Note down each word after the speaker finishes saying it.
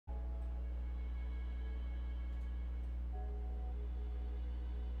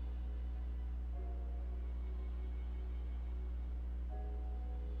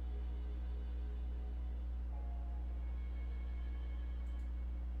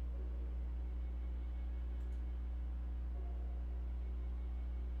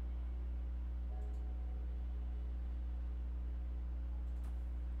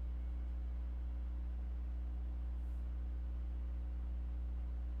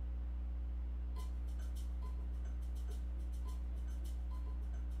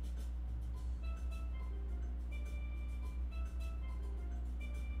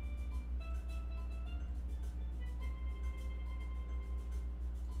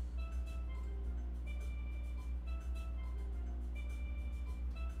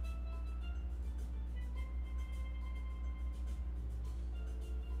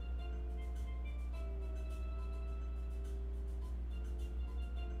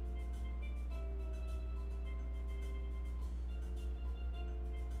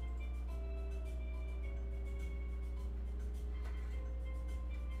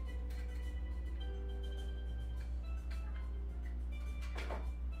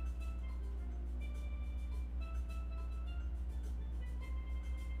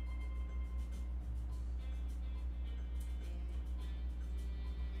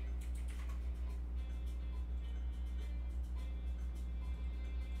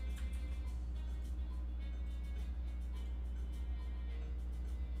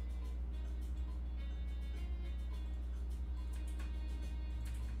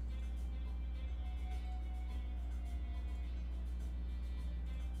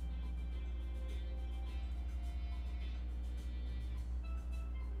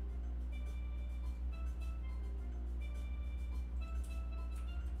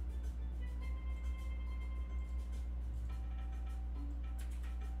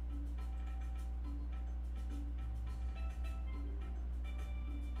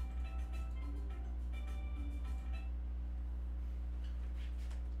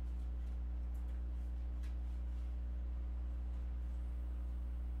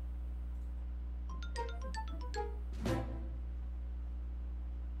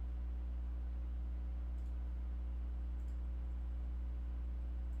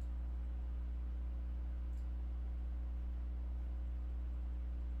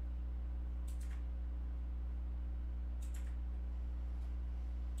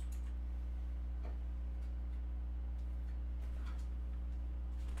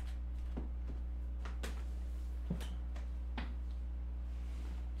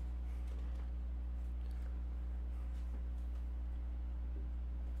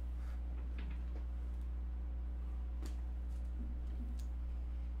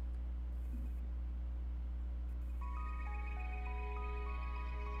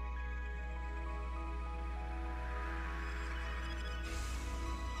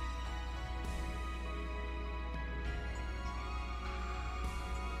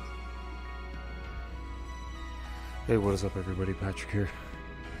Hey, what is up everybody, Patrick here.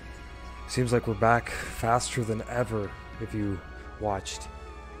 Seems like we're back faster than ever if you watched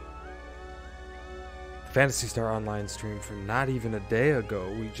Phantasy Star Online stream from not even a day ago.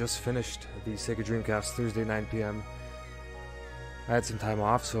 We just finished the Sega Dreamcast Thursday 9 p.m. I had some time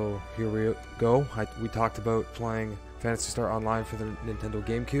off, so here we go. We talked about playing Phantasy Star Online for the Nintendo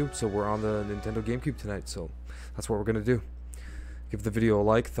Gamecube, so we're on the Nintendo Gamecube tonight, so that's what we're going to do. Give the video a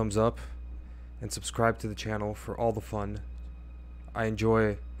like, thumbs up, and subscribe to the channel for all the fun. I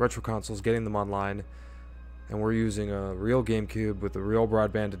enjoy retro consoles, getting them online, and we're using a real GameCube with a real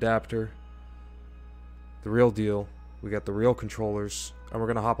broadband adapter. The real deal. We got the real controllers, and we're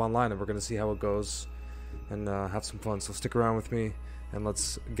gonna hop online and we're gonna see how it goes and have some fun. So stick around with me and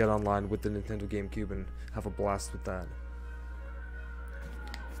let's get online with the Nintendo GameCube and have a blast with that.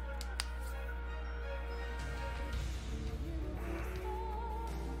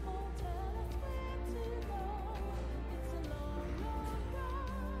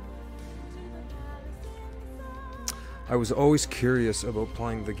 I was always curious about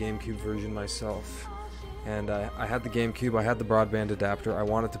playing the GameCube version myself, and I had the GameCube, I had the broadband adapter, I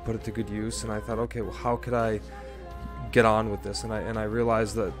wanted to put it to good use, and I thought, okay, well, how could I get on with this? And I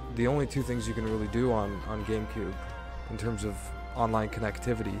realized that the only two things you can really do on GameCube in terms of online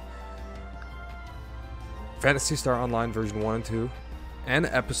connectivity, Phantasy Star Online version 1 and 2, and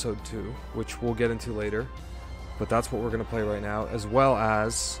Episode 2, which we'll get into later, but that's what we're going to play right now, as well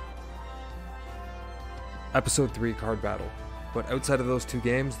as Episode 3 Card Battle. But outside of those two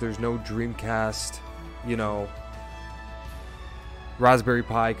games, there's no Dreamcast, you know, Raspberry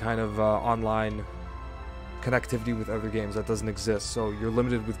Pi kind of online connectivity with other games. That doesn't exist, so you're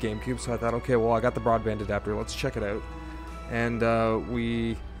limited with GameCube. So I thought, okay, well, I got the broadband adapter, let's check it out. And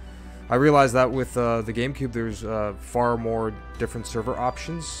I realized that with the GameCube, there's far more different server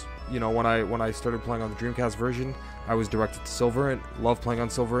options. You know, when I started playing on the Dreamcast version, I was directed to Silverant. Love playing on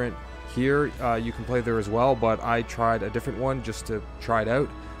Silverant. Here, you can play there as well, but I tried a different one just to try it out.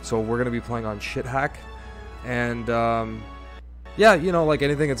 So we're going to be playing on Schthack. And, yeah, you know, like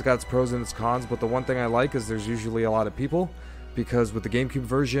anything, it's got its pros and its cons. But the one thing I like is there's usually a lot of people. Because with the GameCube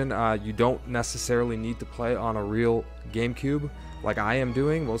version, you don't necessarily need to play on a real GameCube like I am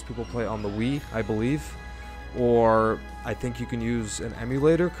doing. Most people play on the Wii, I believe. Or I think you can use an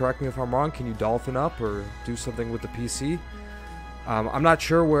emulator. Correct me if I'm wrong. Can you dolphin up or do something with the PC? I'm not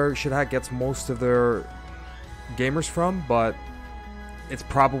sure where Schthack gets most of their gamers from, but it's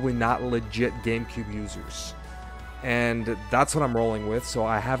probably not legit GameCube users. And that's what I'm rolling with. So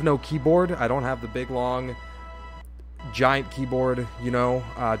I have no keyboard. I don't have the big, long, giant keyboard, you know.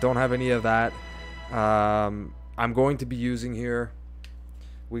 Don't have any of that. I'm going to be using here,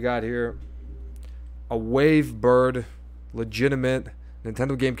 we got here a Wavebird, legitimate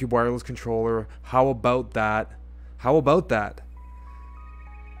Nintendo GameCube wireless controller. How about that? How about that?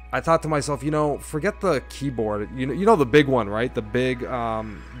 I thought to myself, you know, forget the keyboard. You know the big one, right? The big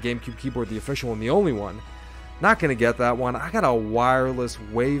GameCube keyboard, the official one, the only one. Not gonna get that one. I got a wireless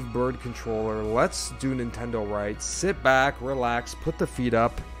Wavebird controller. Let's do Nintendo right. Sit back, relax, put the feet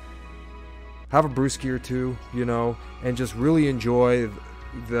up, have a brewski or two, you know, and just really enjoy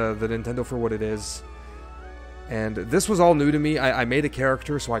the Nintendo for what it is. And this was all new to me. I made a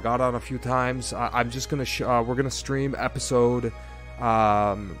character, so I got on a few times. I'm just gonna we're gonna stream episode.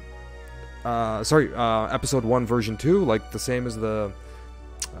 Episode 1 version 2, like the same as the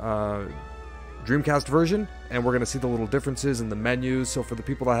Dreamcast version, and we're gonna see the little differences in the menus. So for the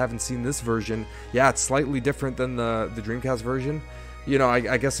people that haven't seen this version, yeah, it's slightly different than the Dreamcast version. You know,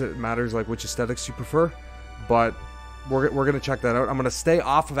 I guess it matters like which aesthetics you prefer, but we're gonna check that out. I'm gonna stay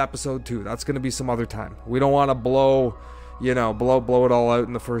off of episode 2. That's gonna be some other time. We don't want to blow, you know, blow it all out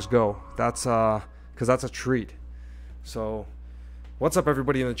in the first go. That's because that's a treat. So what's up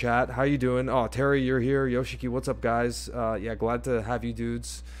everybody in the chat? How you doing? Oh, Terry, you're here. Yoshiki, what's up guys? Yeah, glad to have you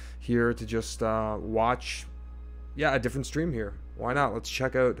dudes here to just watch, yeah, a different stream here. Why not? Let's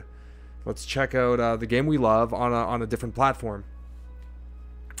check out the game we love on a different platform.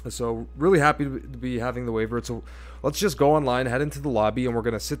 So really happy to be having the Wavebird. So let's just go online, head into the lobby, and we're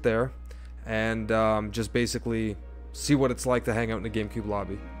gonna sit there and just basically see what it's like to hang out in the GameCube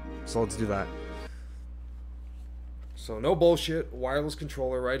lobby. So let's do that. So no bullshit, wireless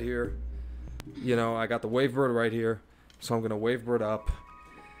controller right here. You know, I got the Wavebird right here. So I'm going to Wavebird up.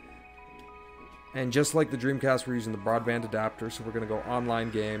 And just like the Dreamcast, we're using the broadband adapter. So we're going to go online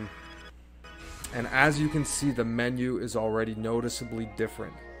game. And as you can see, the menu is already noticeably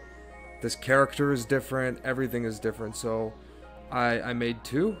different. This character is different. Everything is different. So I made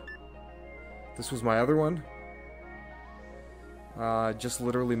 2. This was my other one. Just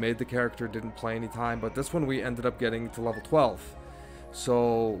literally made the character, didn't play any time. But this one we ended up getting to level 12.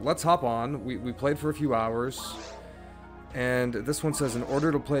 So let's hop on. We played for a few hours. And this one says, in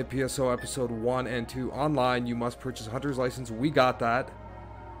order to play PSO episode 1 and 2 online, you must purchase Hunter's License. We got that.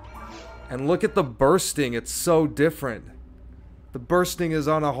 And look at the bursting. It's so different. The bursting is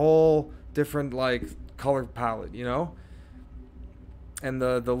on a whole different, like, color palette, you know? And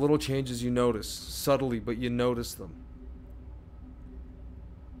the little changes you notice. Subtly, but you notice them.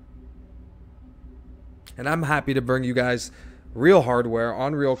 And I'm happy to bring you guys real hardware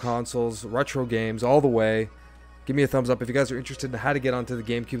on real consoles, retro games, all the way. Give me a thumbs up if you guys are interested in how to get onto the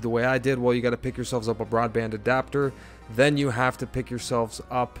GameCube the way I did. Well, you got to pick yourselves up a broadband adapter. Then you have to pick yourselves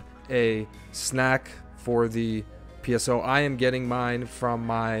up a Schthack for the PSO. I am getting mine from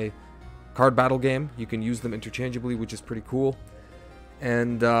my card battle game. You can use them interchangeably, which is pretty cool.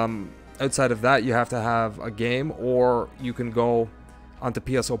 And outside of that, you have to have a game, or you can go onto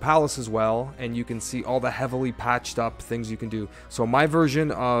PSO Palace as well, and you can see all the heavily patched up things you can do. So my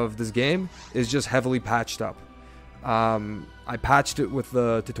version of this game is just heavily patched up. I patched it with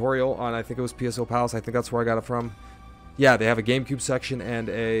the tutorial on, I think it was PSO Palace. I think that's where I got it from. Yeah, they have a GameCube section and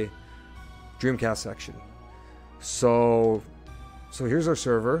a Dreamcast section. So here's our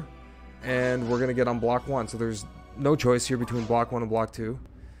server, and we're gonna get on block 1. So there's no choice here between block 1 and block 2.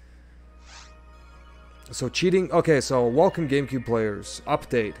 So cheating. Okay, so welcome GameCube players.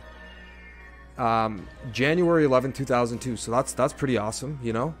 Update. January 11, 2002. So that's pretty awesome,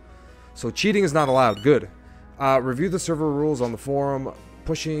 you know. So cheating is not allowed. Good. Review the server rules on the forum.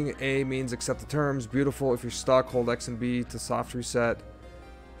 Pushing A means accept the terms. Beautiful. If you're stuck, hold X and B to soft reset.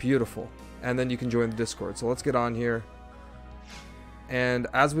 Beautiful. And then you can join the Discord. So let's get on here. And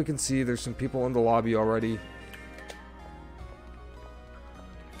as we can see, there's some people in the lobby already.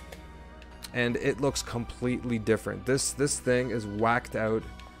 And it looks completely different. This thing is whacked out.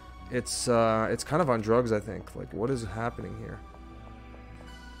 It's kind of on drugs, I think. Like, what is happening here?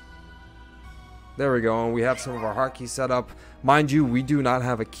 There we go, and we have some of our hotkeys set up. Mind you, we do not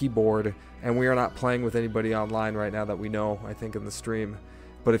have a keyboard, and we are not playing with anybody online right now that we know, I think, in the stream.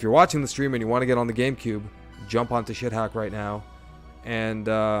 But if you're watching the stream and you want to get on the GameCube, jump onto Schthack right now, and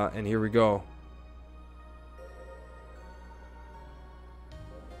here we go.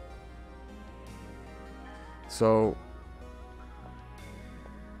 So,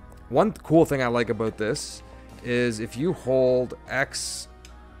 one cool thing I like about this is if you hold X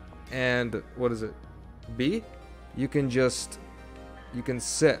and what is it, B, you can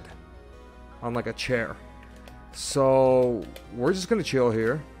sit on like a chair. So we're just gonna chill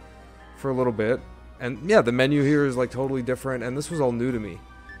here for a little bit, and yeah, the menu here is like totally different, and this was all new to me.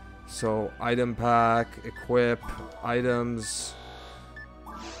 So item pack, equip, items.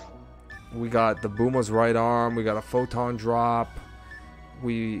 We got the Buma's right arm. We got a photon drop.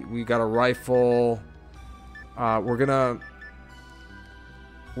 We got a rifle.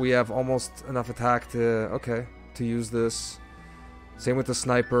 We have almost enough attack to use this. Same with the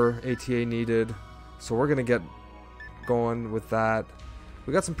sniper. ATA needed. So we're gonna get going with that.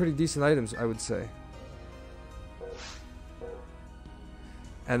 We got some pretty decent items, I would say.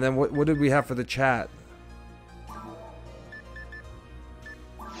 And then what did we have for the chat?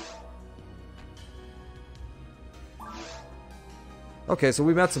 Okay, so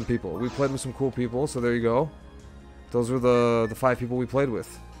we met some people. We played with some cool people, so there you go. Those were the 5 people we played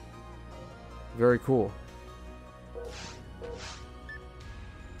with. Very cool.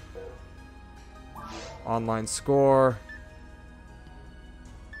 Online score.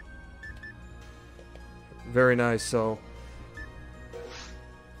 Very nice. So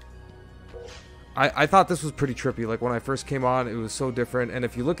I thought this was pretty trippy. Like when I first came on, it was so different. And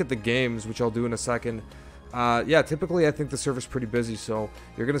if you look at the games, which I'll do in a second, yeah, typically I think the server's pretty busy, so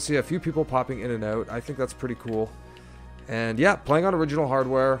you're gonna see a few people popping in and out. I think that's pretty cool. And yeah, playing on original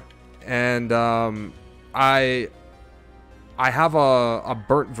hardware, and I have a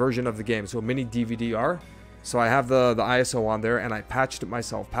burnt version of the game, so a mini DVD-R. So I have the ISO on there, and I patched it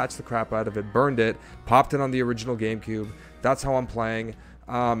myself, patched the crap out of it, burned it, popped it on the original GameCube. That's how I'm playing.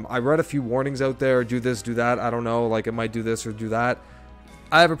 I read a few warnings out there, do this, do that. I don't know, like it might do this or do that.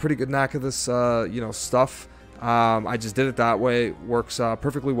 I have a pretty good knack of this, you know, stuff. I just did it that way. Works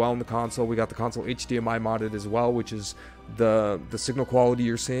perfectly well in the console. We got the console HDMI modded as well, which is the signal quality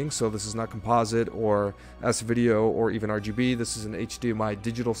you're seeing. So this is not composite or S-video or even RGB. This is an HDMI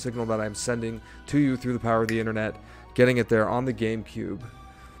digital signal that I'm sending to you through the power of the internet, getting it there on the GameCube.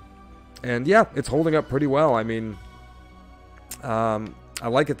 And yeah, it's holding up pretty well. I mean, I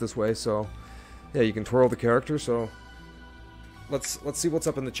like it this way. So yeah, you can twirl the character. So let's see what's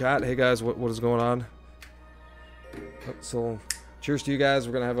up in the chat. Hey guys, what is going on? So Cheers to you guys.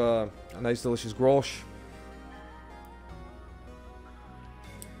 We're gonna have a nice, delicious grolsch.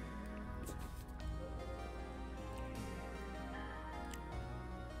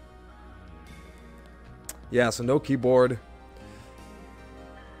 Yeah, so no keyboard.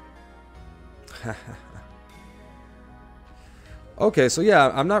 Okay, so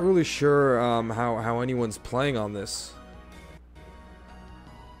yeah, I'm not really sure how anyone's playing on this.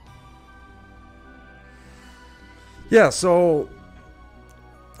 Yeah, so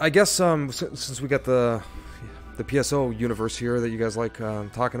I guess since we got the PSO universe here that you guys like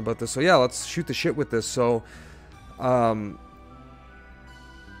talking about this, so yeah, let's shoot the shit with this. So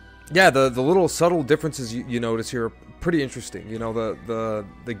yeah, the little subtle differences you notice here are pretty interesting. You know,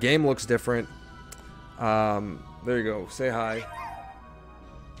 the game looks different. There you go. Say hi.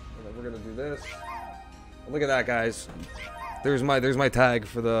 And then we're gonna do this. Look at that, guys. There's my tag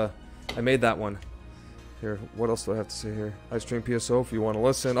for the. I made that one. Here, what else do I have to say here? I stream PSO if you want to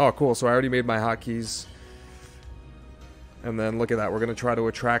listen. Oh, cool. So I already made my hotkeys. And then look at that. We're gonna try to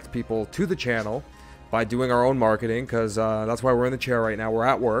attract people to the channel by doing our own marketing, because that's why we're in the chair right now. We're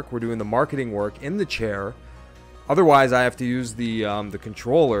at work. We're doing the marketing work in the chair. Otherwise, I have to use the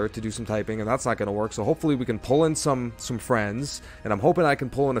controller to do some typing, and that's not going to work. So hopefully we can pull in some friends, and I'm hoping I can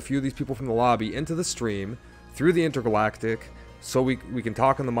pull in a few of these people from the lobby into the stream through the Intergalactic, so we can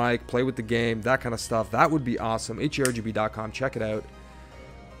talk on the mic, play with the game, that kind of stuff. That would be awesome. hdrgb.com, check it out.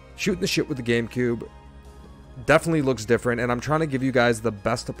 Shooting the shit with the GameCube. Definitely looks different, and I'm trying to give you guys the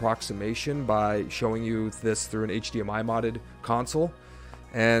best approximation by showing you this through an HDMI modded console.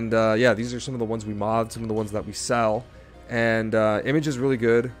 And yeah, these are some of the ones we mod, some of the ones that we sell, and image is really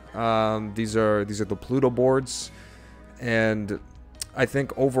good. These are the Pluto boards, and I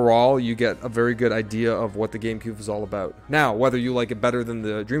think overall you get a very good idea of what the GameCube is all about. Now, whether you like it better than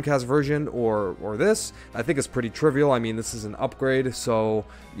the Dreamcast version or this, I think it's pretty trivial. I mean, this is an upgrade, so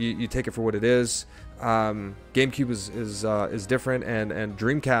you take it for what it is. GameCube is different, and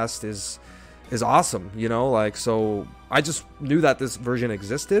Dreamcast is awesome, you know, like, so I just knew that this version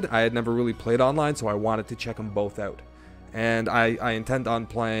existed. I had never really played online, so I wanted to check them both out. And I intend on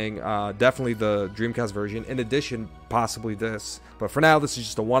playing definitely the Dreamcast version, in addition possibly this. But for now, this is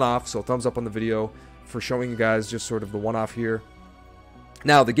just a one-off, so thumbs up on the video for showing you guys just sort of the one-off here.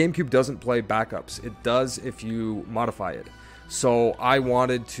 Now, the GameCube doesn't play backups. It does if you modify it. So I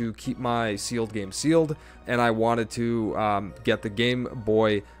wanted to keep my sealed game sealed, and I wanted to get the Game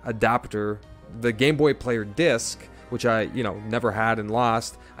Boy adapter, the Game Boy player disc, which I, you know, never had and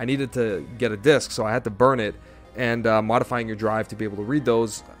lost. I needed to get a disc, so I had to burn it, and modifying your drive to be able to read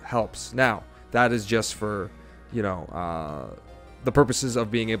those helps. Now, that is just for, you know, the purposes of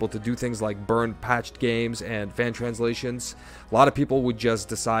being able to do things like burn patched games and fan translations. A lot of people would just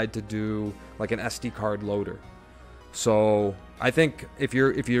decide to do like an SD card loader. So I think if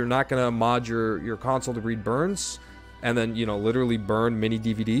you're not gonna mod your console to read burns, and then, you know, literally burn mini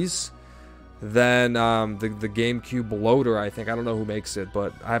DVDs, then the GameCube loader, I think, I don't know who makes it,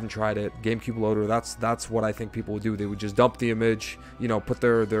 but I haven't tried it. GameCube loader, that's what I think people would do. They would just dump the image, you know, put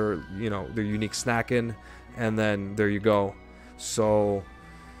their you know, their unique snack in, and then there you go. So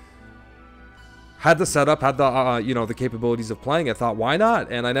had the setup, had the you know, the capabilities of playing it. Thought, why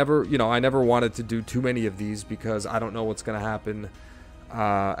not? And I never wanted to do too many of these, because I don't know what's gonna happen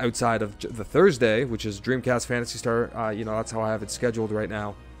outside of the Thursday, which is Dreamcast Phantasy Star. You know, that's how I have it scheduled right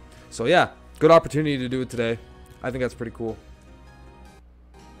now. So yeah, good opportunity to do it today. I think that's pretty cool.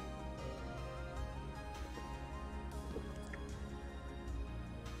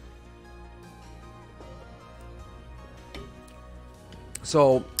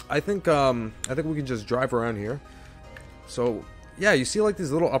 So I think we can just drive around here. So yeah, you see like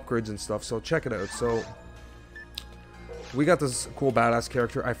these little upgrades and stuff. So check it out. So we got this cool badass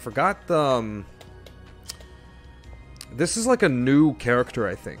character. I forgot the this is like a new character,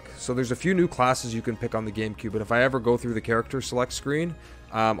 I think. So there's a few new classes you can pick on the GameCube, and if I ever go through the character select screen,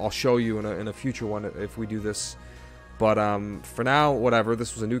 I'll show you in a future one if we do this. But for now, whatever.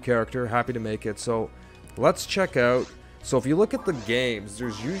 This was a new character. Happy to make it. So let's check out. So if you look at the games,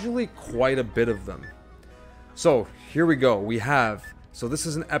 there's usually quite a bit of them. So here we go. We have, so this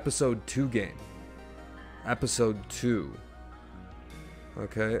is an episode 2 game. Episode 2.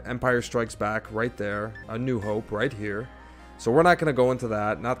 Okay, Empire Strikes Back right there. A New Hope right here. So we're not going to go into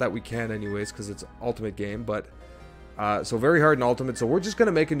that. Not that we can anyways, because it's Ultimate game. But so very hard in Ultimate. So we're just going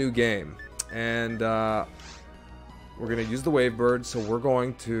to make a new game. And we're going to use the Wavebird. So we're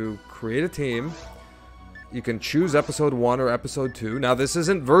going to create a team. You can choose episode 1 or episode 2. Now this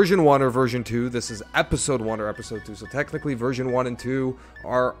isn't version 1 or version 2. This is episode 1 or episode 2. So technically version 1 and 2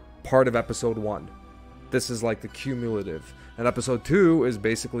 are part of episode 1. this is like the cumulative. And episode 2 is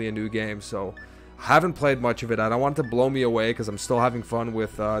basically a new game, so I haven't played much of it. I don't want it to blow me away because I'm still having fun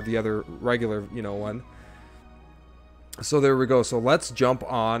with the other regular, you know, one. So there we go. So let's jump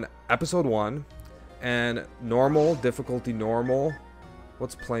on episode 1 and normal, difficulty normal.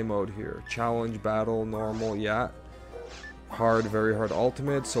 What's play mode here? Challenge, battle, normal, yeah. Hard, very hard,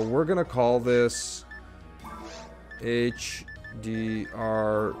 ultimate. So we're gonna call this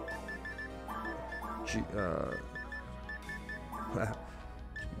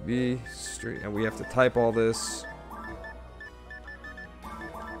HDRGB street, and we have to type all this.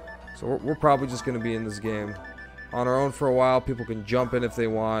 So we're probably just gonna be in this game on our own for a while. People can jump in if they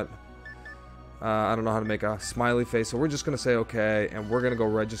want. I don't know how to make a smiley face, so we're just gonna say okay, and we're gonna go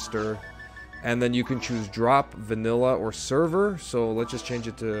register. And then you can choose drop, vanilla, or server. So let's just change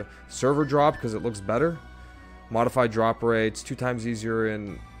it to server drop because it looks better. Modify drop rates, 2 times easier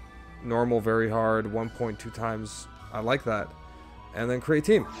in normal, very hard, 1.2 times. I like that. And then create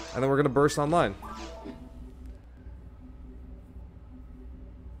team. And then we're going to burst online.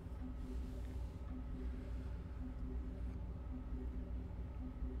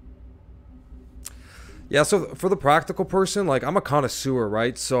 Yeah, so for the practical person, like, I'm a connoisseur,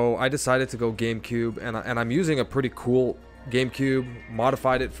 right? So I decided to go GameCube, and I'm using a pretty cool GameCube,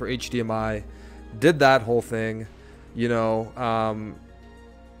 modified it for HDMI, did that whole thing, you know,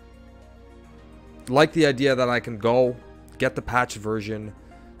 like the idea that I can go get the patch version,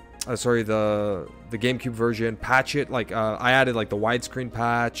 the GameCube version, patch it, like, I added, like, the widescreen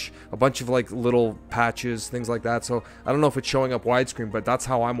patch, a bunch of, like, little patches, things like that, so I don't know if it's showing up widescreen, but that's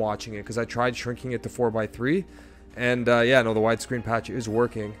how I'm watching it, because I tried shrinking it to 4:3, and, yeah, no, the widescreen patch is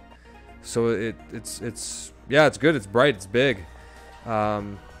working, so it's good, it's bright, it's big,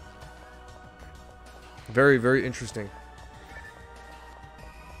 very, very interesting.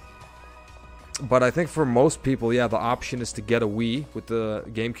 But I think for most people, yeah, the option is to get a Wii with the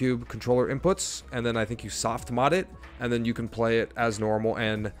GameCube controller inputs, and then I think you soft mod it, and then you can play it as normal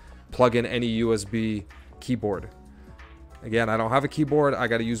and plug in any USB keyboard. Again, I don't have a keyboard, I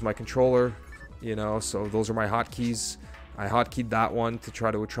got to use my controller, you know, so those are my hotkeys. I hotkeyed that one to try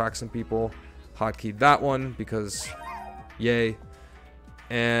to attract some people, hotkeyed that one because yay,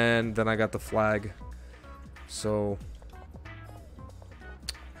 and then I got the flag. So...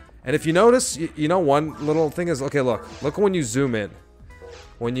 And if you notice, you know, one little thing is, okay, look when you zoom in,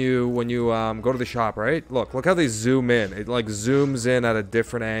 when you go to the shop, right? Look how they zoom in. It like zooms in at a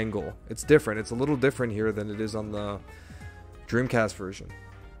different angle. It's different. It's a little different here than it is on the Dreamcast version.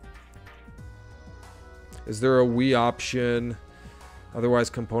 Is there a Wii option?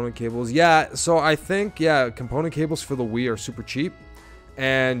 Otherwise, component cables. Yeah, so I think, yeah, component cables for the Wii are super cheap,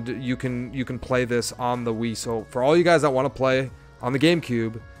 and you can play this on the Wii. So for all you guys that want to play on the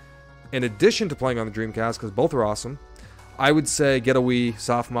GameCube, in addition to playing on the Dreamcast, because both are awesome, I would say get a Wii,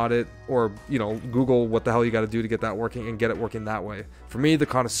 soft mod it, or, you know, Google what the hell you got to do to get that working and get it working that way. For me, the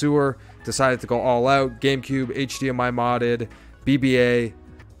connoisseur, decided to go all out, GameCube, HDMI modded, BBA,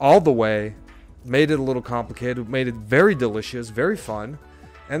 all the way, made it a little complicated, made it very delicious, very fun,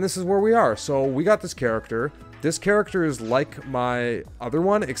 and this is where we are. So we got this character. This character is like my other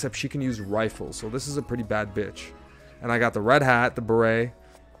one, except she can use rifles, so this is a pretty bad bitch. And I got the red hat, the beret.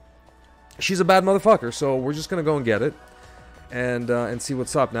 She's a bad motherfucker, so we're just gonna go and get it, and see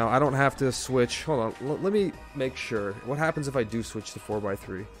what's up. Now I don't have to switch. Hold on, let me make sure. What happens if I do switch to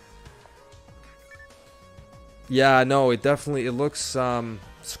 4:3? Yeah, no, it definitely looks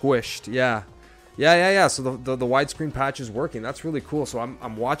squished. Yeah. So the widescreen patch is working. That's really cool. So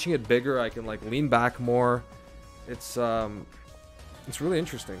I'm watching it bigger. I can like lean back more. It's really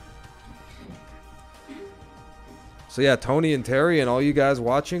interesting. So yeah, Tony and Terry and all you guys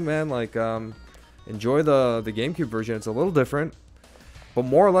watching, man, like, enjoy the GameCube version. It's a little different, but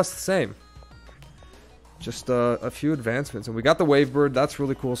more or less the same. Just a few advancements. And we got the Wavebird. That's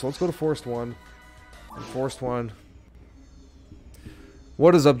really cool. So let's go to Forest 1. And Forest 1.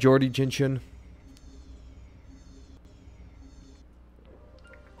 What is up, Jordy Jinchin?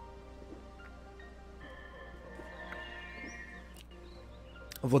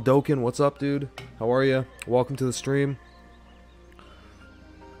 Vladokin, what's up, dude? How are you? Welcome to the stream.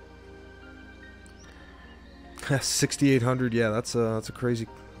 6,800, yeah, that's a crazy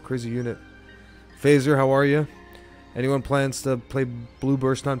unit. Phaser, how are you? Anyone plans to play Blue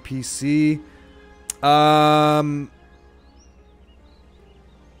Burst on PC? I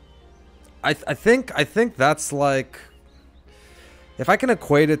think that's like, if I can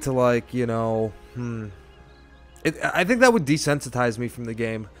equate it to like, you know, I think that would desensitize me from the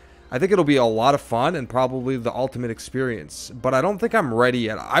game. I think it'll be a lot of fun and probably the ultimate experience, but I don't think I'm ready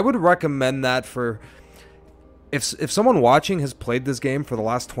yet. I would recommend that for if someone watching has played this game for the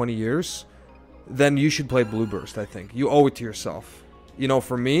last 20 years, then you should play Blue Burst, I think. You owe it to yourself. You know,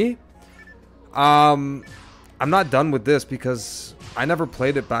 for me, I'm not done with this because I never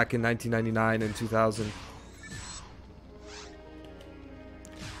played it back in 1999 and 2000.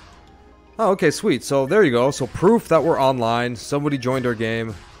 Oh, okay, sweet. So there you go. So proof that we're online. Somebody joined our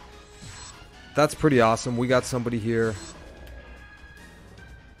game. That's pretty awesome. We got somebody here.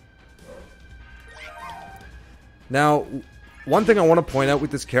 Now, one thing I want to point out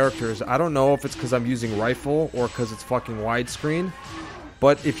with this character is I don't know if it's because I'm using rifle or because it's fucking widescreen,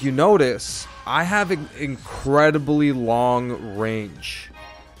 but if you notice, I have an incredibly long range.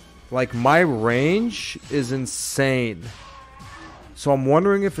 Like, my range is insane. So I'm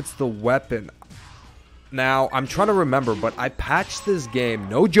wondering if it's the weapon. Now, I'm trying to remember, but I patched this game,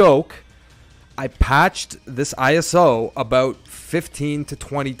 no joke. I patched this ISO about 15 to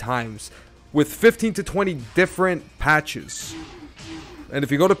 20 times with 15 to 20 different patches. And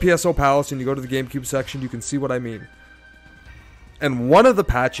if you go to PSO Palace and you go to the GameCube section, you can see what I mean. And one of the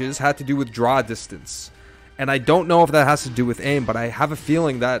patches had to do with draw distance. And I don't know if that has to do with aim, but I have a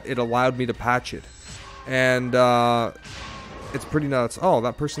feeling that it allowed me to patch it. And it's pretty nuts. Oh,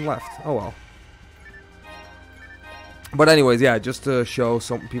 that person left. Oh well. But anyways, yeah, just to show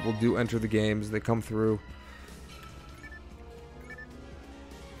some people do enter the games. They come through.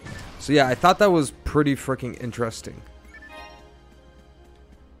 So yeah, I thought that was pretty freaking interesting.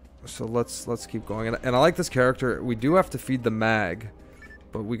 So let's keep going. And I like this character. We do have to feed the mag,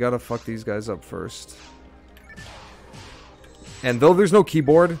 but we gotta fuck these guys up first. And though there's no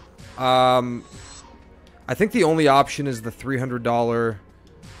keyboard, I think the only option is the $300,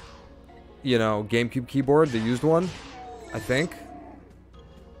 you know, GameCube keyboard, the used one. I think.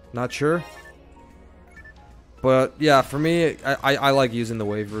 Not sure. But yeah, for me, I like using the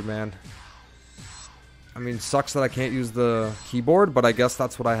Wavebird, man. I mean, sucks that I can't use the keyboard, but I guess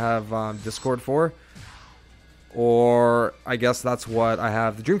that's what I have Discord for. Or I guess that's what I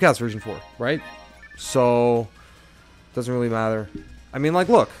have the Dreamcast version for, right? So, doesn't really matter. I mean, like,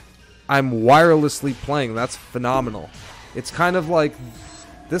 look. I'm wirelessly playing. That's phenomenal. It's kind of like...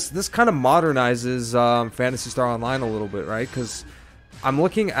 This kind of modernizes Phantasy Star Online a little bit, right? Because I'm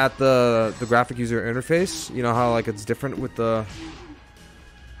looking at the graphic user interface. You know how like it's different with the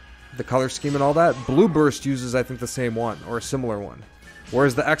color scheme and all that? Blue Burst uses, I think, the same one, or a similar one.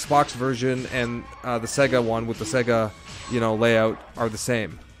 Whereas the Xbox version and the Sega one with the Sega, you know, layout are the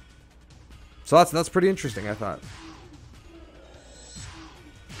same. So that's pretty interesting, I thought.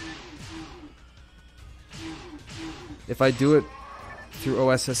 If I do it through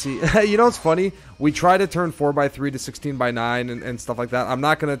OSSE. You know what's funny? We try to turn 4x3 to 16:9 and stuff like that. I'm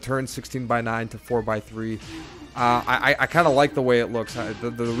not going to turn 16:9 to 4x3. I kind of like the way it looks.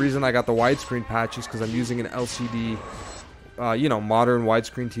 The reason I got the widescreen patch is because I'm using an LCD, you know, modern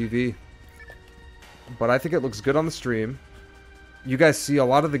widescreen TV. But I think it looks good on the stream. You guys see a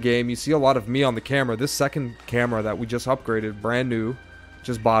lot of the game. You see a lot of me on the camera. This second camera that we just upgraded, brand new,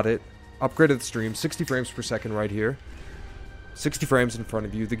 just bought it. Upgraded the stream, 60 frames per second right here. 60 frames in front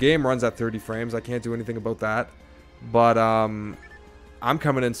of you. The game runs at 30 frames. I can't do anything about that. But I'm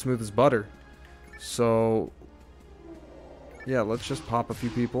coming in smooth as butter. So yeah, let's just pop a few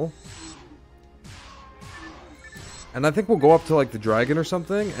people. And I think we'll go up to like the dragon or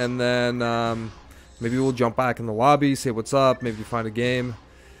something. And then maybe we'll jump back in the lobby, say what's up, maybe find a game.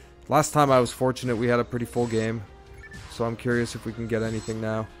 Last time I was fortunate, we had a pretty full game. So I'm curious if we can get anything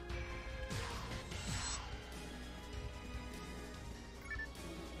now.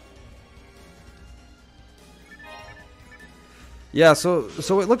 Yeah, so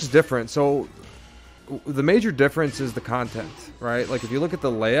it looks different. So the major difference is the content, right? Like if you look at the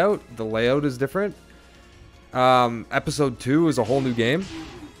layout is different. Episode 2 is a whole new game.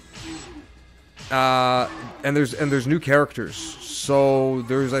 And there's new characters. So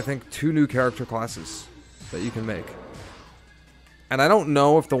there's, I think, 2 new character classes that you can make. And I don't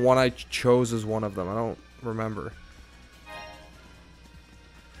know if the one I chose is one of them. I don't remember.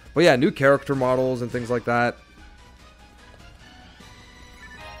 But yeah, new character models and things like that.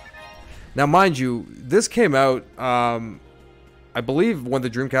 Now, mind you, this came out, I believe, when the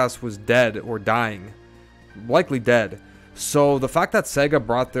Dreamcast was dead or dying. Likely dead. So the fact that Sega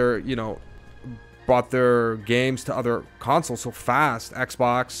brought their, you know, games to other consoles so fast,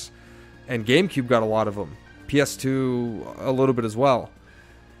 Xbox and GameCube got a lot of them. PS2 a little bit as well.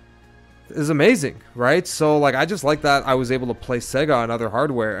 Is amazing, right? So like I just like that I was able to play Sega on other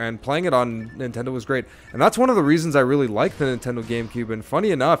hardware, and playing it on Nintendo was great. And that's one of the reasons I really like the Nintendo GameCube. And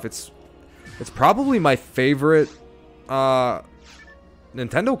funny enough, it's probably my favorite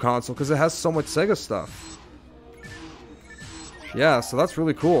Nintendo console because it has so much Sega stuff. Yeah, so that's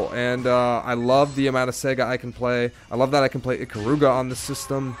really cool, and I love the amount of Sega I can play. I love that I can play Ikaruga on the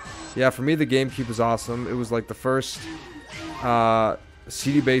system. Yeah, for me the GameCube is awesome. It was like the first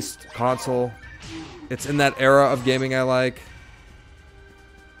CD-based console. It's in that era of gaming I like.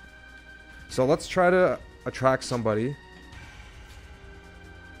 So let's try to attract somebody.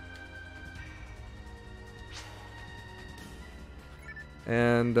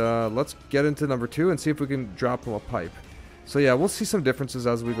 And let's get into number 2 and see if we can drop him a pipe. So yeah, we'll see some differences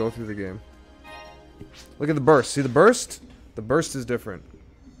as we go through the game. Look at the burst. See the burst? The burst is different.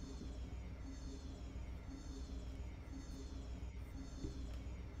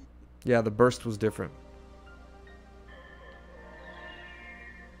 Yeah, the burst was different.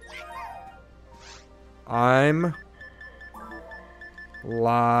 I'm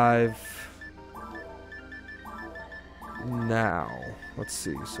live now. Let's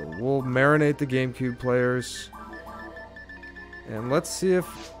see. So we'll marinate the GameCube players. And let's see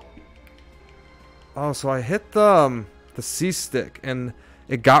if... Oh, so I hit the C stick and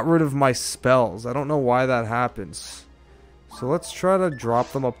it got rid of my spells. I don't know why that happens. So let's try to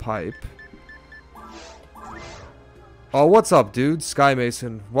drop them a pipe. Oh, what's up, dude? Sky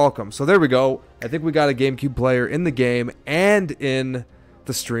Mason, welcome. So there we go. I think we got a GameCube player in the game and in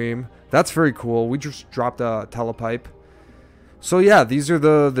the stream. That's very cool. We just dropped a telepipe. So yeah, these are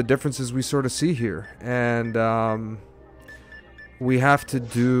the differences we sort of see here. And we have to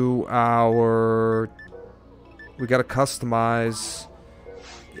do our... We got to customize...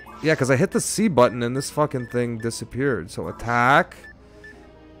 Yeah, because I hit the C button and this fucking thing disappeared. So attack.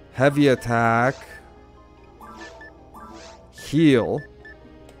 Heavy attack. Heal.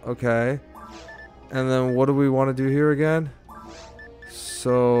 Okay. And then what do we want to do here again?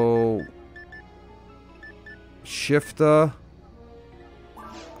 So... Shift the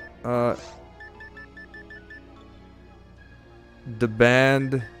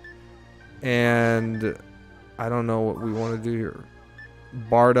band, and I don't know what we want to do here.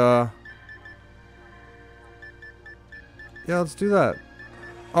 Barda. Yeah, let's do that.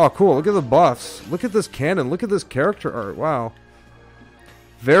 Oh, cool. Look at the buffs. Look at this cannon. Look at this character art. Wow.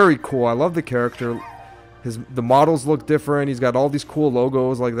 Very cool. I love the character. The models look different. He's got all these cool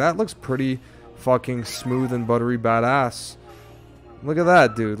logos. Like, that looks pretty fucking smooth and buttery badass. Look at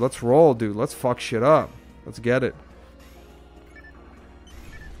that, dude. Let's roll, dude. Let's fuck shit up. Let's get it.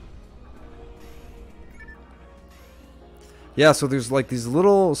 Yeah, so there's like these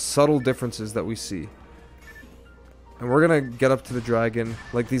little subtle differences that we see. And we're gonna get up to the dragon.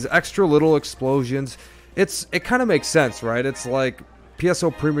 Like these extra little explosions. It kind of makes sense, right? It's like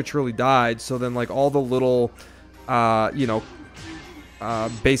PSO prematurely died, so then like all the little, you know,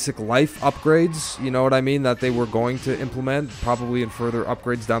 basic life upgrades, you know what I mean, that they were going to implement, probably in further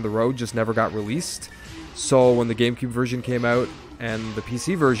upgrades down the road, just never got released. So when the GameCube version came out and the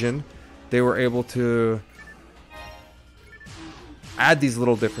PC version, they were able to add these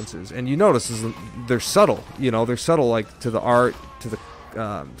little differences. And you notice they're subtle, you know, they're subtle, like to the art, to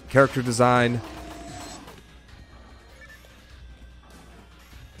the character design.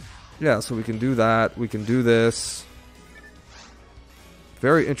 Yeah, so we can do that. We can do this.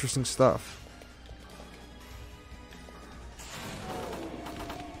 Very interesting stuff.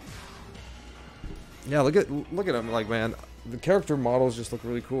 Yeah, look at him. Like, man, the character models just look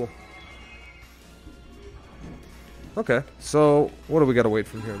really cool. Okay, so what do we got to wait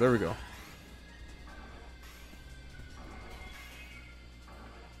from here? There we go.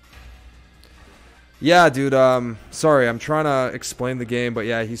 Yeah, dude, sorry, I'm trying to explain the game, but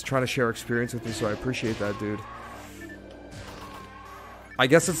yeah, he's trying to share experience with me, so I appreciate that, dude. I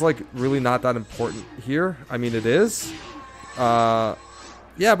guess it's, like, really not that important here. I mean, it is. Yeah,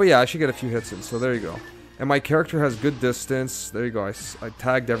 but yeah, I should get a few hits in, so there you go. And my character has good distance. There you go, I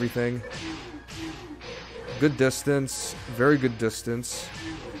tagged everything. Good distance, very good distance.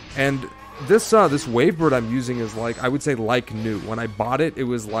 And this Wavebird I'm using is like, I would say like new. When I bought it, it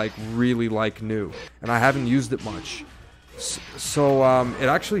was like really like new. And I haven't used it much. So it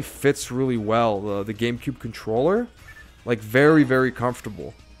actually fits really well, the GameCube controller. Like very, very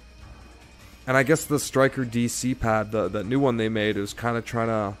comfortable. And I guess the Striker DC pad, the new one they made, is kind of trying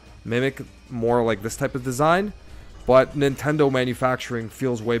to mimic more like this type of design. But Nintendo manufacturing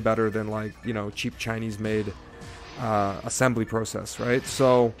feels way better than, like, you know, cheap Chinese-made assembly process, right?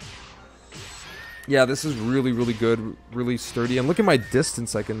 So, yeah, this is really, really good, really sturdy. And look at my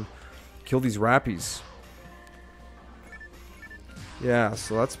distance. I can kill these rappies. Yeah,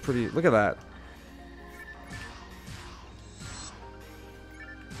 so that's pretty... Look at that.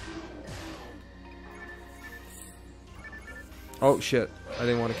 Oh, shit. I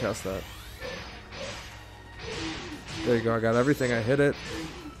didn't want to cast that. There you go. I got everything. I hit it.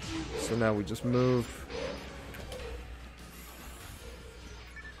 So now we just move.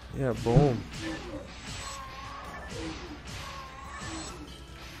 Yeah, boom.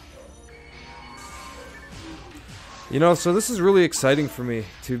 You know, so this is really exciting for me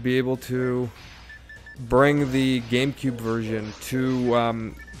to be able to bring the GameCube version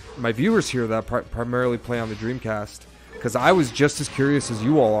to my viewers here that primarily play on the Dreamcast, because I was just as curious as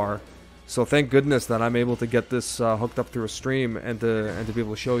you all are. So thank goodness that I'm able to get this hooked up through a stream and to be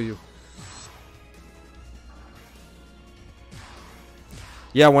able to show you.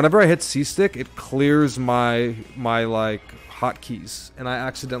 Yeah, whenever I hit C-stick, it clears my like hotkeys, and I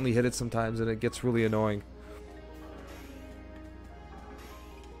accidentally hit it sometimes, and it gets really annoying.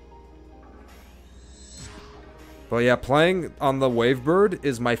 But yeah, playing on the Wavebird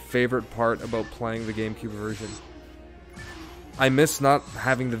is my favorite part about playing the GameCube version. I miss not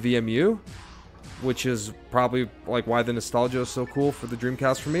having the VMU, which is probably like why the nostalgia is so cool for the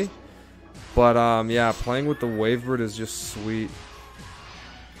Dreamcast for me. But yeah, playing with the Wavebird is just sweet.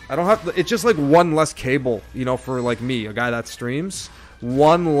 I don't have to, it's just like one less cable, you know, for like me, a guy that streams.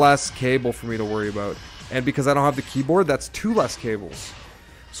 One less cable for me to worry about. And because I don't have the keyboard, that's 2 less cables.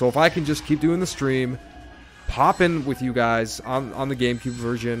 So if I can just keep doing the stream, pop in with you guys on the GameCube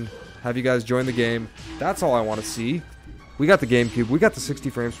version, have you guys join the game, that's all I want to see. We got the GameCube, we got the 60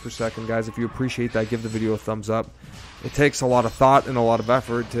 frames per second, guys. If you appreciate that, give the video a thumbs up. It takes a lot of thought and a lot of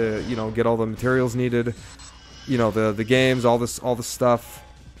effort to, you know, get all the materials needed, you know, the games, all this stuff,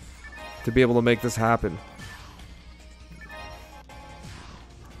 to be able to make this happen.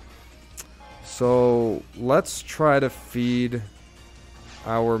 So let's try to feed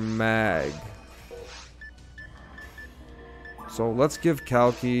our mag. So let's give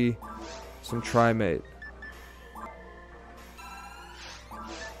Kalki some Trimate.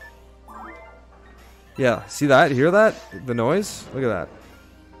 Yeah, see that? Hear that? The noise? Look at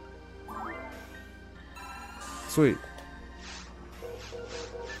that. Sweet.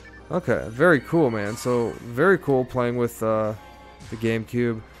 Okay, very cool, man. So, very cool playing with the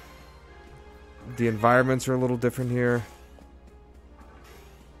GameCube. The environments are a little different here.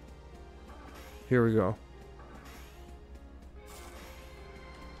 Here we go.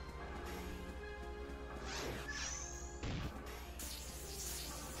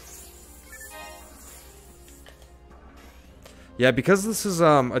 Yeah, because this is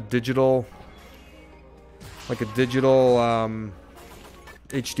a digital, like a digital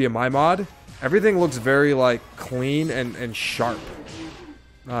HDMI mod, everything looks very like clean and sharp.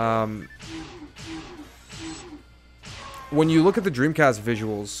 When you look at the Dreamcast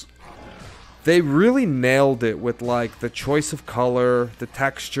visuals, they really nailed it with like the choice of color, the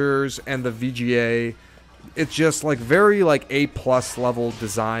textures, and the VGA. It's just like very like A+ level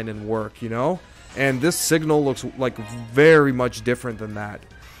design and work, you know? And this signal looks like very much different than that.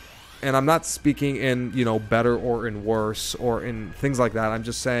 And I'm not speaking in, you know, better or in worse or in things like that. I'm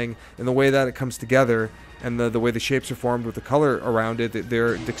just saying in the way that it comes together and the way the shapes are formed with the color around it,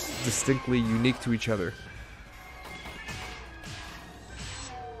 they're distinctly unique to each other.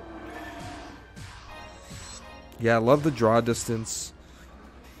 Yeah, I love the draw distance.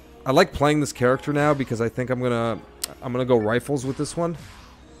 I like playing this character now because I think I'm gonna go rifles with this one.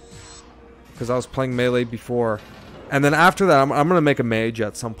 Because I was playing melee before. And then after that, I'm going to make a mage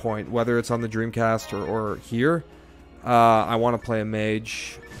at some point, whether it's on the Dreamcast or here. I want to play a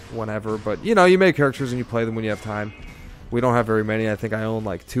mage whenever, but you know, you make characters and you play them when you have time. We don't have very many. I think I own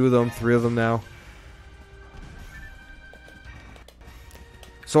like 2 of them, 3 of them now.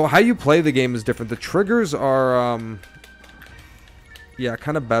 So how you play the game is different. The triggers are, yeah,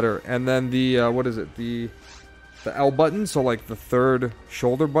 kind of better. And then the, what is it? The L button, so like the 3rd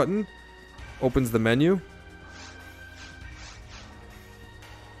shoulder button, opens the menu.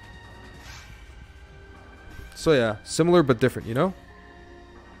 So yeah, similar but different, you know?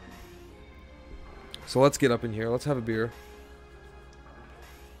 So let's get up in here. Let's have a beer.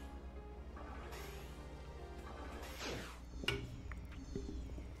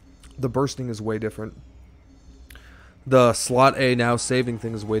 The bursting is way different. The slot A now saving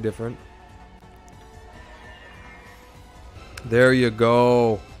thing is way different. There you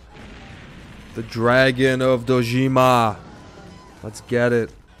go. The Dragon of Dojima. Let's get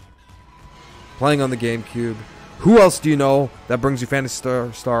it. Playing on the GameCube. Who else do you know that brings you Phantasy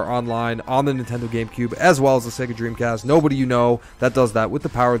Star Online on the Nintendo GameCube as well as the Sega Dreamcast? Nobody you know that does that with the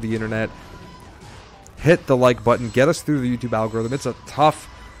power of the internet. Hit the like button. Get us through the YouTube algorithm. It's a tough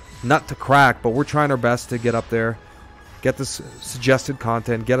nut to crack, but we're trying our best to get up there. Get this suggested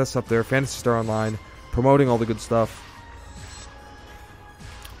content. Get us up there. Phantasy Star Online. Promoting all the good stuff.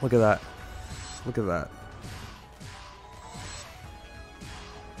 Look at that. Look at that.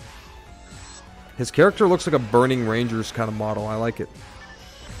 His character looks like a Burning Rangers kind of model. I like it.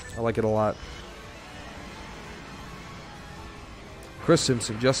 I like it a lot. Chris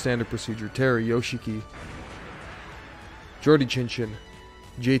Simpson, Just Standard Procedure, Terry, Yoshiki, Jordy Chinchin,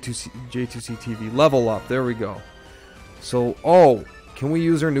 J2C TV, Level Up. There we go. So, oh, can we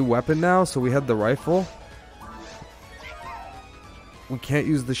use our new weapon now? So we had the rifle. We can't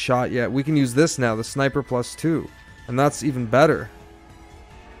use the shot yet. We can use this now, the Sniper +2. And that's even better.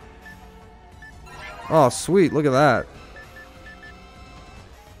 Oh, sweet. Look at that.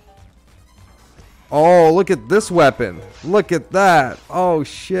 Oh, look at this weapon. Look at that. Oh,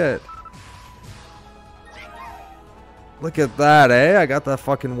 shit. Look at that, eh? I got that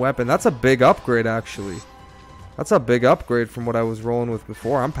fucking weapon. That's a big upgrade, actually. That's a big upgrade from what I was rolling with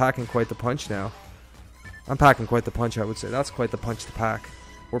before. I'm packing quite the punch now. I'm packing quite the punch, I would say. That's quite the punch to pack.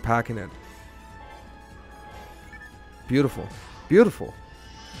 We're packing it. Beautiful. Beautiful.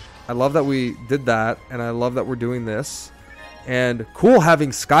 I love that we did that, and I love that we're doing this. And cool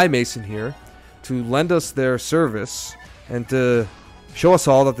having Sky Mason here to lend us their service and to show us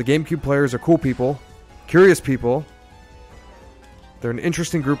all that the GameCube players are cool people, curious people. They're an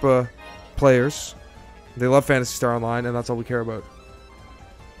interesting group of players. They love Phantasy Star Online, and that's all we care about.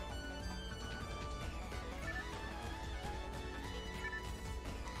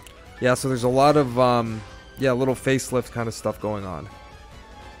 Yeah, so there's a lot of, yeah, little facelift kind of stuff going on.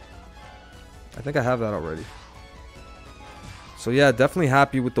 I think I have that already. So yeah, definitely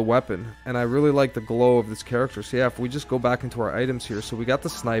happy with the weapon. And I really like the glow of this character. So yeah, if we just go back into our items here. So we got the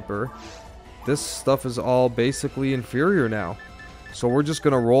sniper. This stuff is all basically inferior now. So we're just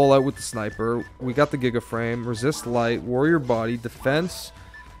going to roll out with the sniper. We got the Giga Frame, Resist Light, Warrior Body, Defense.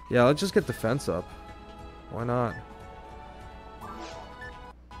 Yeah, let's just get Defense up. Why not?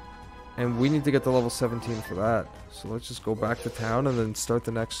 And we need to get to level 17 for that. So let's just go back to town and then start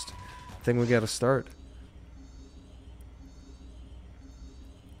the next thing we got to start.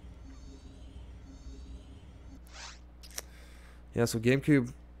 Yeah, so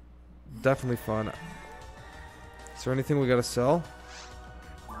GameCube, definitely fun. Is there anything we got to sell?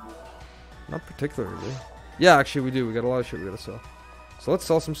 Not particularly. Yeah, actually we do. We got a lot of shit we got to sell. So let's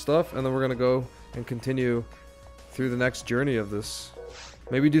sell some stuff, and then we're going to go and continue through the next journey of this.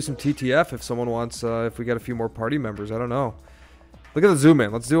 Maybe do some TTF if someone wants, if we get a few more party members. I don't know. Look at the zoom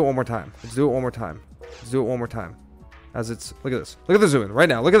in. Let's do it one more time. Let's do it one more time. Let's do it one more time. As it's, look at this. Look at the zoom in right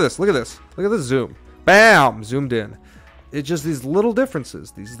now. Look at this. Look at this. Look at the zoom. Bam! Zoomed in. It's just these little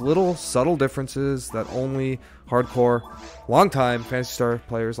differences. These little subtle differences that only hardcore, long-time Phantasy Star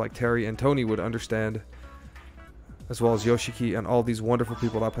players like Terry and Tony would understand. As well as Yoshiki and all these wonderful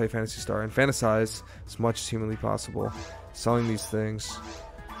people that play Phantasy Star and fantasize as much as humanly possible. Selling these things.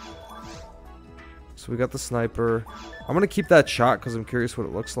 So we got the sniper. I'm going to keep that shot because I'm curious what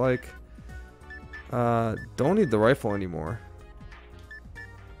it looks like. Don't need the rifle anymore.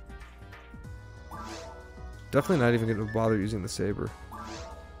 Definitely not even going to bother using the saber.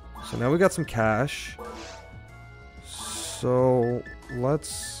 So now we got some cash. So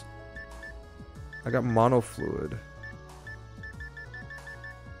let's... I got mono fluid.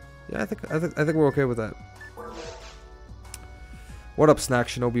 Yeah, I think we're okay with that. What up, Snack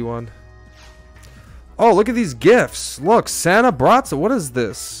Shinobi 1? Oh, look at these gifts. Look, Santa brought some. What is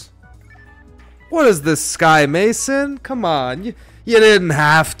this? What is this, Sky Mason? Come on. You didn't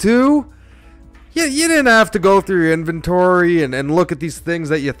have to. You didn't have to go through your inventory and look at these things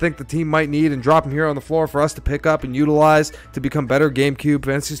that you think the team might need and drop them here on the floor for us to pick up and utilize to become better GameCube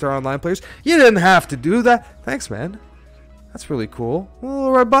Phantasy Star Online players. You didn't have to do that. Thanks, man. That's really cool. A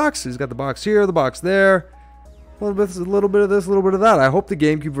little red box. He's got the box here, the box there. A little bit of this, a little bit of that. I hope the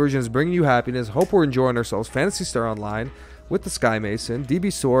GameCube version is bringing you happiness. Hope we're enjoying ourselves. Phantasy Star Online with the Sky Mason.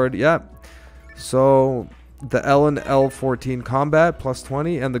 DB Sword, yeah. So the Ellen L14 Combat plus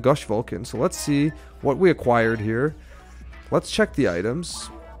 20 and the Gush Vulcan. So let's see what we acquired here. Let's check the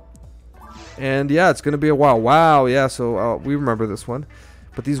items. And yeah, it's going to be a while. Wow, yeah, so we remember this one.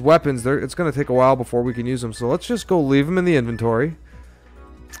 But these weapons, it's going to take a while before we can use them. So let's just go leave them in the inventory.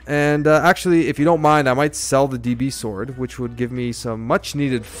 And actually, if you don't mind, I might sell the DB Sword, which would give me some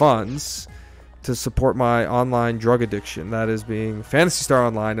much-needed funds to support my online drug addiction. That is being Phantasy Star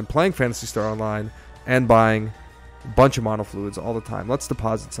Online and playing Phantasy Star Online and buying a bunch of monofluids all the time. Let's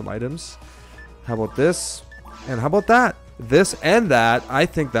deposit some items. How about this? And how about that? This and that. I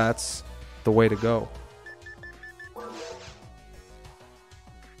think that's the way to go.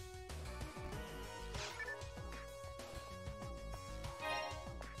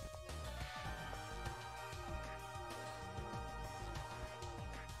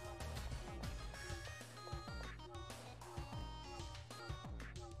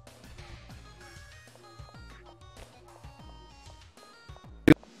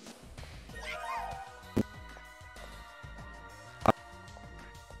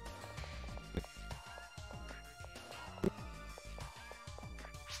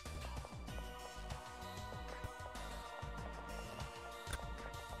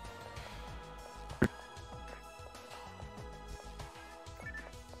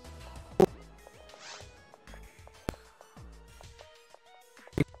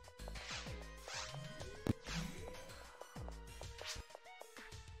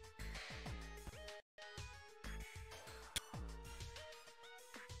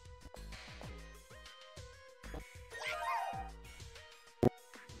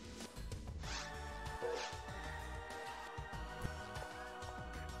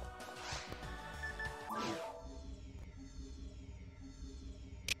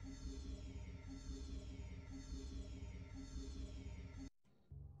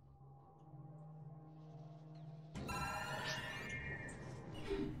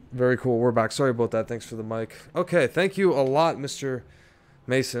 Very cool. We're back. Sorry about that. Thanks for the mic. Okay, thank you a lot, Mr.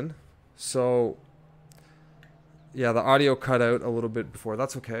 Mason. So, yeah, the audio cut out a little bit before.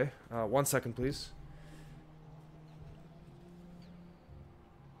 That's okay. 1 second, please.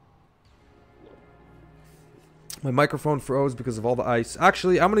 My microphone froze because of all the ice.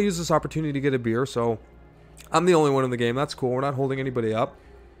 Actually, I'm going to use this opportunity to get a beer, so I'm the only one in the game. That's cool. We're not holding anybody up.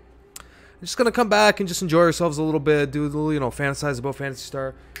 I'm just going to come back and just enjoy ourselves a little bit, do a little, you know, fantasize about Phantasy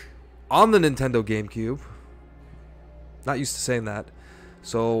Star on the Nintendo Gamecube. Not used to saying that.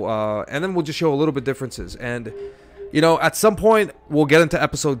 So, and then we'll just show a little bit differences. And, you know, at some point, we'll get into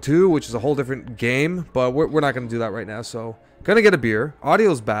episode 2, which is a whole different game, but we're not going to do that right now. So, gonna get a beer.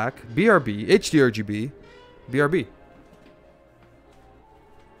 Audio's back. BRB, HDRGB, BRB.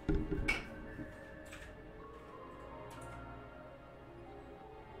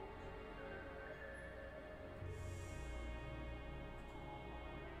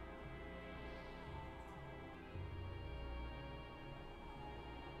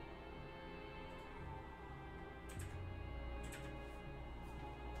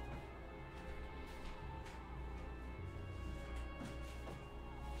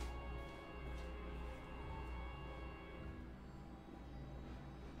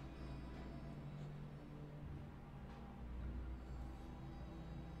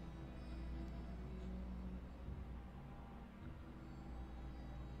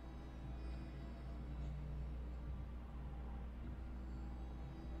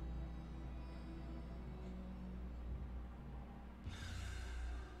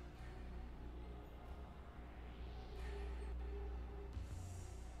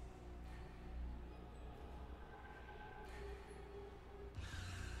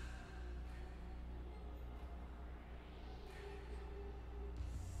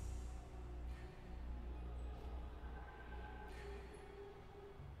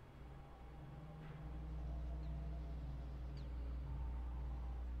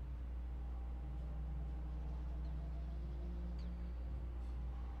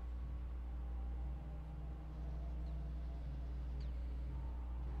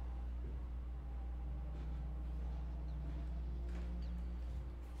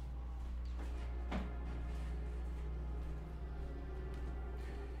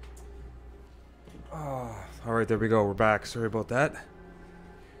 Oh, all right, there we go. We're back. Sorry about that.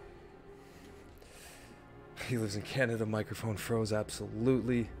 He lives in Canada. Microphone froze.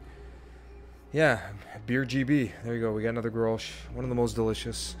 Absolutely. Yeah, beer GB. There you go. We got another Grolsch. One of the most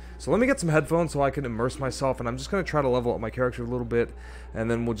delicious. So let me get some headphones so I can immerse myself, and I'm just going to try to level up my character a little bit, and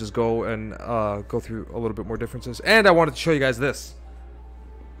then we'll just go and go through a little bit more differences. And I wanted to show you guys this.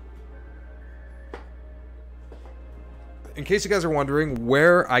 In case you guys are wondering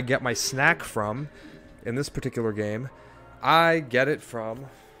where I get my snack from in this particular game, I get it from,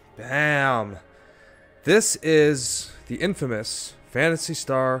 bam, this is the infamous Phantasy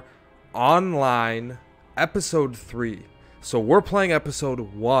Star Online Episode 3. So we're playing Episode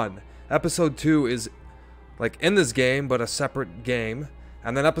 1. Episode 2 is like in this game, but a separate game.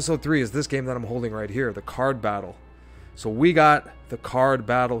 And then Episode 3 is this game that I'm holding right here, the card battle. So we got the card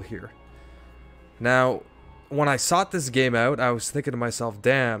battle here. Now, when I sought this game out, I was thinking to myself,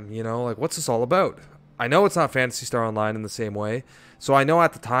 damn, you know, like, what's this all about? I know it's not Phantasy Star Online in the same way. So I know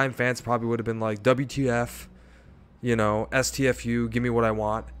at the time, fans probably would have been like, WTF, you know, STFU, give me what I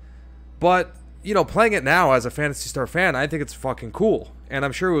want. But, you know, playing it now as a Phantasy Star fan, I think it's fucking cool. And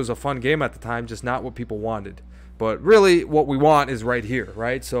I'm sure it was a fun game at the time, just not what people wanted. But really, what we want is right here,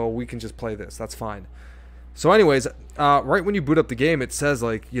 right? So we can just play this. That's fine. So anyways, right when you boot up the game, it says,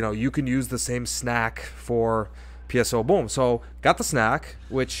 like, you know, you can use the same snack for PSO. Boom. So got the snack,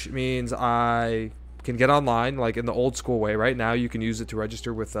 which means I can get online, like in the old school way. Right now, you can use it to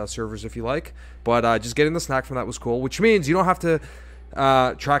register with servers if you like. But just getting the snack from that was cool, which means you don't have to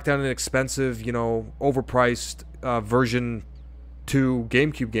track down an expensive, you know, overpriced version 2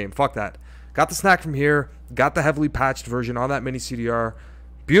 GameCube game. Fuck that. Got the snack from here. Got the heavily patched version on that mini CDR.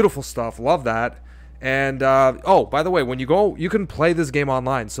 Beautiful stuff. Love that. And, oh, by the way, when you go, you can play this game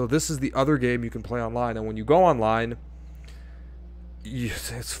online. So this is the other game you can play online. And when you go online,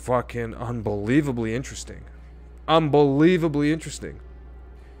 it's fucking unbelievably interesting. Unbelievably interesting.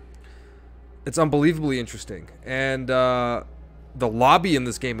 It's unbelievably interesting. And, the lobby in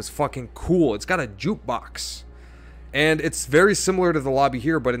this game is fucking cool. It's got a jukebox. And it's very similar to the lobby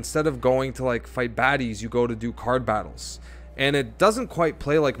here, but instead of going to, like, fight baddies, you go to do card battles. And it doesn't quite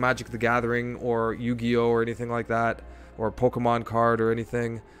play like Magic the Gathering or Yu-Gi-Oh! Or anything like that, or Pokemon card or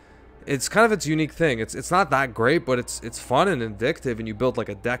anything. It's kind of its unique thing. It's not that great, but it's fun and addictive, and you build like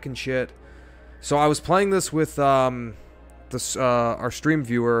a deck and shit. So I was playing this with this our stream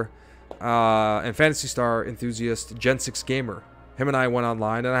viewer and Phantasy Star enthusiast Gen 6 Gamer. Him and I went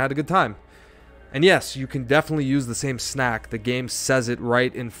online and I had a good time. And yes, you can definitely use the same snack. The game says it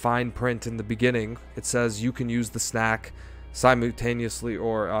right in fine print in the beginning. It says you can use the snack simultaneously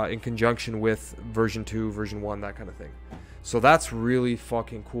or in conjunction with version 2, version 1, that kind of thing. So that's really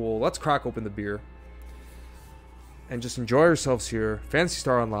fucking cool. Let's crack open the beer and just enjoy ourselves here. Phantasy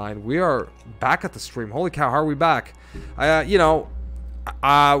Star Online. We are back at the stream. Holy cow, how are we back? You know,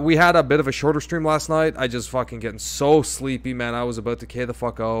 we had a bit of a shorter stream last night. I just fucking getting so sleepy, man. I was about to K the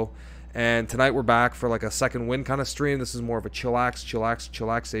fuck O. And tonight we're back for like a second wind kind of stream. This is more of a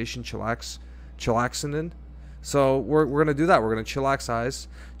chillaxation, chillaxing. So we're gonna do that. We're gonna chillaxinize,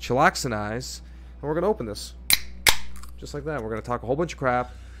 and we're gonna open this. Just like that. We're gonna talk a whole bunch of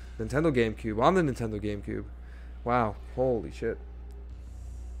crap. Nintendo Gamecube. On the Nintendo Gamecube. Wow. Holy shit.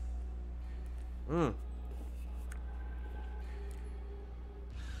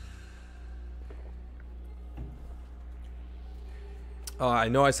 I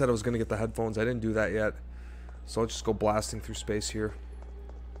know I said I was going to get the headphones. I didn't do that yet. So I'll just go blasting through space here.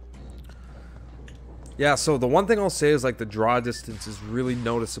 Yeah, so the one thing I'll say is like the draw distance is really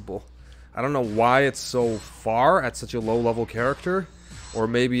noticeable. I don't know why it's so far at such a low level character. Or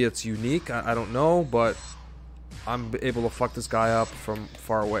maybe it's unique. I don't know, but I'm able to fuck this guy up from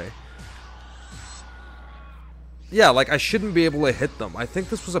far away. Yeah, like I shouldn't be able to hit them. I think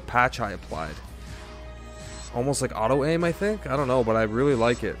this was a patch I applied. Almost like auto aim, I think. I don't know, but I really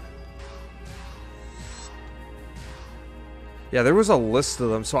like it. Yeah, there was a list of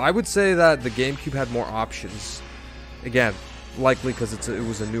them. So I would say that the GameCube had more options. Again, likely because it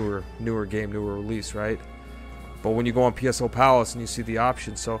was a newer game, newer release, right? But when you go on PSO Palace and you see the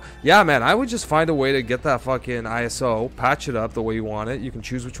options, so yeah, man, I would just find a way to get that fucking ISO, patch it up the way you want it. You can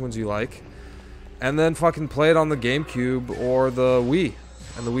choose which ones you like, and then fucking play it on the GameCube or the Wii,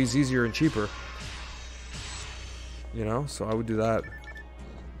 and the Wii's easier and cheaper. You know, so I would do that.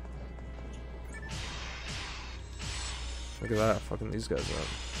 Look at that, fucking these guys up.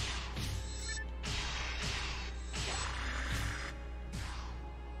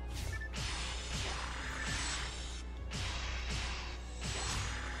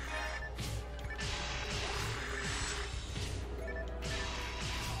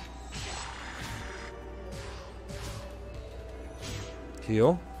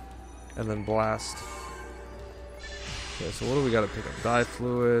 Heal, and then blast. Okay, so what do we got to pick up? Dye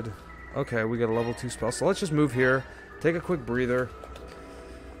fluid. Okay, we got a level 2 spell. So let's just move here. Take a quick breather.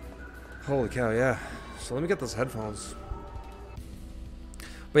 Holy cow, yeah. So let me get those headphones.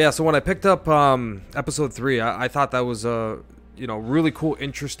 But yeah, so when I picked up episode 3, I thought that was a really cool,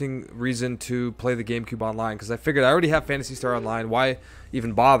 interesting reason to play the GameCube online. Because I figured I already have Phantasy Star Online. Why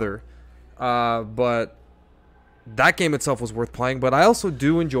even bother? But that game itself was worth playing, but I also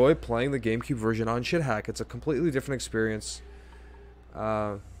do enjoy playing the GameCube version on Schthack. It's a completely different experience.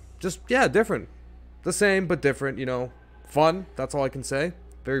 Just, yeah, different. The same, but different, you know. Fun, that's all I can say.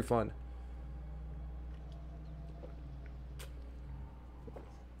 Very fun.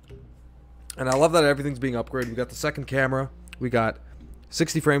 And I love that everything's being upgraded. We got the second camera. We got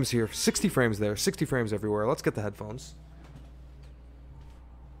 60 frames here, 60 frames there, 60 frames everywhere. Let's get the headphones.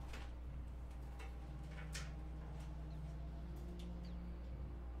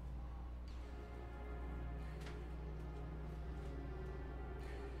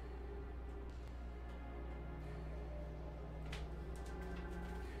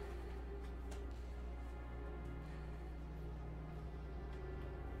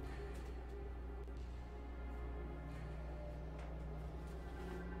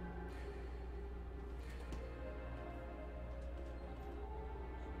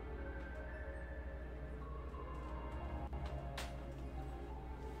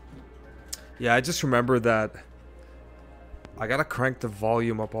 Yeah, I just remember that I gotta crank the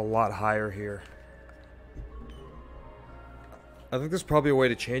volume up a lot higher here. I think there's probably a way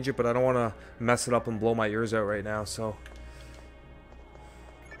to change it, but I don't want to mess it up and blow my ears out right now, so.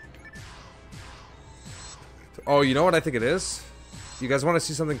 Oh, you know what I think it is? You guys want to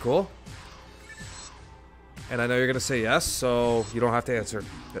see something cool? And I know you're going to say yes, so you don't have to answer.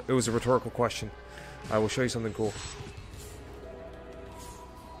 It was a rhetorical question. I will show you something cool.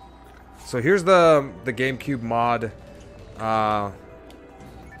 So here's the GameCube mod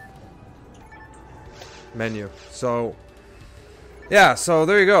menu. So yeah, so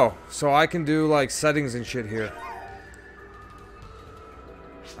there you go. So I can do like settings and shit here.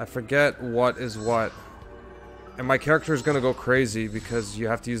 I forget what is what. And my character is gonna go crazy because you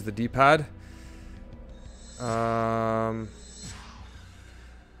have to use the D-pad.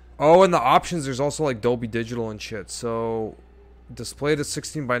 Oh, and the options, there's also like Dolby Digital and shit. So displayed at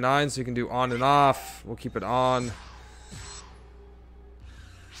 16:9, so you can do on and off. We'll keep it on.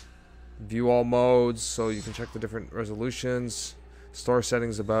 View all modes, so you can check the different resolutions. Store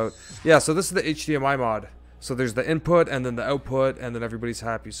settings about. Yeah, so this is the HDMI mod. So there's the input and then the output, and then everybody's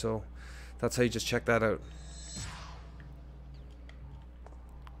happy. So that's how you just check that out.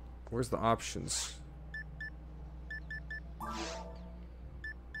 Where's the options?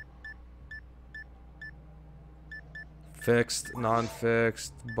 Fixed,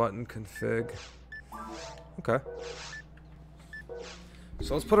 non-fixed, button config. Okay.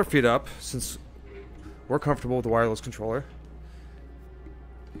 So let's put our feet up, since we're comfortable with the wireless controller.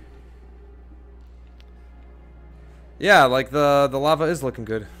 Yeah, like the lava is looking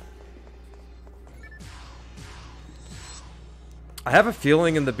good. I have a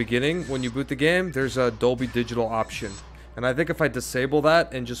feeling in the beginning, when you boot the game, there's a Dolby Digital option. And I think if I disable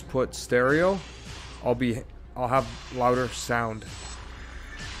that and just put stereo, I'll have louder sound.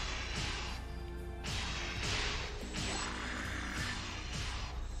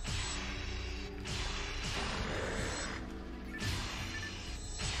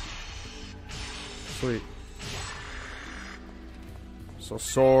 Sweet. So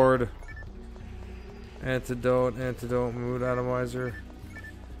sword, antidote, mood atomizer.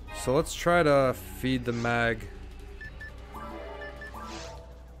 So let's try to feed the mag.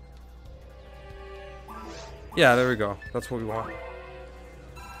 Yeah, there we go. That's what we want.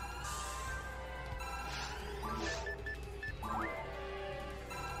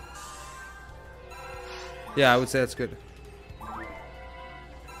 Yeah, I would say that's good.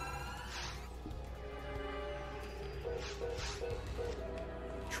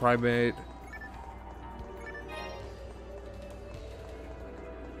 Trimate.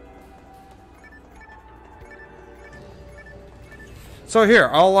 So here,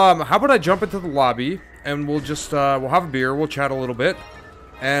 I'll how about I jump into the lobby and we'll just we'll have a beer, we'll chat a little bit,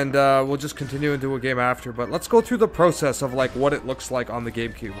 and we'll just continue and do a game after. But let's go through the process of like what it looks like on the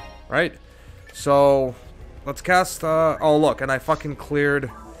GameCube, right? So let's cast oh look, and I fucking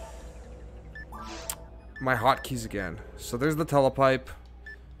cleared my hotkeys again. So there's the telepipe.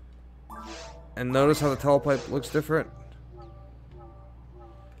 And notice how the telepipe looks different.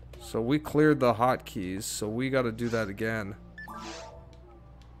 So we cleared the hotkeys, so we got to do that again.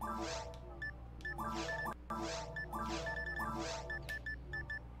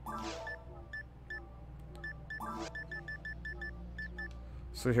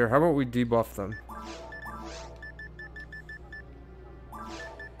 So here, how about we debuff them?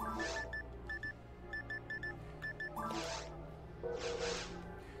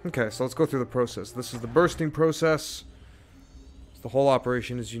 Okay, so let's go through the process. This is the bursting process. The whole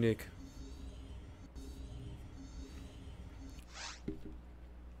operation is unique.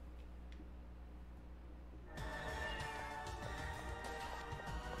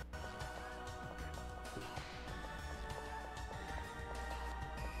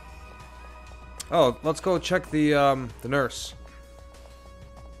 Oh, let's go check the nurse.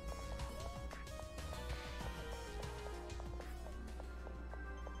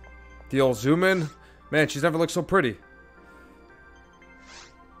 The old zoom in. Man, she's never looked so pretty.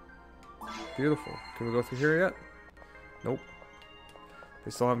 Beautiful. Can we go through here yet? Nope.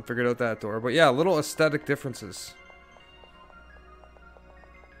 They still haven't figured out that door. But yeah, little aesthetic differences.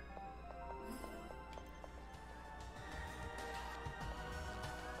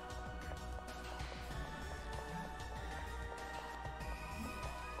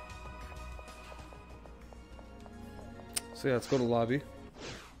 So yeah, let's go to lobby.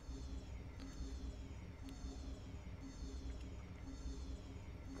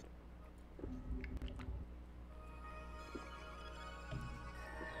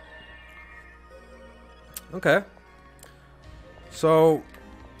 Okay. So,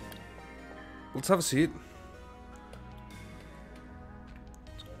 let's have a seat.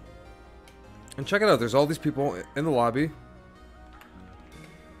 And check it out. There's all these people in the lobby.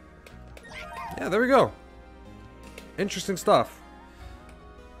 Yeah, there we go. Interesting stuff.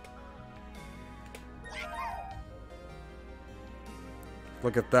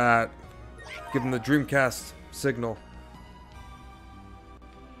 Look at that. Give them the Dreamcast signal.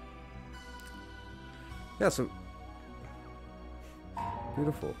 Yeah, so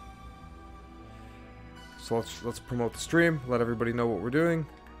beautiful. So let's promote the stream, let everybody know what we're doing.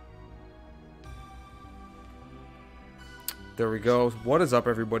 There we go. What is up,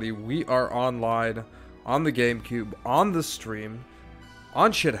 everybody? We are online on the GameCube, on the stream,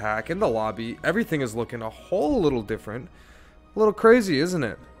 on Schthack, in the lobby. Everything is looking a whole little different. A little crazy, isn't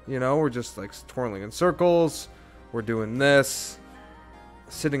it? You know, we're just like twirling in circles. We're doing this.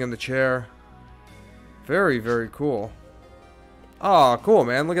 Sitting in the chair. Very, very cool. Oh, cool,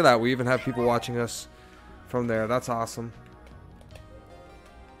 man. Look at that. We even have people watching us from there. That's awesome.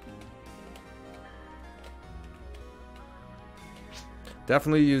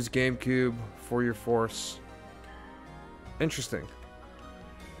 Definitely use GameCube for your force. Interesting.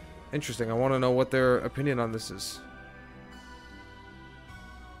 Interesting. I want to know what their opinion on this is.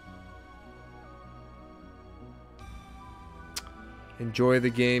 Enjoy the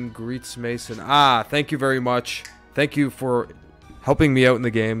game. Greets Mason. Ah, thank you very much. Thank you for helping me out in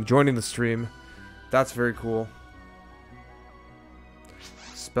the game, joining the stream. That's very cool.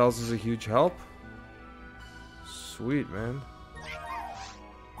 Spells is a huge help. Sweet, man.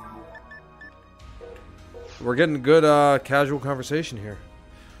 We're getting good casual conversation here.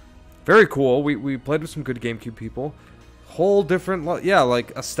 Very cool. We played with some good GameCube people. Whole different, yeah,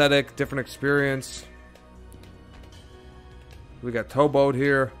 like aesthetic, different experience. We got Towboat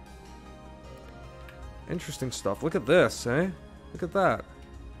here. Interesting stuff. Look at this, eh? Look at that.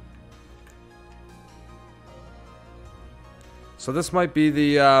 So this might be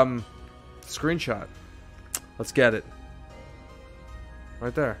the screenshot. Let's get it.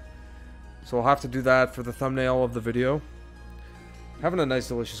 Right there. So we'll have to do that for the thumbnail of the video. Having a nice,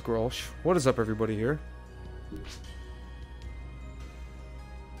 delicious grolsch. What is up, everybody here?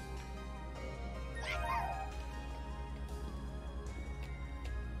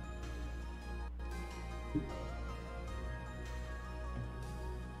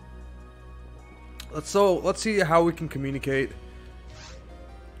 Let's see how we can communicate.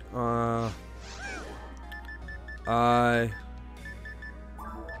 I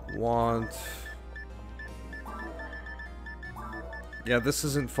want... Yeah, this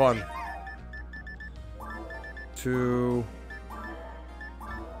isn't fun. To...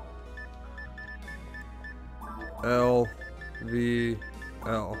 LVL.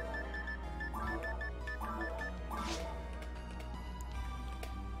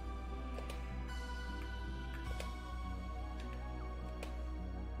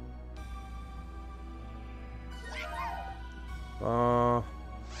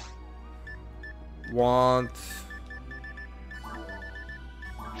 Want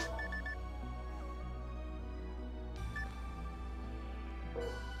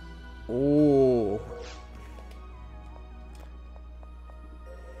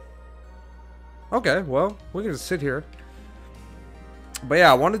okay, well, we can just sit here. But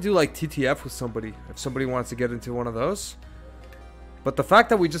yeah, I want to do like TTF with somebody if somebody wants to get into one of those. But the fact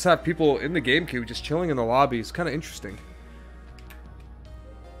that we just have people in the GameCube just chilling in the lobby is kind of interesting.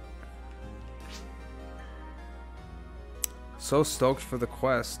 So stoked for the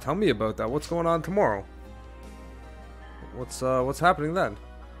quest. Tell me about that. What's going on tomorrow? What's happening then?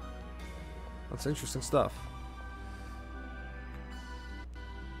 That's interesting stuff.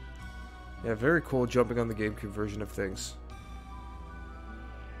 Yeah, very cool jumping on the GameCube version of things.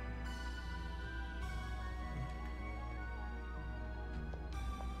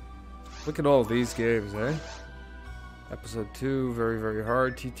 Look at all these games, eh? Episode 2, very, very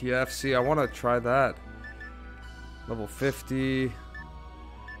hard. TTF. See, I want to try that. Level 50.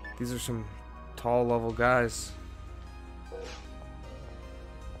 These are some tall level guys.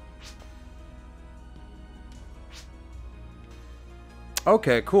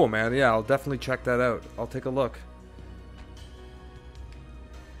 Okay, cool, man. Yeah, I'll definitely check that out. I'll take a look.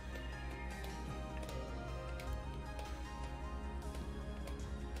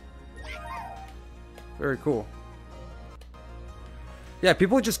 Very cool. Yeah,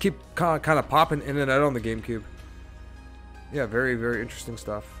 people just keep kind of popping in and out on the GameCube. Yeah, very, very interesting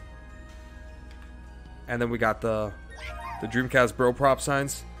stuff. And then we got the Dreamcast Bro prop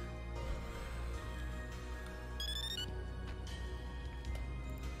signs.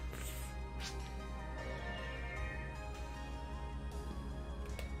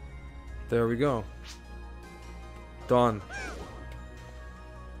 There we go. Done.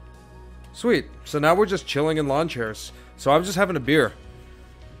 Sweet. So now we're just chilling in lawn chairs. So I'm just having a beer.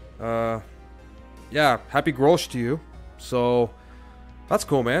 Yeah, happy Grolsch to you. So that's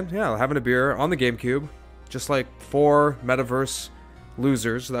cool, man. Yeah, having a beer on the GameCube. Just like 4 metaverse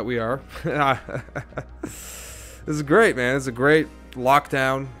losers that we are. This is great, man. It's a great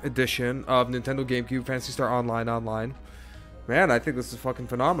lockdown edition of Nintendo Gamecube Phantasy Star Online. Man, I think this is fucking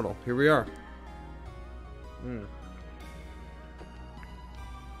phenomenal. Here we are.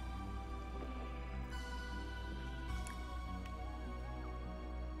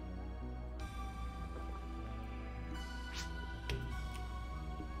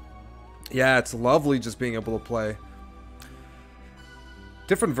 Yeah, it's lovely just being able to play.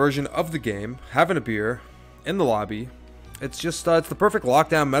 Different version of the game, having a beer in the lobby, It's just, it's the perfect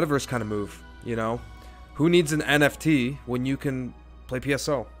lockdown metaverse kind of move, you know? Who needs an NFT when you can play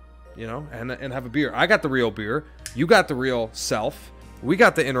PSO, you know, and have a beer? I got the real beer. You got the real self. We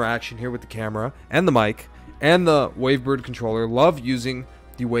got the interaction here with the camera and the mic and the Wavebird controller. Love using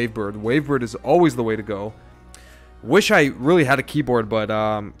the Wavebird. Wavebird is always the way to go. Wish I really had a keyboard, but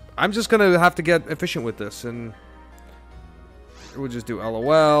I'm just going to have to get efficient with this. And we'll just do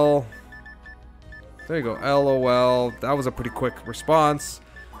LOL. There you go, LOL. That was a pretty quick response.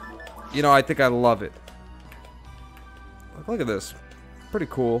 You know, I think I love it. Look at this. Pretty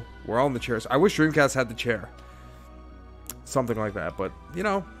cool. We're all in the chairs. I wish Dreamcast had the chair. Something like that, but, you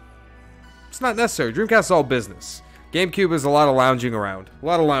know, it's not necessary. Dreamcast is all business. GameCube is a lot of lounging around. A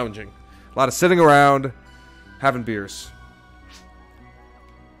lot of lounging. A lot of sitting around, having beers.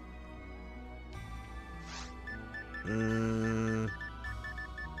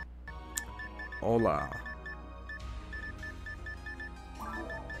 Hola.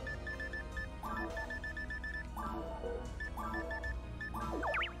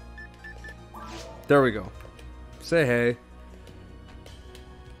 There we go. Say hey.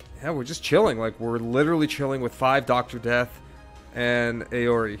 Yeah, we're just chilling. Like, we're literally chilling with 5 Dr. Death and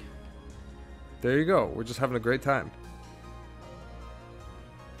Aori. There you go. We're just having a great time.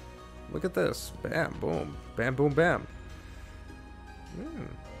 Look at this. Bam, boom. Bam, boom, bam.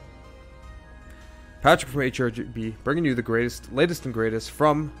 Patrick from HDrgb, bringing you the latest and greatest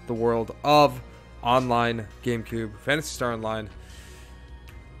from the world of online GameCube. Phantasy Star Online.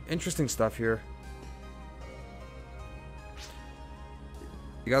 Interesting stuff here.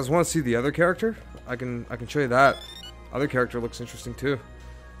 You guys want to see the other character? I can show you that. Other character looks interesting too.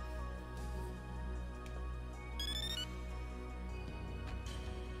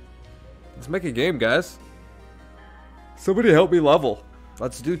 Let's make a game, guys. Somebody help me level.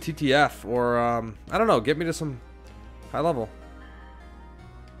 Let's do TTF or I don't know, get me to some high level.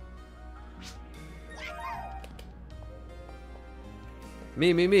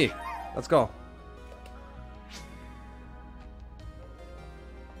 Me. Let's go.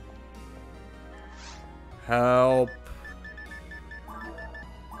 Help.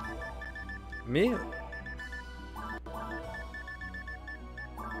 Me?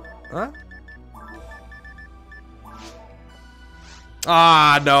 Huh?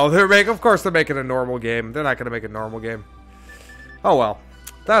 Ah, no. Of course they're making a normal game. They're not going to make a normal game. Oh, well.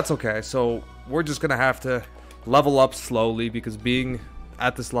 That's okay. So, we're just going to have to level up slowly because being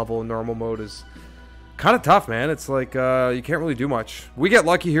at this level in normal mode is kind of tough, man. It's like, you can't really do much. We get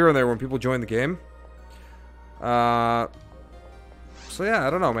lucky here and there when people join the game. So yeah, I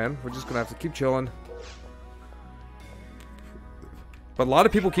don't know, man. We're just gonna have to keep chilling. But a lot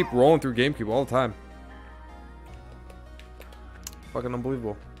of people keep rolling through GameCube all the time. Fucking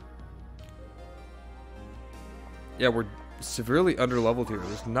unbelievable. Yeah, we're severely under-leveled here.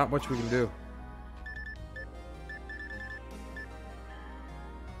 There's not much we can do.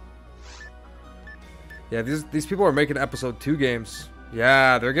 Yeah, these people are making episode 2 games.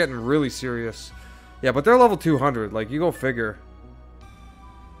 Yeah, they're getting really serious. Yeah, but they're level 200. Like, you go figure.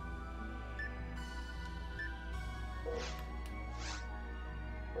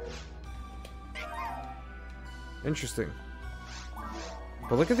 Interesting.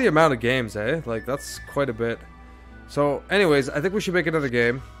 But look at the amount of games, eh? Like, that's quite a bit. So, anyways, I think we should make another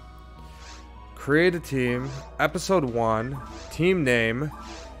game. Create a team. Episode 1. Team name.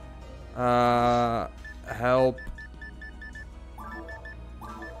 Help.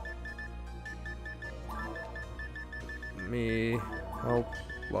 Me help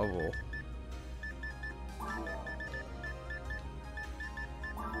level.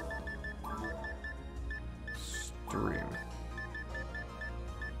 Stream.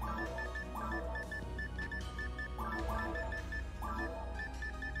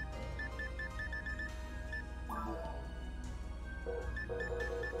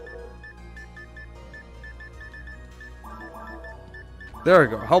 There we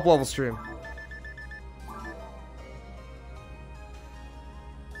go. Help level stream.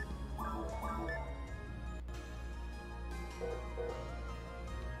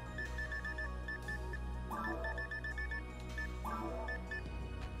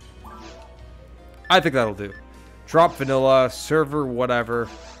 I think that'll do. Drop vanilla, server, whatever.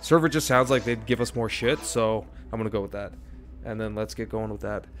 Server just sounds like they'd give us more shit, so I'm gonna go with that. And then let's get going with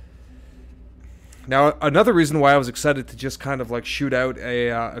that. Now, another reason why I was excited to just kind of like shoot out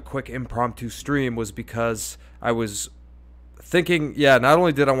a quick impromptu stream was because I was thinking, yeah, not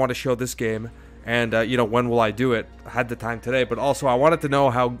only did I want to show this game, and, you know, when will I do it? I had the time today, but also I wanted to know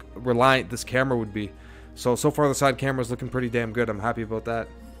how reliant this camera would be. So far the side camera is looking pretty damn good. I'm happy about that.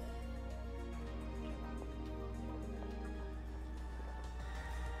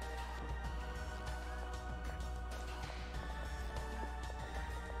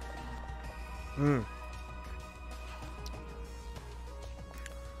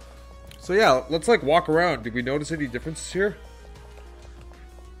 So yeah, let's like walk around. Did we notice any differences here?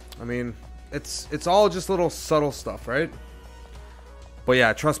 I mean, it's all just little subtle stuff, right? But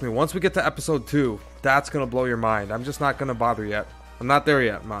yeah, trust me, once we get to episode 2, that's gonna blow your mind. I'm just not gonna bother yet. I'm not there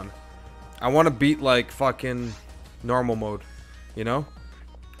yet, man. I want to beat like fucking normal mode, you know?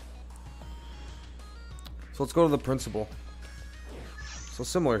 So let's go to the principal. So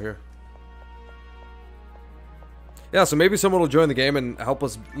similar here. Yeah, so maybe someone will join the game and help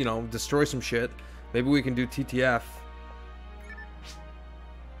us, you know, destroy some shit. Maybe we can do TTF.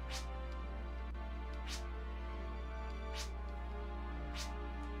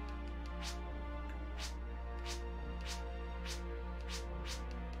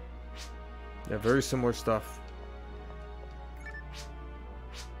 Yeah, very similar stuff.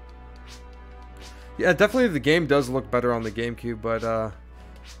 Yeah, definitely the game does look better on the GameCube, but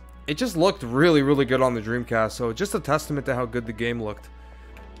it just looked really, really good on the Dreamcast. So just a testament to how good the game looked.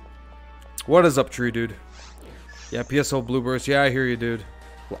 What is up, Tree Dude? Yeah, PSO Blueburst. Yeah, I hear you, dude.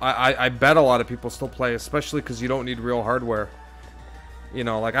 I bet a lot of people still play, especially because you don't need real hardware. You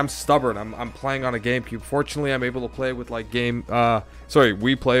know, like I'm stubborn. I'm playing on a GameCube. Fortunately, I'm able to play with like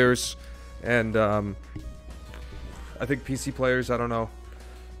Wii players and I think PC players. I don't know.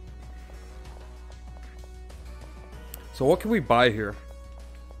 So what can we buy here?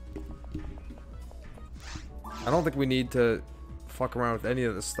 I don't think we need to fuck around with any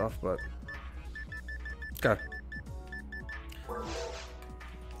of this stuff, but okay.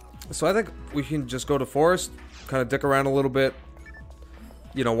 So I think we can just go to Forest, kind of dick around a little bit.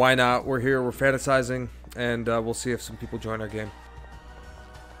 You know, why not? We're here, we're fantasizing, and we'll see if some people join our game.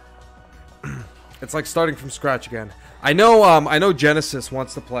 It's like starting from scratch again. I know Genesis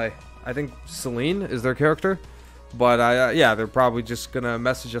wants to play. I think Celine is their character. But yeah, they're probably just gonna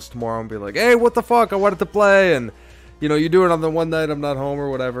message us tomorrow and be like, "Hey, what the fuck? I wanted to play," and you know, you do it on the one night I'm not home or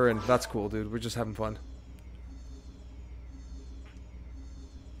whatever, and that's cool, dude. We're just having fun.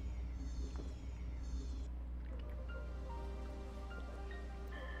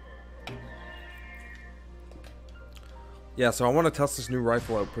 Yeah, so I want to test this new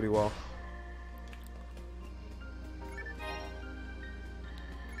rifle out pretty well.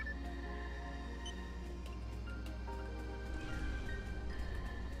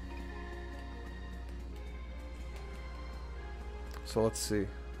 So let's see.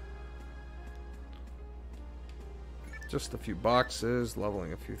 Just a few boxes,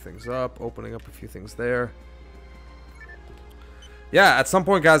 leveling a few things up, opening up a few things there. Yeah, at some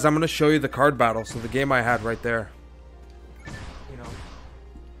point, guys, I'm going to show you the card battle. So the game I had right there. You know.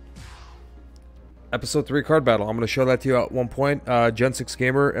 Episode 3 card battle. I'm going to show that to you at one point. Gen 6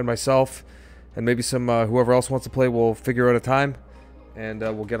 Gamer and myself, and maybe some whoever else wants to play, will figure out a time. And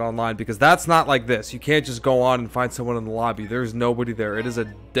we'll get online, because that's not like this. You can't just go on and find someone in the lobby. There's nobody there. It is a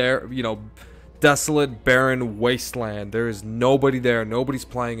desolate, barren wasteland. There is nobody there. Nobody's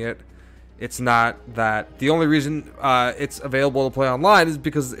playing it. It's not that. The only reason it's available to play online is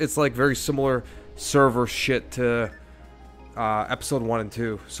because it's like very similar server shit to episode 1 and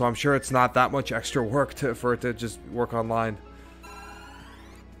 2. So I'm sure it's not that much extra work for it to just work online.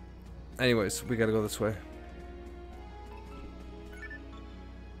 Anyways, we gotta go this way.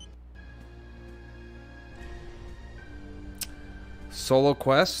 Solo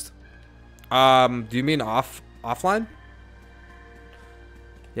quest? Do you mean offline?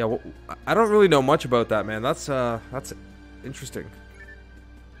 Yeah, well, I don't really know much about that, man. That's interesting.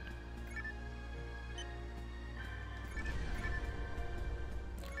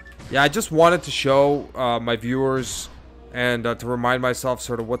 Yeah, I just wanted to show my viewers and to remind myself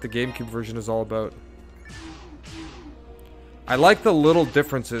sort of what the GameCube version is all about. I like the little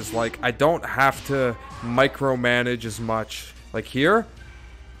differences. Like, I don't have to micromanage as much. Like here,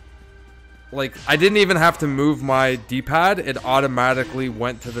 like I didn't even have to move my D-pad. It automatically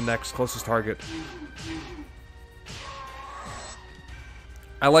went to the next closest target.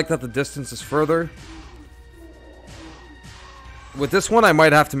 I like that the distance is further. With this one, I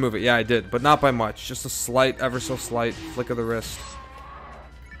might have to move it. Yeah, I did, but not by much. Just a slight, ever so slight flick of the wrist.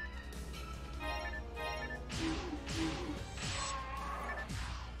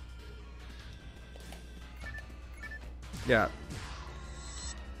 Yeah.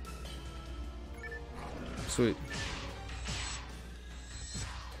 Sweet.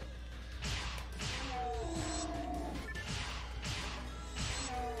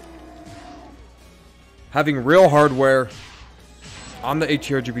 Having real hardware on the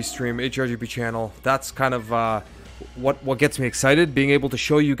HDRGB stream, HDRGB channel, that's kind of what gets me excited. Being able to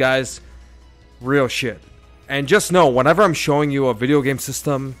show you guys real shit. And just know, whenever I'm showing you a video game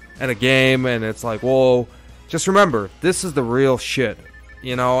system and a game, and it's like, whoa, just remember, this is the real shit,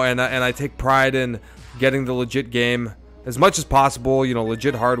 you know. And I take pride in getting the legit game as much as possible, you know,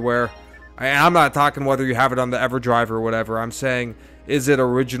 legit hardware. I'm not talking whether you have it on the EverDrive or whatever. I'm saying, is it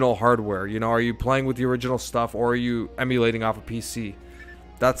original hardware? You know, are you playing with the original stuff, or are you emulating off a PC?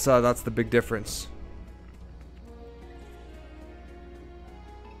 That's the big difference.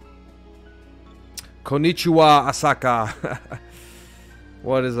 Konnichiwa, Asaka.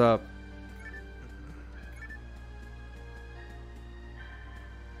 What is up?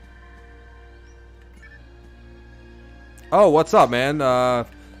 Oh, what's up, man?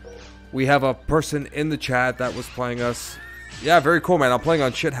 We have a person in the chat that was playing us. Yeah, very cool, man. I'm playing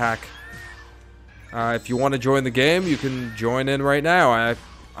on Schthack. If you want to join the game, you can join in right now.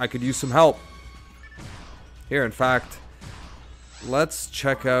 I could use some help. Here, in fact, let's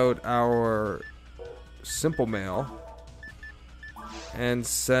check out our simple mail and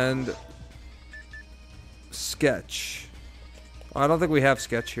send Sketch. I don't think we have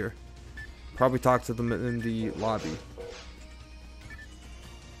Sketch here. Probably talk to them in the lobby.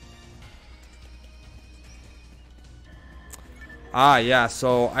 Ah, yeah,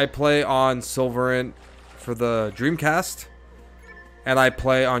 so I play on Silverant for the Dreamcast, and I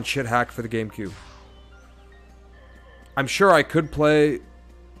play on Schthack for the GameCube. I'm sure I could play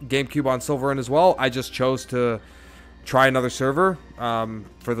GameCube on Silverant as well. I just chose to try another server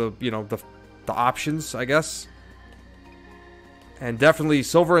for the, you know, the options, I guess. And definitely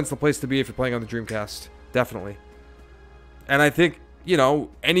Silverant's the place to be if you're playing on the Dreamcast. Definitely. And I think, you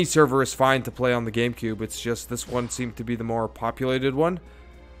know, any server is fine to play on the GameCube. It's just this one seemed to be the more populated one.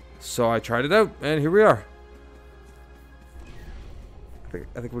 So I tried it out, and here we are.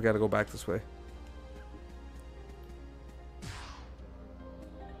 I think we gotta go back this way.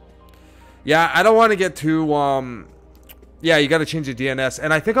 Yeah, I don't want to get too, yeah, you gotta change the DNS.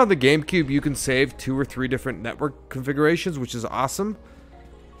 And I think on the GameCube you can save 2 or 3 different network configurations, which is awesome.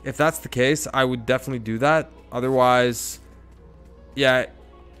 If that's the case, I would definitely do that. Otherwise, yeah,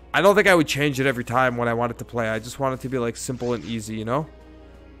 I don't think I would change it every time when I want it to play. I just want it to be like simple and easy, you know?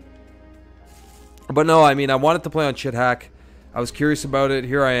 But no, I mean, I wanted to play on Schthack. I was curious about it.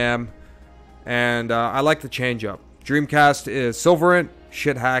 Here I am. And I like the change up. Dreamcast is Silverant.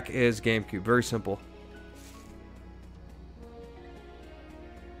 Schthack is GameCube. Very simple.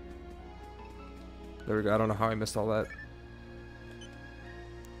 There we go. I don't know how I missed all that.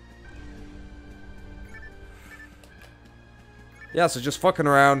 Yeah, so just fucking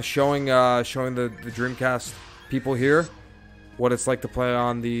around, showing the Dreamcast people here what it's like to play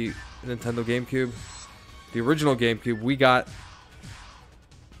on the Nintendo Gamecube. The original Gamecube, we got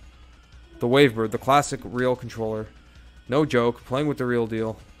the Wavebird, the classic real controller. No joke, playing with the real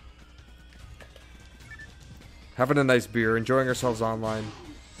deal. Having a nice beer, enjoying ourselves online.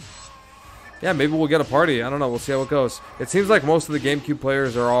 Yeah, maybe we'll get a party. I don't know, we'll see how it goes. It seems like most of the Gamecube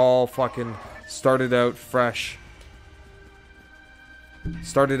players are all fucking started out fresh.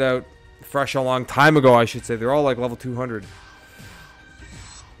 Started out fresh a long time ago, I should say. They're all like level 200.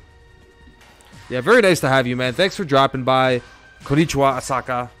 Yeah, very nice to have you, man. Thanks for dropping by. Konnichiwa,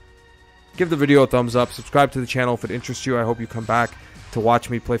 Asaka. Give the video a thumbs up. Subscribe to the channel if it interests you. I hope you come back to watch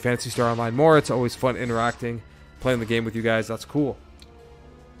me play Phantasy Star Online more. It's always fun interacting, playing the game with you guys. That's cool.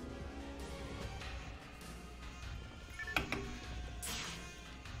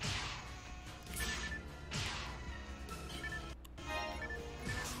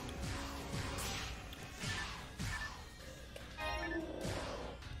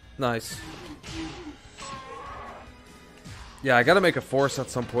 Nice. Yeah, I gotta make a Force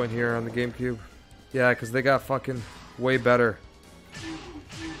at some point here on the GameCube. Yeah, because they got fucking way better.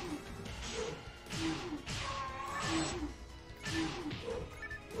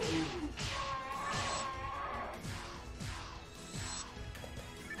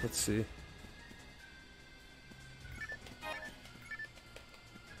 Let's see.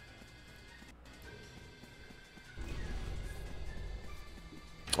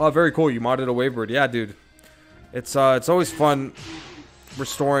 Oh, very cool. You modded a Wavebird. Yeah, dude. It's always fun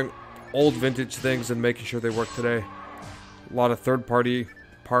restoring old vintage things and making sure they work today. A lot of third-party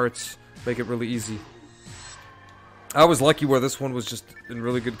parts make it really easy. I was lucky where this one was just in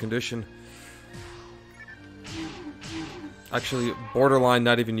really good condition. Actually, borderline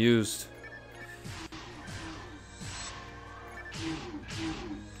not even used.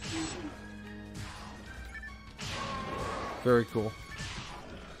 Very cool.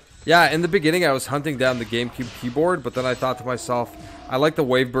 Yeah, in the beginning I was hunting down the GameCube keyboard, but then I thought to myself, I like the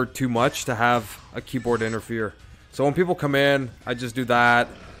Wavebird too much to have a keyboard interfere. So when people come in, I just do that,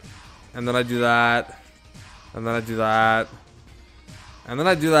 and then I do that, And then I do that. And then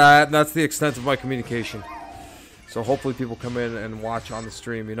I do that, and that's the extent of my communication. So hopefully people come in and watch on the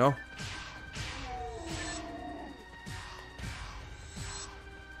stream, you know?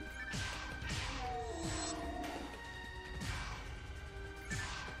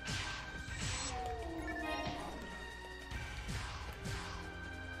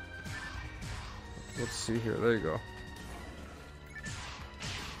 Let's see here. There you go.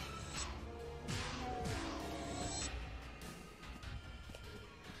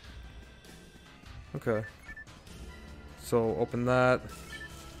 Okay. So open that.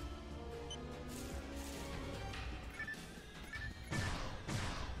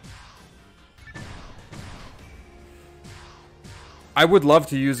 I would love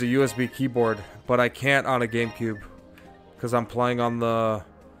to use a USB keyboard, but I can't on a GameCube because I'm playing on the...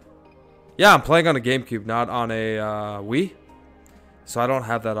 Yeah, I'm playing on a GameCube, not on a Wii. So I don't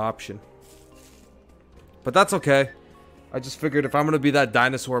have that option. But that's okay. I just figured if I'm going to be that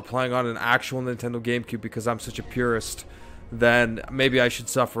dinosaur playing on an actual Nintendo GameCube because I'm such a purist, then maybe I should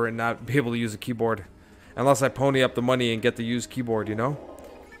suffer and not be able to use a keyboard. Unless I pony up the money and get the used keyboard, you know?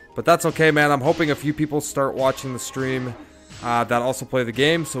 But that's okay, man. I'm hoping a few people start watching the stream that also play the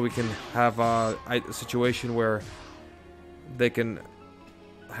game, so we can have a situation where they can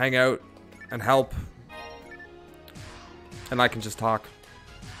hang out and help, and I can just talk.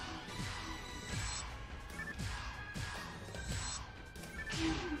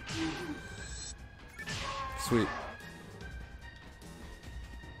 Sweet.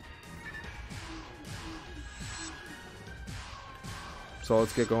 So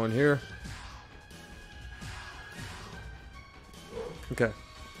let's get going here. Okay.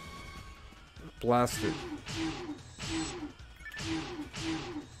 Blast it.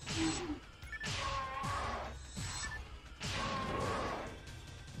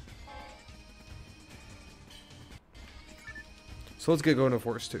 So let's get going to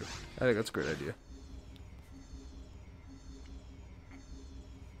Force 2. I think that's a great idea.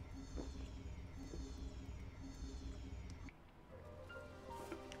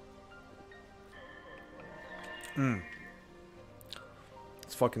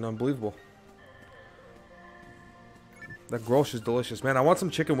 It's fucking unbelievable. That grosh is delicious. Man, I want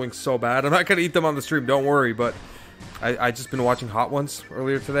some chicken wings so bad. I'm not gonna eat them on the stream, don't worry, but I just been watching Hot Ones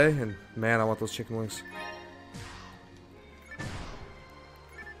earlier today, and man, I want those chicken wings.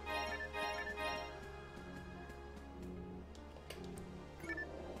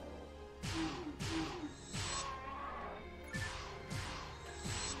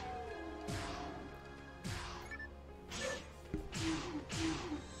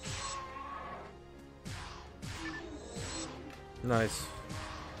 Nice.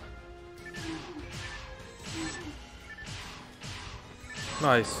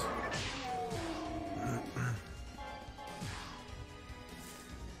 Nice.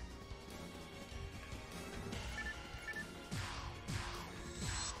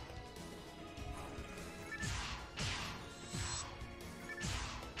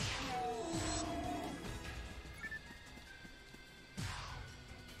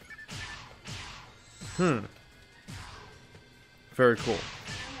 Very cool.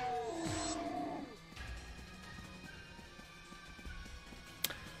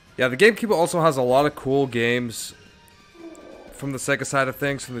 Yeah, the GameCube also has a lot of cool games from the Sega side of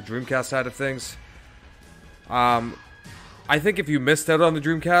things, from the Dreamcast side of things. I think if you missed out on the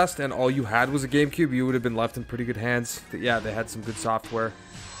Dreamcast and all you had was a GameCube, you would have been left in pretty good hands. Yeah, they had some good software.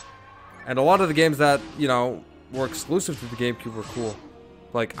 And a lot of the games that, you know, were exclusive to the GameCube were cool.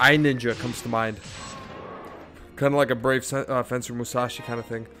 Like iNinja comes to mind. Kind of like a Brave Fencer Musashi kind of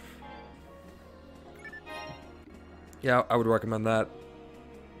thing. Yeah, I would recommend that.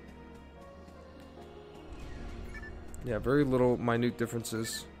 Yeah, very little minute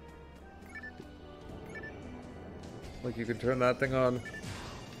differences. Like you can turn that thing on.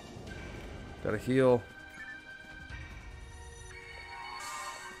 Gotta heal.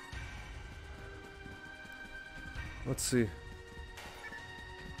 Let's see.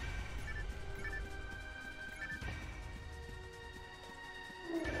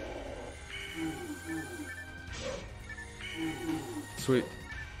 Sweet.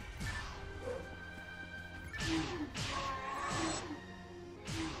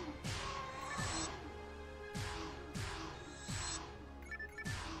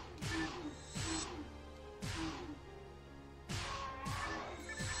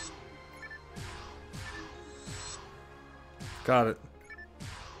 Got it.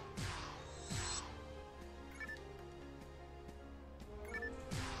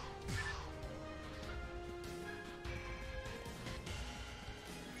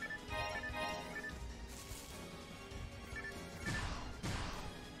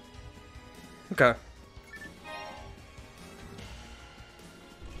 Okay.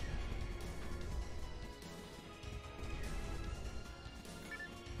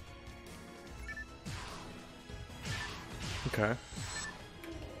 Okay.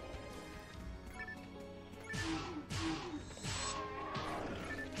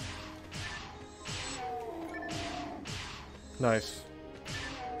 Nice.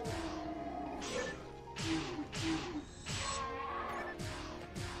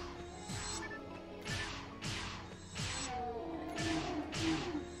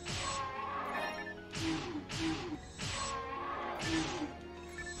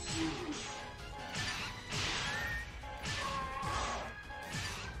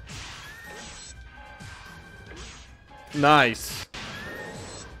 Nice.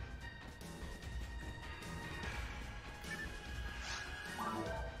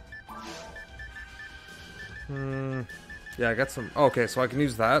 Yeah, I got some. Oh, okay, so I can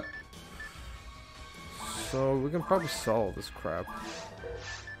use that. So we can probably sell all this crap.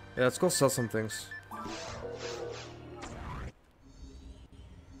 Yeah, let's go sell some things.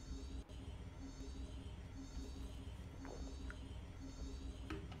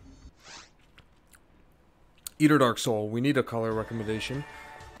 Eater Dark Soul. We need a color recommendation.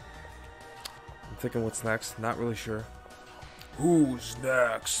 I'm thinking what's next. Not really sure. Who's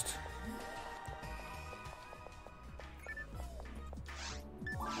next?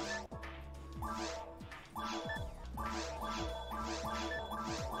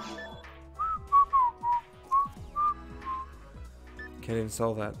 Can't even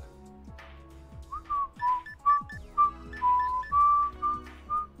sell that.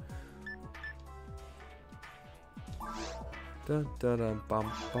 Dun dun dun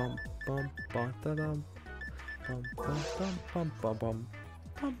bum bum bum bum da dum bum bum bum bum bum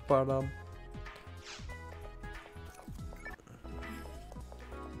bum ba dum.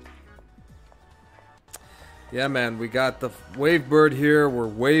 Yeah, man, we got the Wavebird here. We're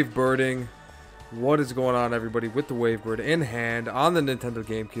Wavebirding. What is going on, everybody, with the Wavebird in hand on the Nintendo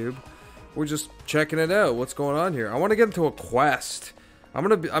Gamecube? We're just checking it out. What's going on here? I want to get into a quest.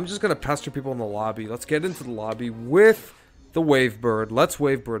 I'm just gonna pester people in the lobby. Let's get into the lobby with the Wavebird. Let's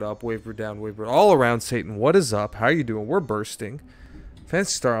Wavebird up, Wavebird down, Wavebird all around. Satan, what is up? How you doing? We're bursting.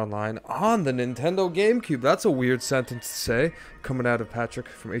 Phantasy Star Online on the Nintendo Gamecube. That's a weird sentence to say, coming out of Patrick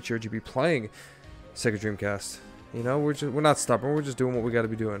from HDrgb playing Sega Dreamcast. You know, we're not stubborn. We're just doing what we got to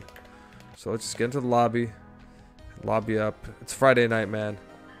be doing. So let's just get into the lobby. Lobby up. It's Friday night, man.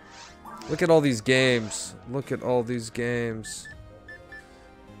 Look at all these games. Look at all these games.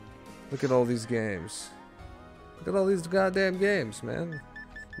 Look at all these games. Look at all these goddamn games, man.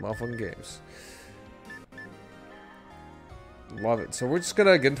 Motherfucking games. Love it. So we're just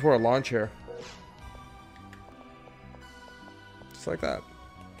gonna get into our lawn chair. Just like that.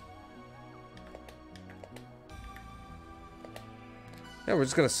 Yeah, we're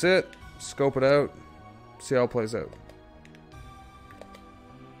just gonna sit, scope it out, see how it plays out.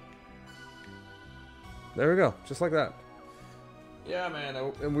 There we go, just like that. Yeah, man,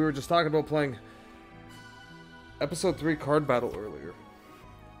 and we were just talking about playing Episode 3 card battle earlier.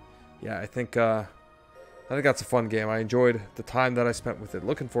 Yeah, I think that's a fun game. I enjoyed the time that I spent with it.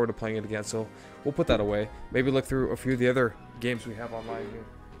 Looking forward to playing it again, so we'll put that away. Maybe look through a few of the other games we have online here.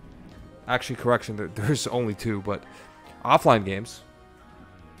 Actually, correction, there's only 2, but offline games.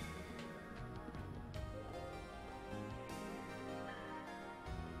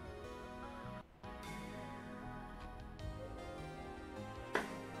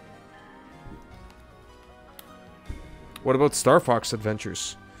 What about Star Fox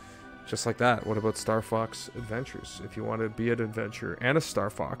Adventures? Just like that. What about Star Fox Adventures? If you want to be an adventure and a Star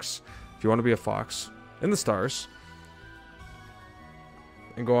Fox, if you want to be a fox in the stars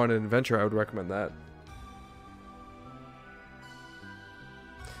and go on an adventure, I would recommend that.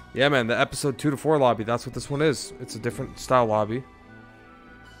 Yeah, man, the episode 2 to 4 lobby, that's what this one is. It's a different style lobby.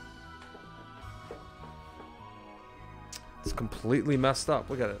 It's completely messed up.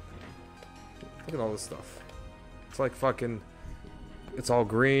 Look at it. Look at all this stuff. It's like fucking, it's all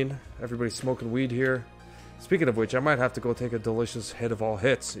green. Everybody's smoking weed here. Speaking of which, I might have to go take a delicious hit of all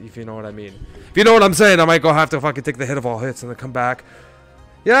hits, if you know what I mean. If you know what I'm saying, I might go have to fucking take the hit of all hits and then come back.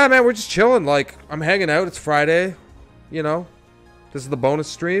 Yeah, man, we're just chilling. Like, I'm hanging out. It's Friday. You know, this is the bonus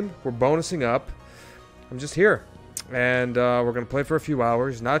stream. We're bonusing up. I'm just here. And we're going to play for a few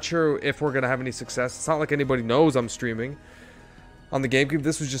hours. Not sure if we're going to have any success. It's not like anybody knows I'm streaming on the GameCube.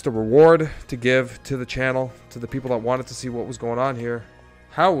 This was just a reward to give to the channel, to the people that wanted to see what was going on here,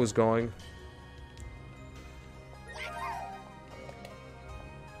 how it was going.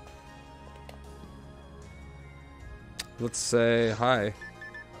 Let's say hi.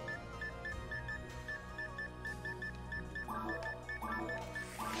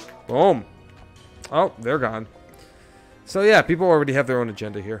 Boom. Oh, they're gone. So yeah, people already have their own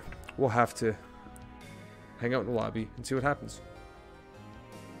agenda here. We'll have to hang out in the lobby and see what happens.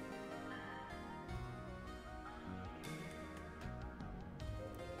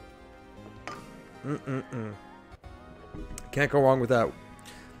 Can't go wrong with that.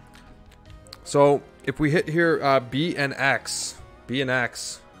 So if we hit here B and X,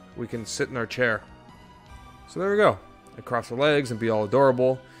 we can sit in our chair. So there we go. And cross our legs and be all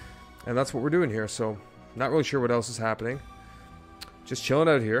adorable. And that's what we're doing here. So not really sure what else is happening. Just chilling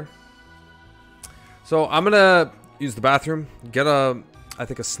out here. So I'm going to use the bathroom. Get I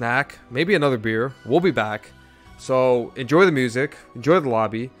think a snack. Maybe another beer. We'll be back. So enjoy the music. Enjoy the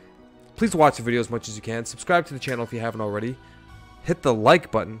lobby. Please watch the video as much as you can. Subscribe to the channel if you haven't already. Hit the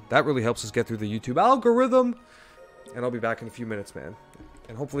like button. That really helps us get through the YouTube algorithm. And I'll be back in a few minutes, man.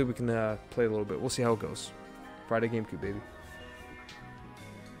 And hopefully we can play a little bit. We'll see how it goes. Friday Gamecube, baby.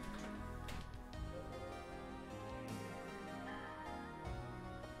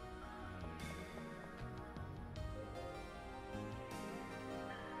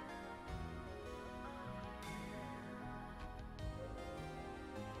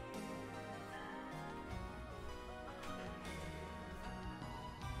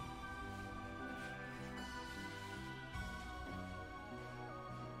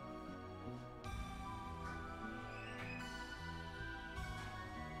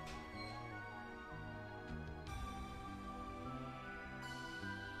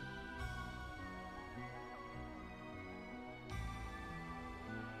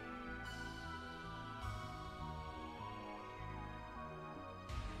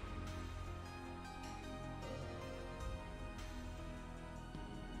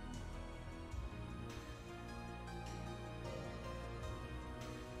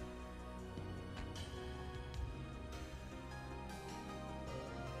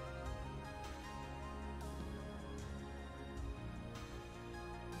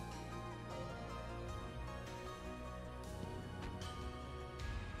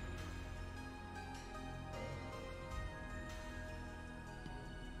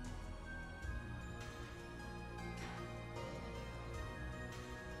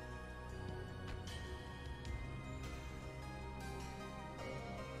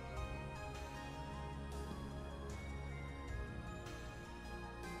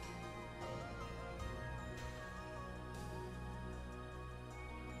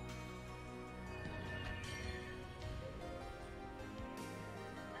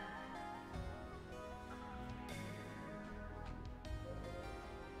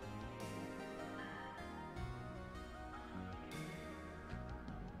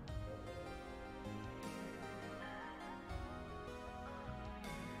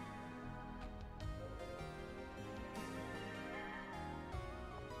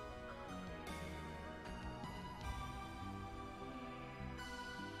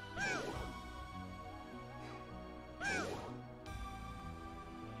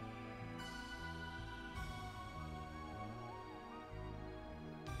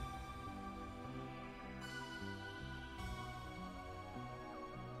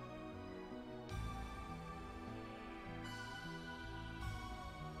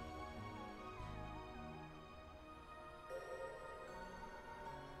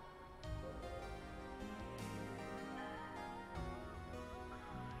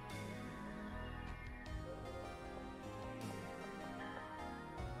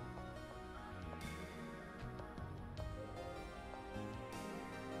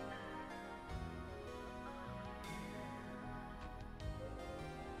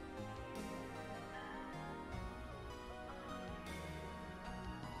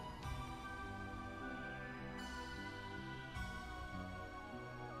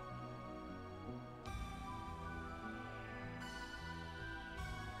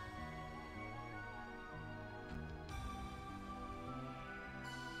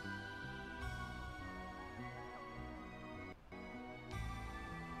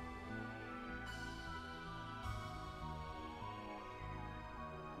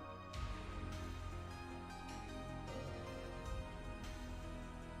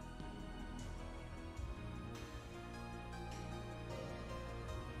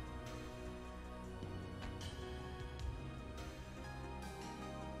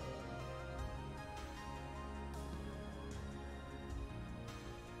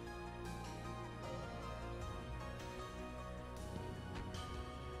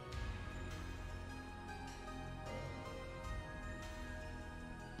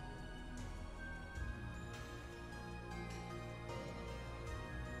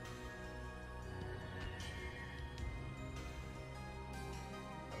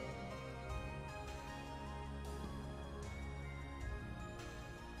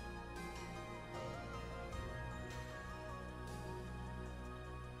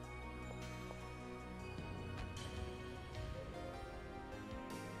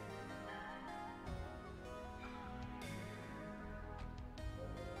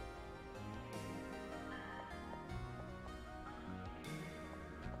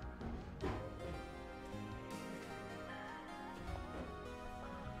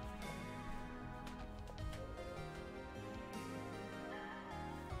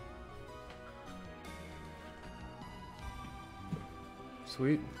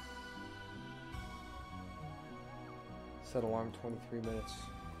 Sweet. Set alarm 23 minutes.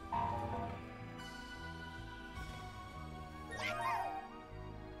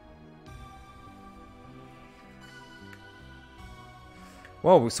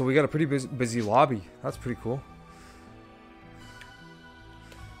 Whoa, so we got a pretty busy lobby. That's pretty cool.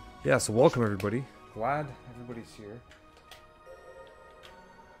 Yeah, so welcome everybody. Glad everybody's here.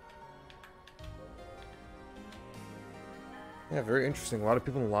 Yeah, very interesting. A lot of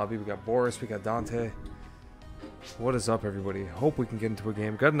people in the lobby. We got Boris, we got Dante. What is up, everybody? Hope we can get into a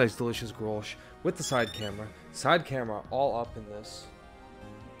game. Got a nice, delicious grolsch with the side camera. Side camera all up in this.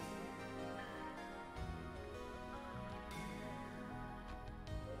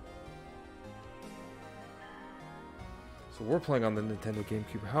 So we're playing on the Nintendo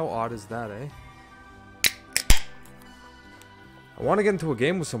Gamecube. How odd is that, eh? I want to get into a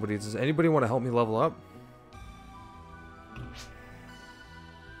game with somebody. Does anybody want to help me level up?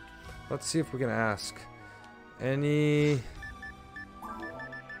 Let's see if we can ask. Any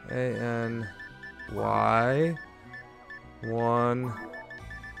ANY 1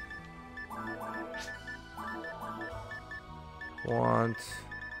 want.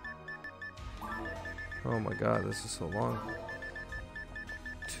 Oh my god, this is so long.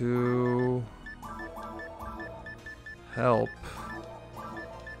 To help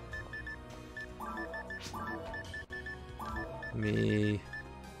me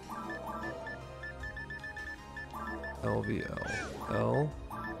LVL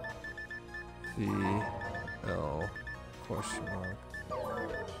LVL question mark.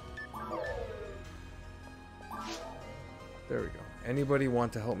 There we go. Anybody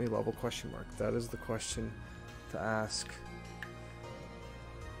want to help me level question mark? That is the question to ask.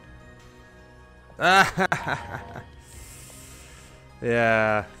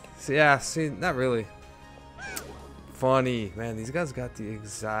 Yeah. See, not really. Funny. Man, these guys got the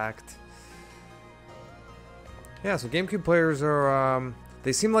exact... Yeah, so GameCube players are,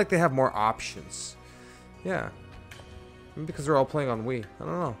 they seem like they have more options. Yeah. Maybe because they're all playing on Wii. I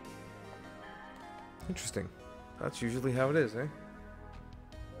don't know. Interesting. That's usually how it is, eh?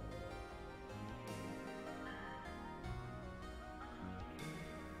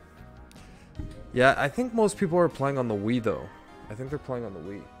 Yeah, I think most people are playing on the Wii, though. I think they're playing on the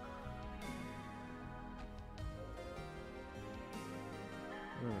Wii.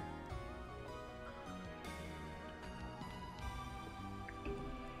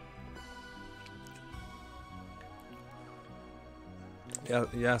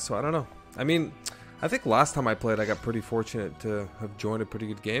 Yeah, so I don't know. I mean, I think last time I played, I got pretty fortunate to have joined a pretty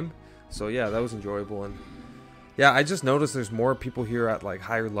good game. So yeah, that was enjoyable. And yeah, I just noticed there's more people here at like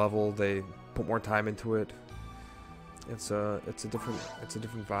higher level. They put more time into it. It's a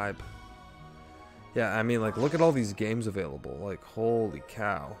different vibe. Yeah, I mean, like, look at all these games available. Like, holy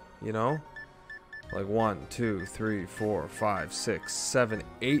cow, you know? Like 1, 2, 3, 4, 5, 6, 7,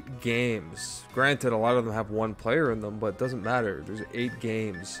 8 games. Granted, a lot of them have one player in them, but it doesn't matter. There's 8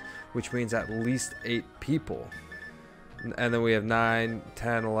 games, which means at least 8 people. And then we have 9,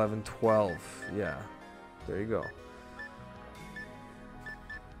 10, 11, 12. Yeah, there you go.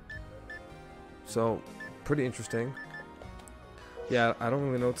 So, pretty interesting. Yeah, I don't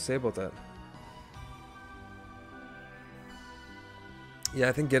really know what to say about that. Yeah,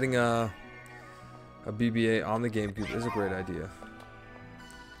 I think getting a BBA on the GameCube is a great idea.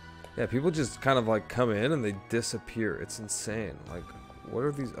 Yeah, people just kind of like come in and they disappear. It's insane. Like, what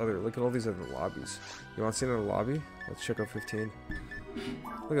are these other... Look at all these other lobbies. You want to see another lobby? Let's check out 15.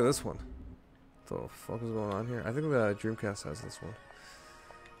 Look at this one. What the fuck is going on here? I think the Dreamcast has this one.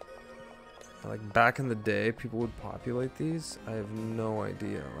 Like, back in the day, people would populate these. I have no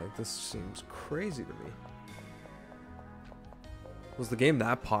idea. Like, this seems crazy to me. Was the game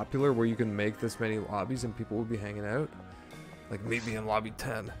that popular where you can make this many lobbies and people would be hanging out? Like, meet me in lobby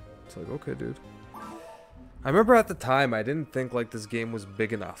 10. It's like, okay, dude. I remember at the time, I didn't think, like, this game was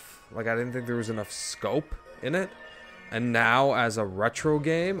big enough. Like, I didn't think there was enough scope in it. And now, as a retro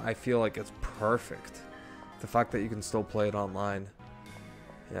game, I feel like it's perfect. The fact that you can still play it online.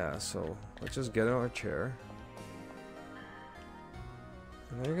 Yeah, so let's just get in our chair.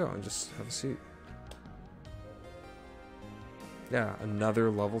 And there you go, and just have a seat. Yeah, another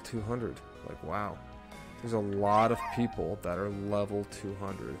level 200. Like, wow. There's a lot of people that are level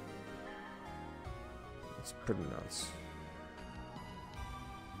 200. It's pretty nuts.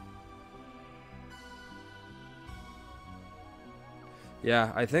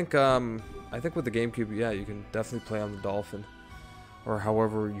 Yeah, I think with the GameCube, yeah, you can definitely play on the Dolphin. Or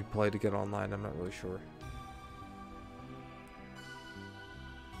however you play to get online, I'm not really sure.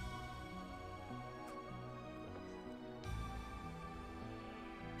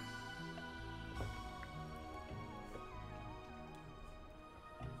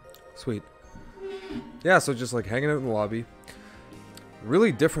 Sweet. Yeah, so just like hanging out in the lobby.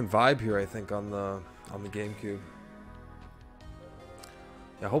 Really different vibe here, I think, on the GameCube.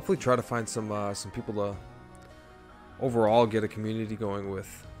 Yeah, hopefully try to find some people to overall get a community going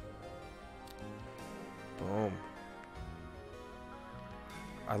with. Boom.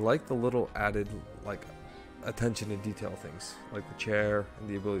 I like the little added like attention to detail things, like the chair and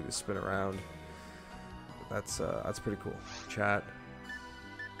the ability to spin around. That's pretty cool. Chat.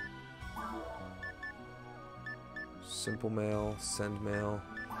 Simple mail, send mail.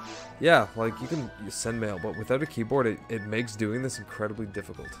 Yeah, like you can send mail, but without a keyboard, it makes doing this incredibly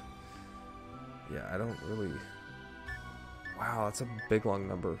difficult. Yeah, I don't really... Wow, that's a big long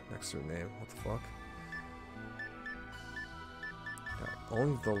number next to a name. What the fuck? Yeah,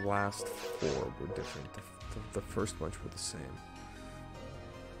 only the last 4 were different. The first bunch were the same.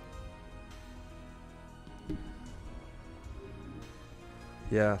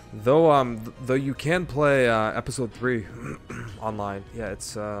 Yeah, though you can play episode 3 online. Yeah,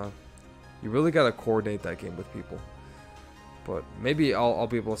 it's you really gotta coordinate that game with people. But maybe I'll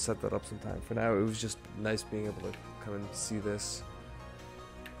be able to set that up sometime. For now, it was just nice being able to come and see this.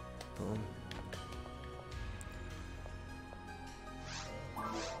 Boom.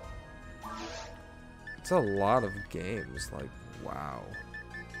 It's a lot of games. Like, wow,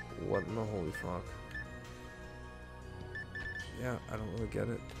 what in the holy fuck? Yeah, I don't really get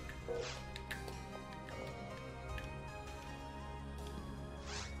it.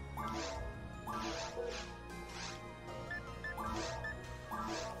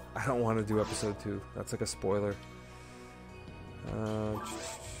 I don't want to do episode 2. That's like a spoiler.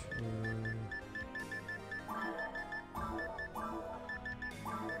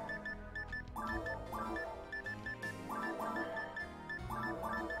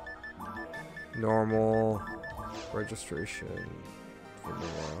 Normal. Registration,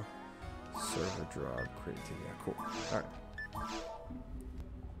 vanilla, server drop, create team. Yeah, cool. Alright.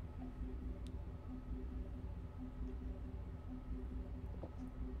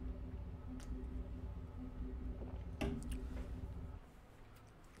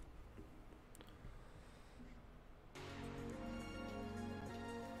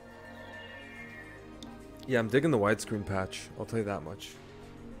 Yeah, I'm digging the widescreen patch. I'll tell you that much.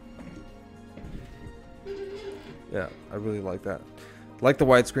 Yeah, I really like that. I like the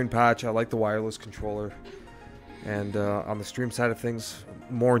widescreen patch. I like the wireless controller. And on the stream side of things,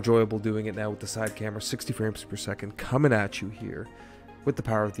 more enjoyable doing it now with the side camera. 60 frames per second coming at you here with the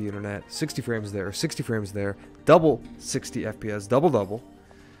power of the internet. 60 frames there, 60 frames there. Double 60 FPS, double.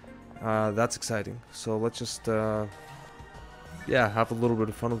 That's exciting. So let's just, yeah, have a little bit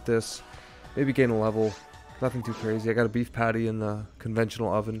of fun with this. Maybe gain a level. Nothing too crazy. I got a beef patty in the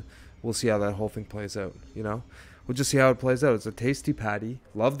conventional oven. We'll see how that whole thing plays out, you know? We'll just see how it plays out. It's a tasty patty.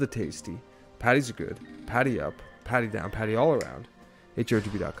 Love the tasty. Patties are good. Patty up, patty down, patty all around.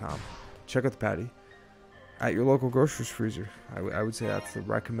 hdrgb.com. Check out the patty at your local grocery freezer. I would say that's the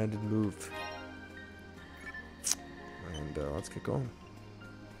recommended move. And let's get going.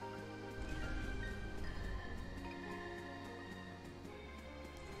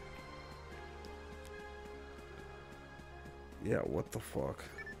 Yeah, what the fuck?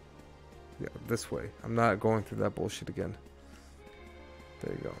 Yeah, this way. I'm not going through that bullshit again.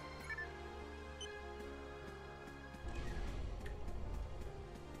 There you go.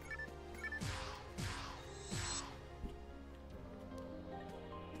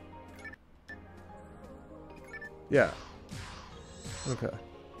 Yeah. Okay.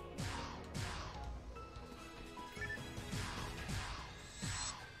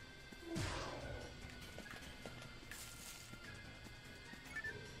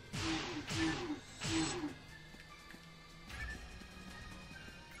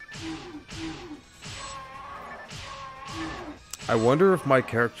 I wonder if my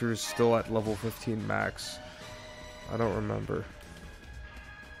character is still at level 15 max. I don't remember.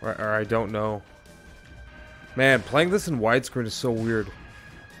 Or I don't know. Man, playing this in widescreen is so weird.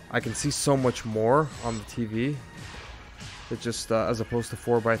 I can see so much more on the TV. It just, as opposed to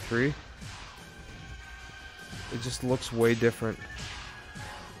 4:3. It just looks way different.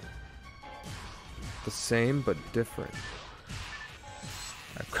 The same, but different.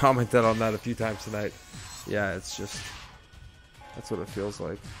 I've commented on that a few times tonight. Yeah, it's just... That's what it feels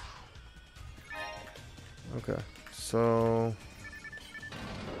like. Okay, so...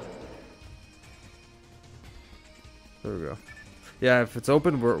 There we go. Yeah, if it's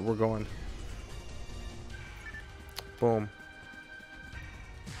open, we're going. Boom.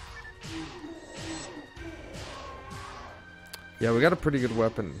 Yeah, we got a pretty good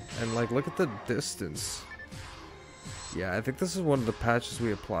weapon. And, like, look at the distance. Yeah, I think this is one of the patches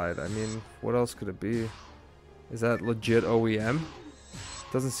we applied. I mean, what else could it be? Is that legit OEM?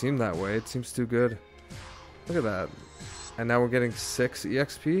 Doesn't seem that way. It seems too good. Look at that. And now we're getting 6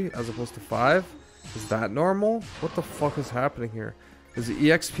 EXP as opposed to 5? Is that normal? What the fuck is happening here? Is the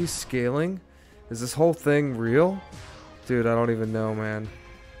EXP scaling? Is this whole thing real? Dude, I don't even know, man.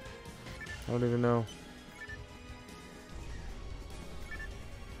 I don't even know.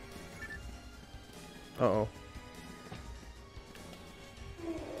 Uh-oh.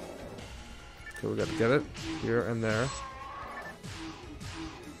 Okay, we gotta get it here and there.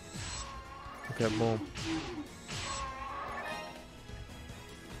 Okay, boom.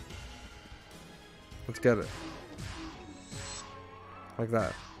 Let's get it. Like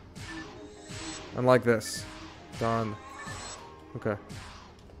that. And like this. Done. Okay.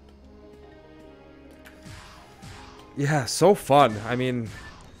 Yeah, so fun. I mean,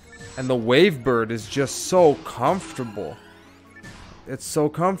 and the Wavebird is just so comfortable. It's so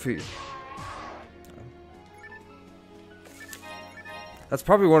comfy. That's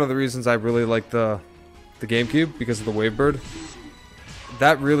probably one of the reasons I really like the GameCube, because of the Wavebird.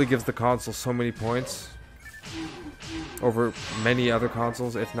 That really gives the console so many points over many other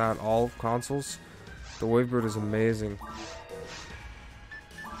consoles, if not all consoles. The Wavebird is amazing.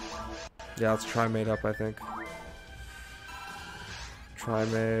 Yeah, let's try made up, I think. Try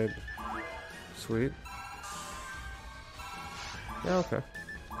made. Sweet. Yeah, okay.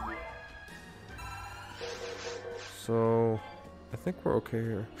 So I think we're okay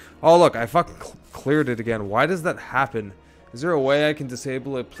here. Oh, look, I fucking cleared it again. Why does that happen? Is there a way I can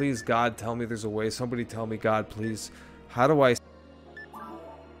disable it? Please, God, tell me there's a way. Somebody tell me, God, please. How do I...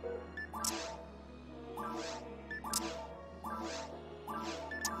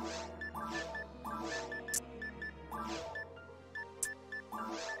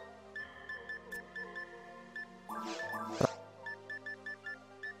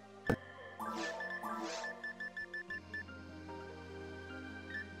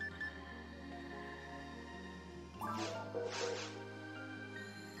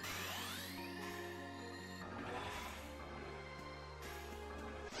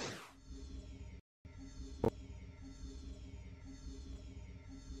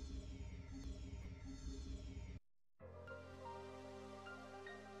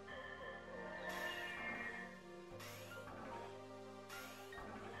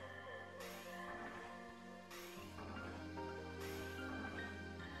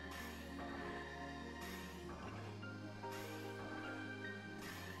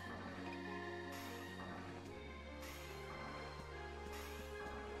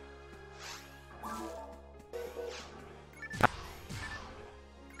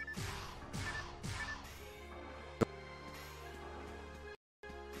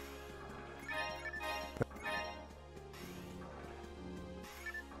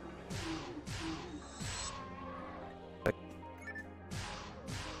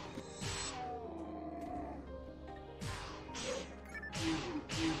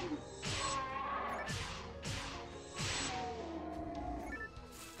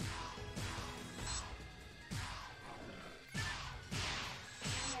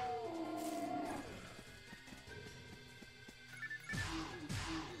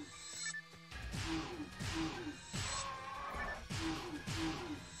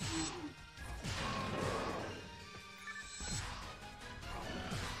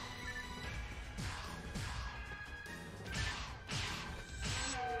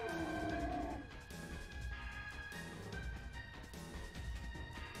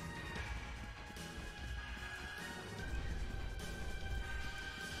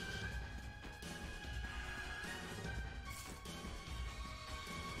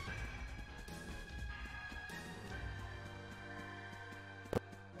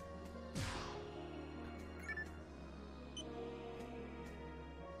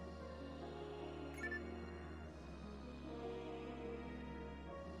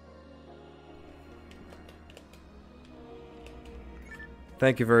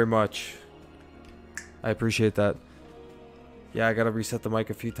 Thank you very much. I appreciate that. Yeah, I gotta reset the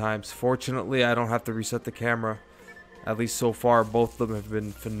mic a few times. Fortunately, I don't have to reset the camera. At least so far, both of them have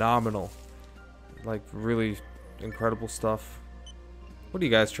been phenomenal. Like, really incredible stuff. What are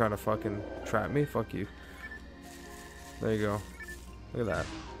you guys trying to fucking trap me? Fuck you. There you go. Look at that.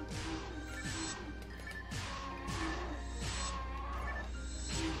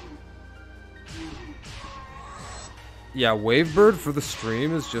 Yeah, Wavebird for the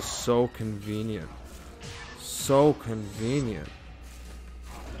stream is just so convenient. So convenient.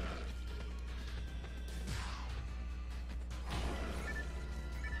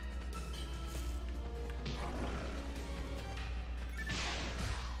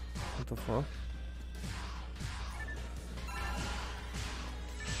 The fuck?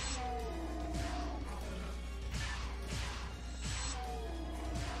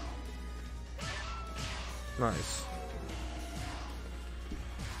 Nice.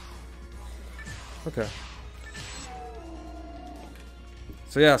 Okay.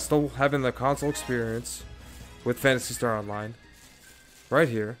 So yeah, still having the console experience with Phantasy Star Online right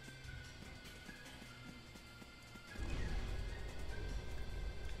here.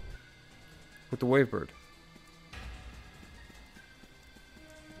 With the Wavebird.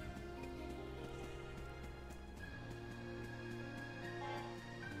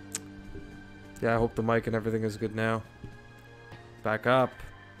 Yeah, I hope the mic and everything is good now. Back up.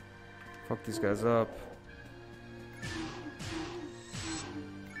 Fuck these guys up.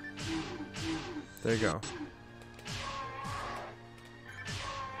 There you go.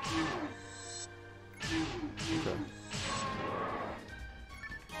 Okay.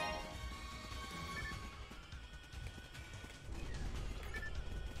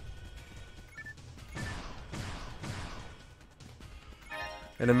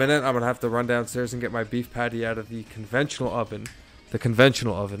 In a minute, I'm gonna have to run downstairs and get my beef patty out of the conventional oven. The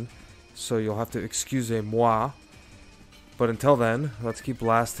conventional oven. So you'll have to excusez-moi. But until then, let's keep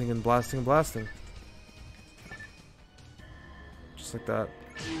blasting and blasting and blasting. Just like that.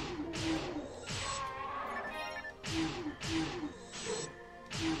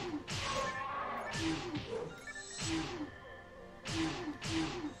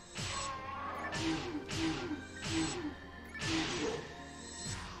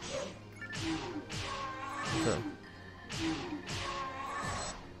 Okay.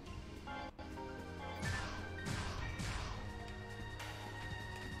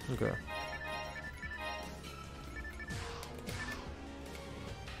 Okay.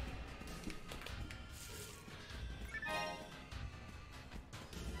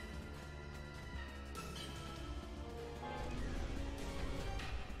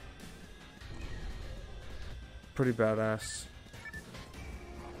 Pretty badass.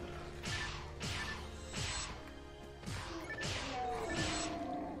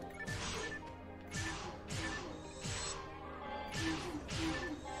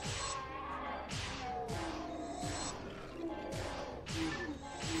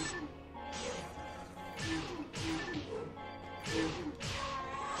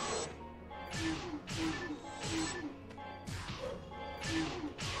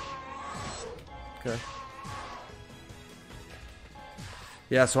 Okay.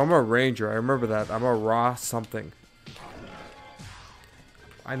 Yeah, so I'm a ranger. I remember that. I'm a raw something.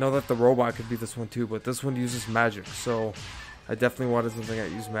 I know that the robot could be this one too, but this one uses magic, so I definitely wanted something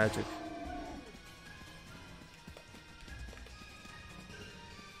that used magic.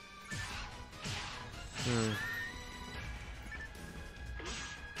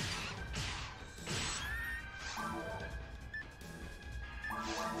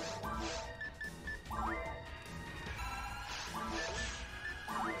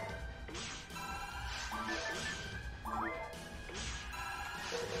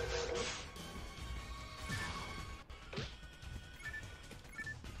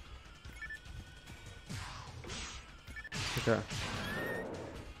 Okay.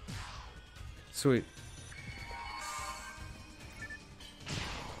 Sweet.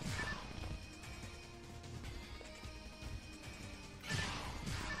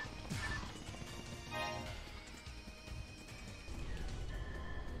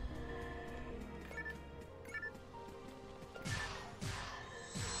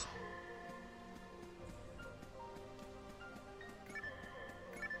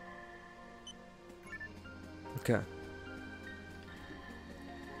 Okay.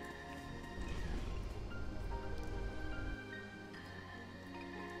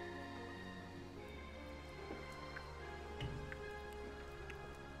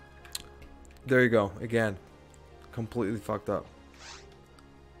 There you go. Again, completely fucked up.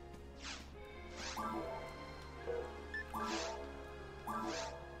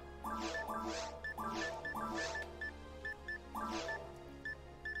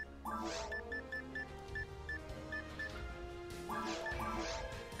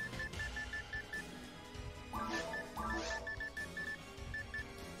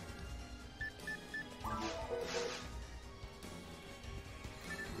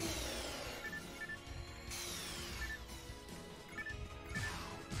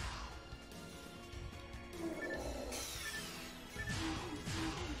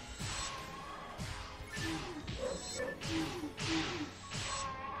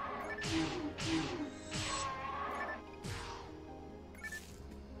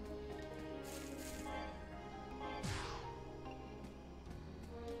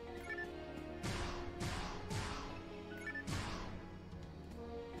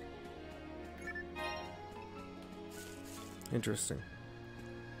 Interesting.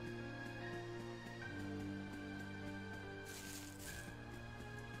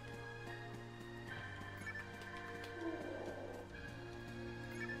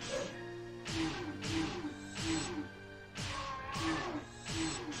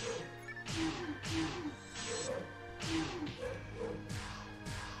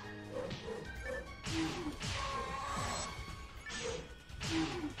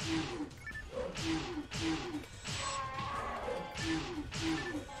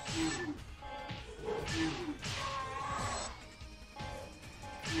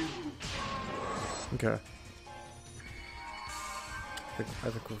 Okay. I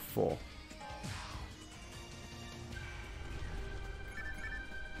think we're full.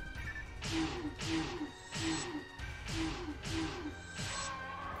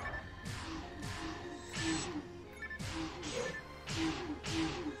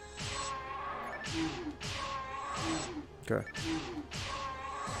 Okay.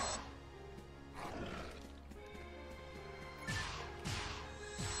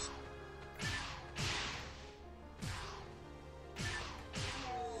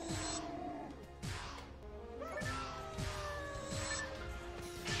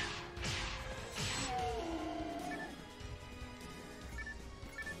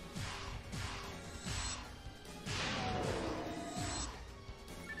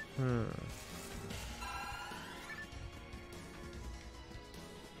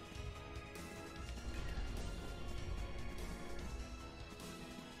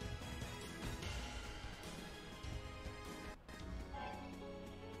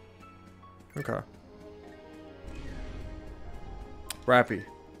 Okay. Rappy.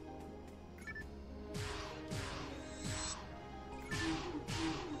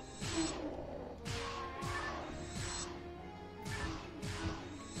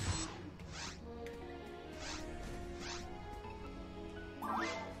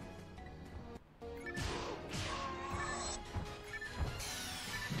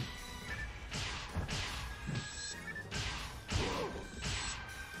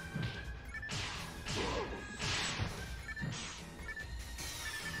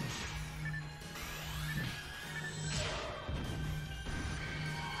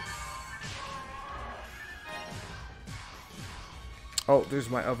 Oh, there's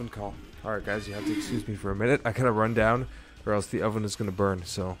my oven call. Alright guys, you have to excuse me for a minute. I gotta run down or else the oven is gonna burn,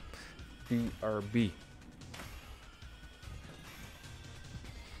 so BRB.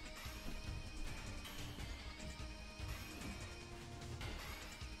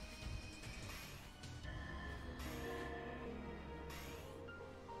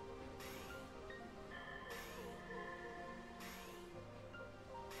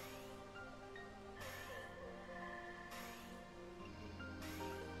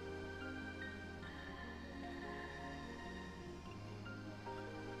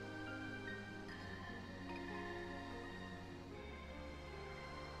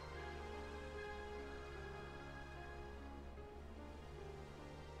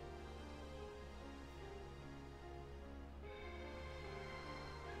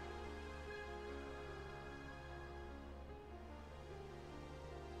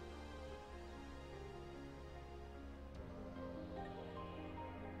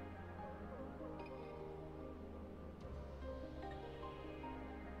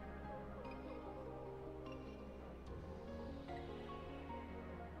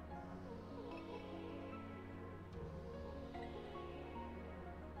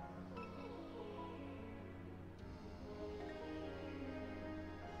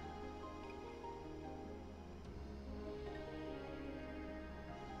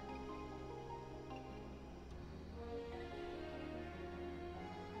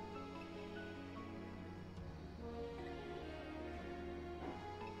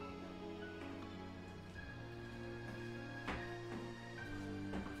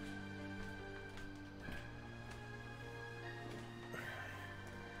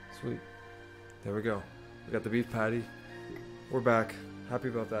 Sweet. There we go. We got the beef patty. We're back. Happy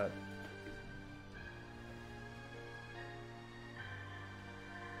about that.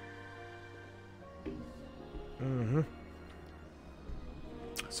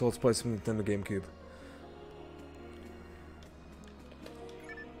 So let's play some Nintendo Gamecube.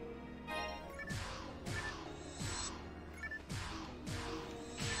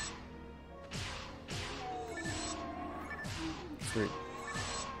 Sweet.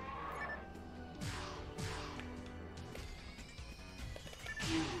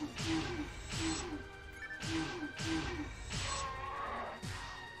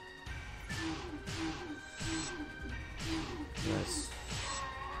 Nice.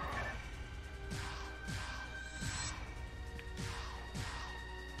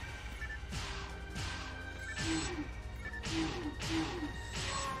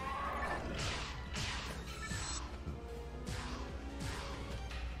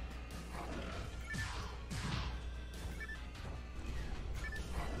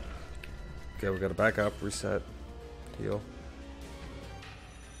 Okay, we gotta back up, reset, heal.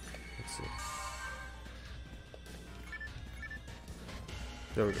 Let's see.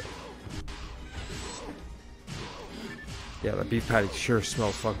 There we go. Yeah, the beef patty sure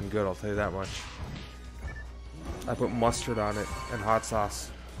smells fucking good, I'll tell you that much. I put mustard on it and hot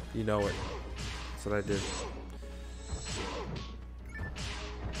sauce. You know it. That's what I did.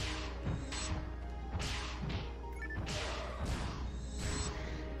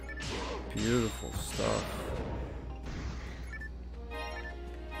 Beautiful stuff.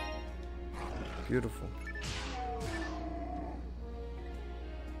 Beautiful.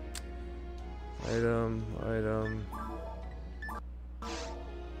 Item.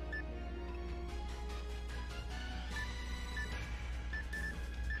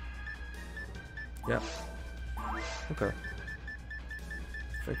 Yeah. Okay.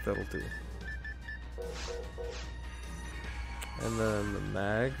 I think that'll do. And then the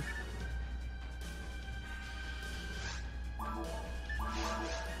mag.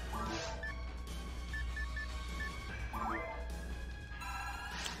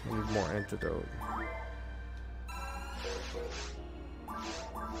 I need more antidote.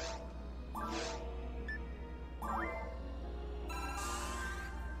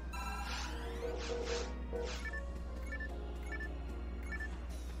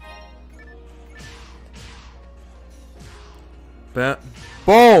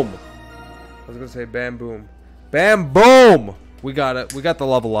 Boom! I was gonna say bam boom. Bam boom! We got it. We got the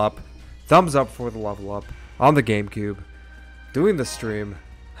level up. Thumbs up for the level up on the GameCube. Doing the stream.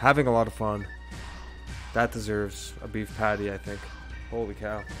 Having a lot of fun. That deserves a beef patty, I think. Holy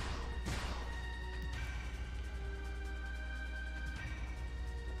cow.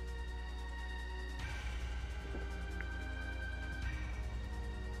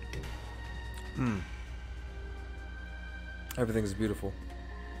 Everything's beautiful.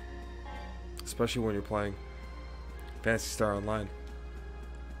 Especially when you're playing Phantasy Star Online.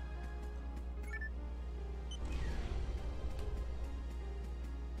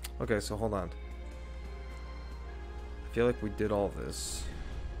 Okay, so hold on. I feel like we did all this.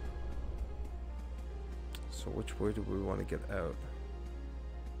 So which way do we want to get out?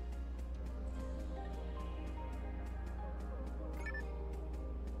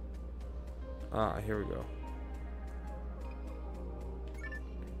 Ah, here we go.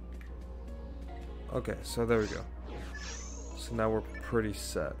 Okay, so there we go. So now we're pretty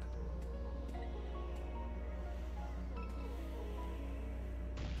set.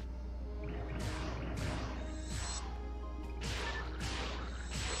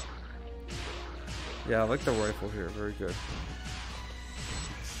 Yeah, I like the rifle here. Very good.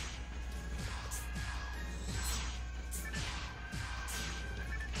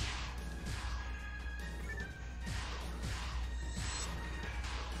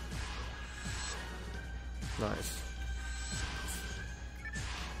 Nice.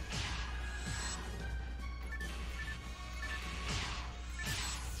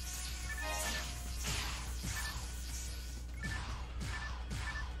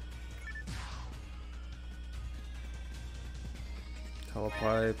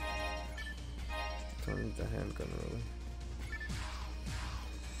 Telepipe. Don't need the handgun really.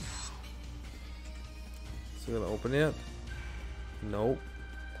 Is he gonna open it? Nope.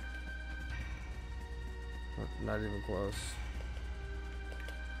 Not even close.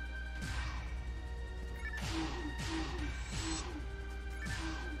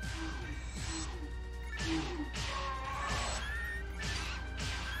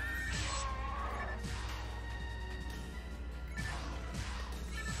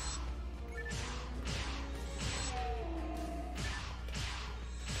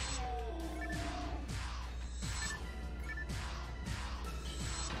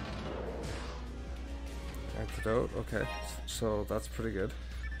 Antidote, okay, so that's pretty good.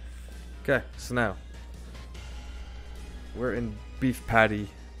 Okay, so now we're in beef patty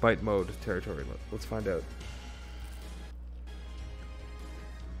bite mode territory. Let's find out.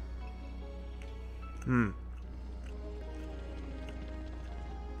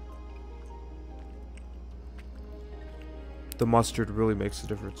 The mustard really makes a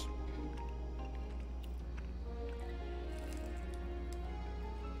difference.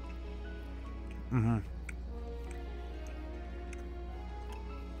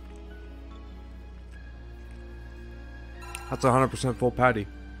 That's 100% full patty.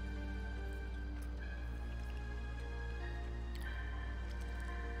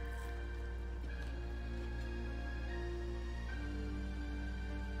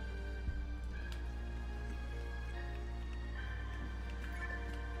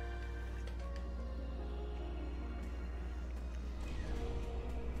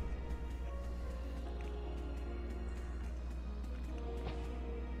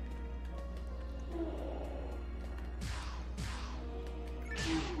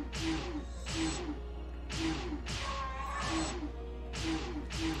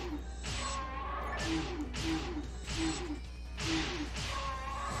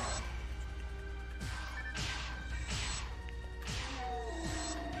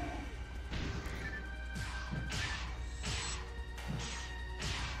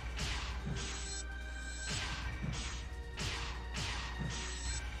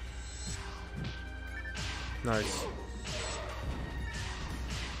 Nice.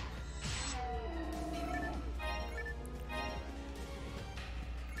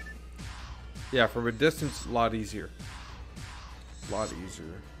 Yeah, from a distance, a lot easier. A lot easier.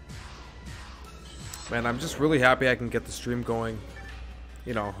 Man, I'm just really happy I can get the stream going.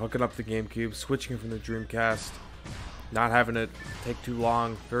 You know, hooking up the GameCube, switching from the Dreamcast, not having it take too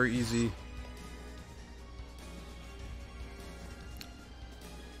long, very easy.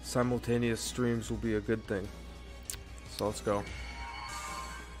 Simultaneous streams will be a good thing. So let's go.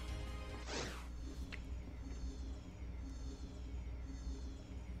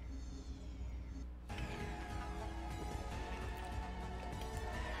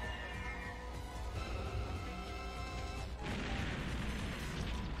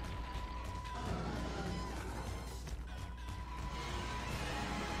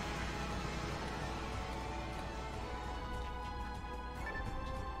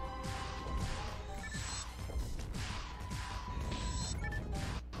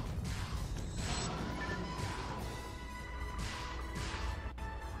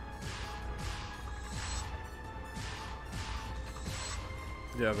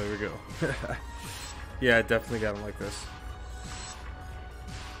 Yeah, there we go. Yeah, I definitely got him like this.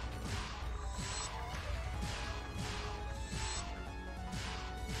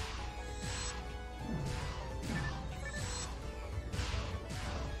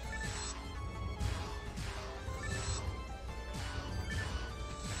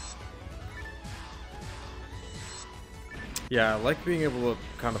 Yeah, I like being able to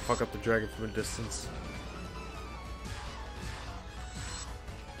kind of fuck up the dragon from a distance.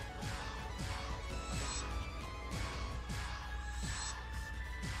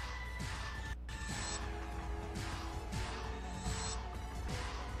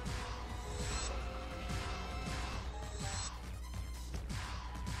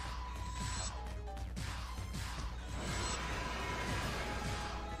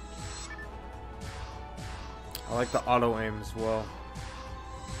 I like the auto aim as well.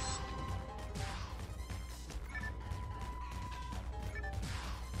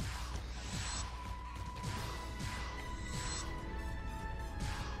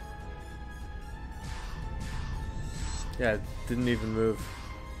 Yeah, it didn't even move.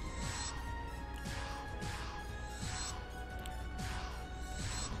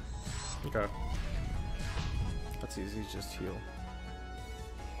 Okay. That's easy, just heal.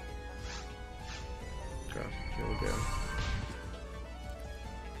 Okay, heal again.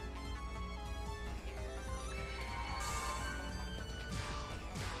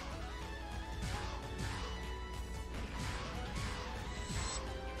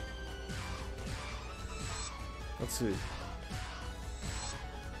 Let's see.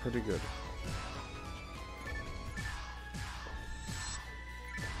 Pretty good.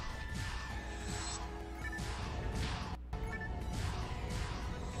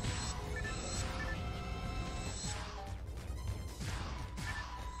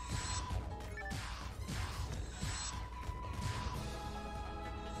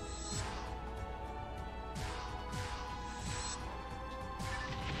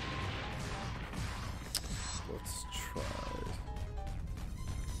 Let's try.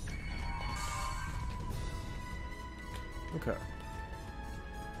 Okay.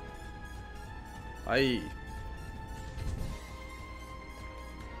 Aye.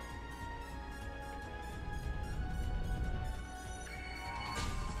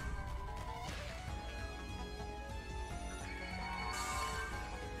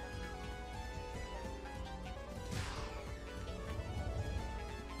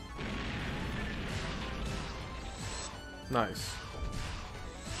 Nice.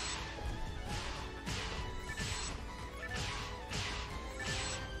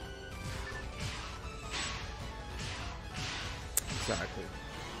 Exactly.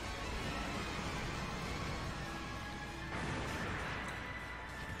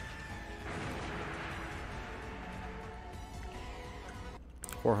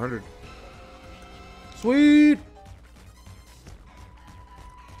 $400. Sweet.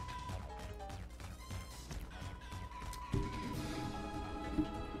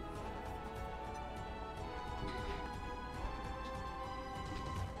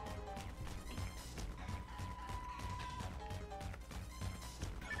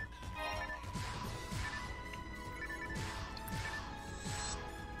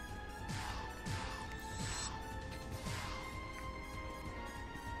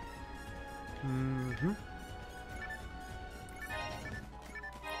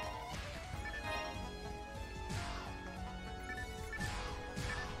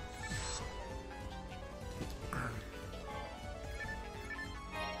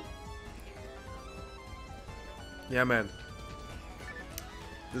 Yeah, man.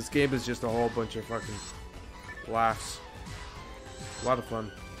 This game is just a whole bunch of fucking laughs. A lot of fun.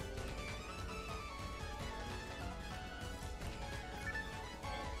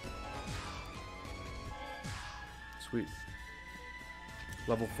 Sweet.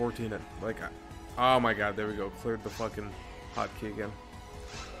 Level 14 and like, oh my god, there we go. Cleared the fucking hotkey again.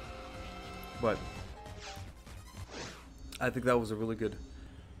 But I think that was a really good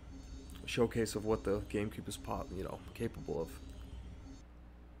showcase of what the GameCube is, you know, capable of.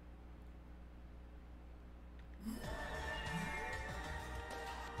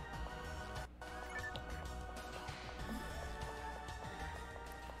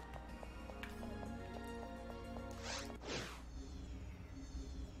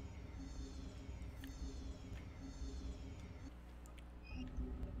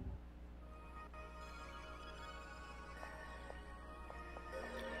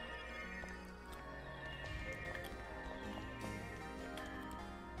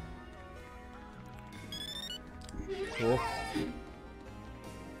 Cool.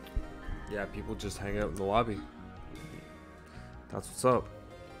 Yeah, people just hang out in the lobby. That's what's up.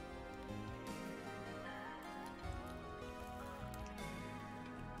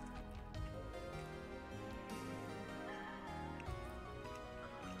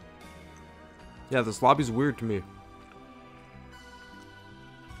 Yeah, this lobby's weird to me.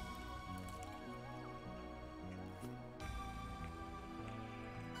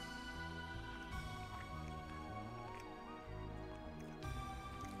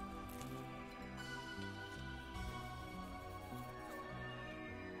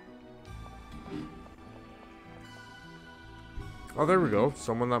 Oh, there we go.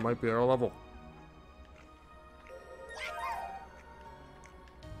 Someone that might be at our level.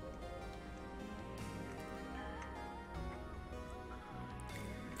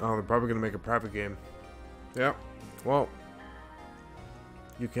 Oh, they're probably going to make a private game. Yeah. Well,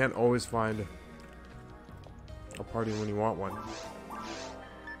 you can't always find a party when you want one.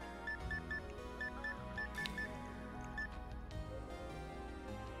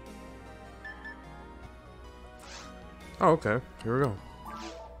 Oh, okay. Here we go.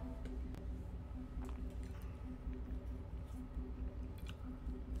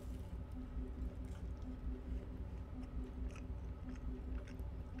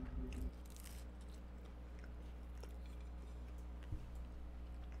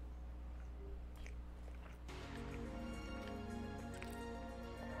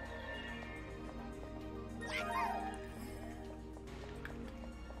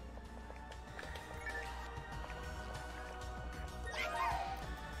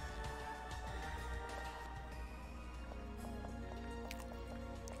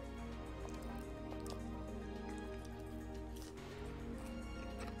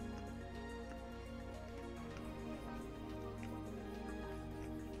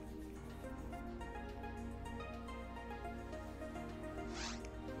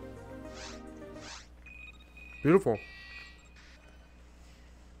 Beautiful.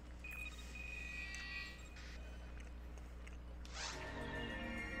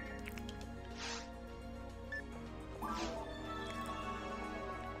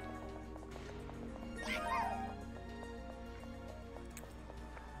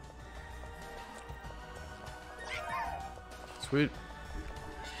 Sweet.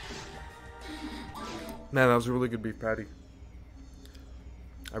 Man, that was a really good beef patty.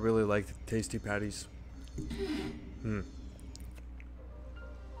 I really liked tasty patties.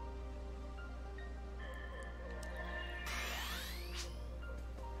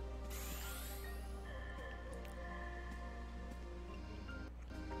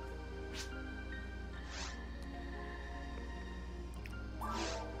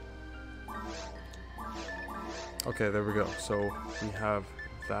 Okay, there we go. So we have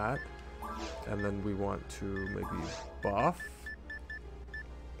that, and then we want to maybe buff.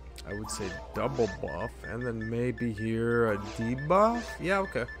 I would say double buff, and then maybe here a debuff. Yeah,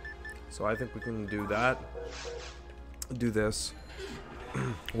 okay. So I think we can do that. Do this.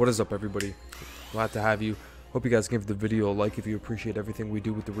 What is up, everybody? Glad to have you. Hope you guys give the video a like if you appreciate everything we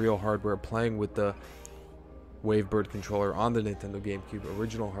do with the real hardware, playing with the Wavebird controller on the Nintendo Gamecube,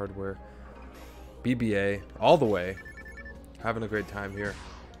 original hardware, BBA, all the way. Having a great time here.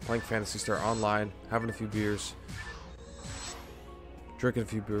 Playing Phantasy Star online, having a few beers, drinking a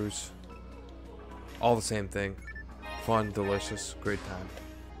few brews, all the same thing. Fun, delicious, great time.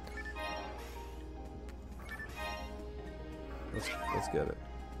 Let's get it.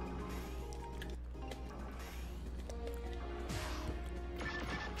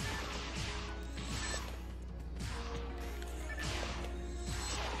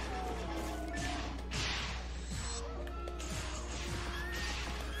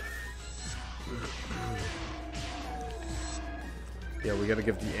 Yeah, we gotta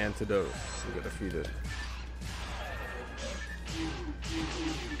give the antidote. We gotta feed it.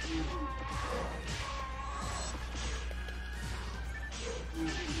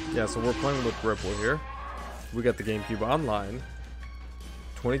 Yeah, so we're playing with Ripple here. We got the GameCube Online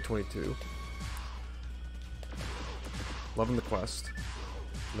 2022. Loving the quest.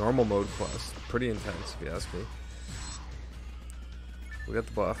 Normal mode quest. Pretty intense, if you ask me. We got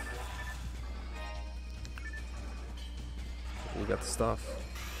the buff. We got the stuff.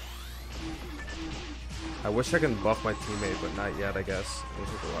 I wish I could buff my teammate, but not yet, I guess. It'll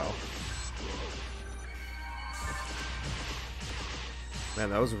take a while. Man,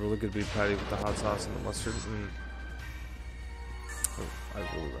 that was a really good beef patty with the hot sauce and the mustard. I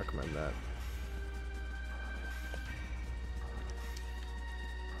really recommend that.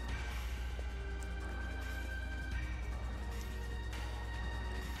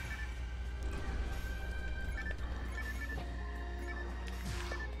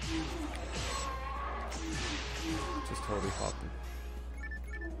 Just totally popping.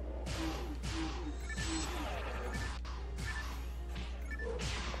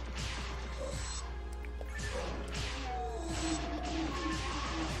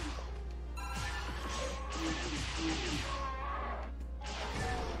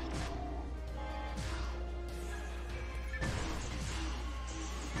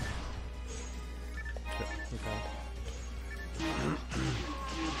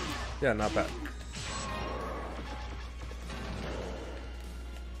 Yeah, not bad.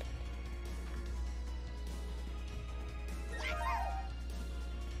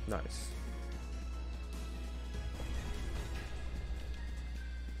 Nice.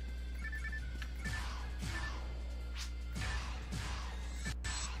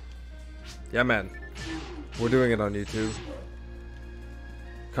 Yeah, man. We're doing it on YouTube.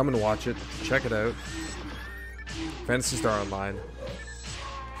 Come and watch it. Check it out. Phantasy Star Online.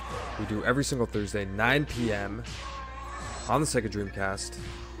 We do every single Thursday, 9 p.m. on the Sega Dreamcast.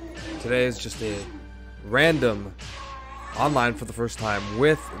 Today is just a random online for the first time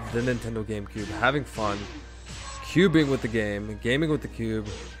with the Nintendo Gamecube, having fun, cubing with the game, gaming with the cube,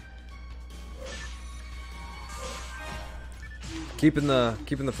 keeping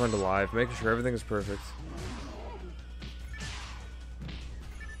the friend alive, making sure everything is perfect.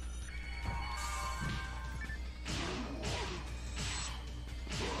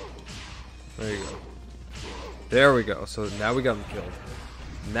 There you go. There we go. So now we got him killed.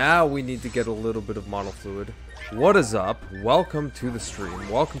 Now we need to get a little bit of monofluid. What is up? Welcome to the stream.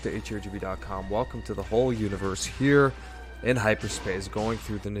 Welcome to hdrgb.com. Welcome to the whole universe here in hyperspace, going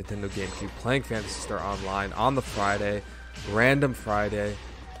through the Nintendo GameCube, playing Phantasy Star Online on the Friday, random Friday.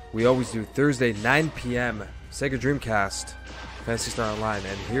 We always do Thursday, 9 p.m. Sega Dreamcast, Phantasy Star Online.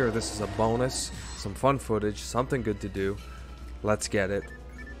 And here, this is a bonus, some fun footage, something good to do. Let's get it.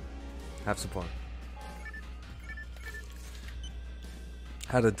 Have some fun.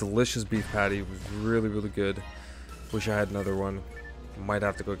 Had a delicious beef patty. It was really, really good. Wish I had another one. Might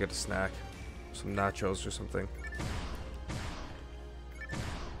have to go get a snack. Some nachos or something.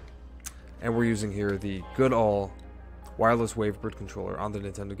 And we're using here the good old wireless Wavebird controller on the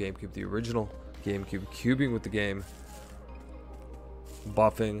Nintendo GameCube. The original GameCube. Cubing with the game.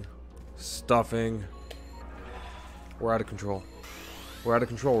 Buffing. Stuffing. We're out of control. We're out of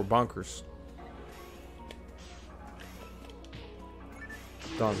control. We're bonkers.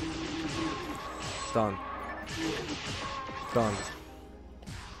 Done. Done. Done.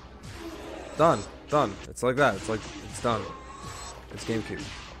 Done. Done. It's like that. It's like, it's done. It's GameCube.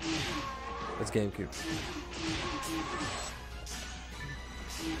 It's GameCube.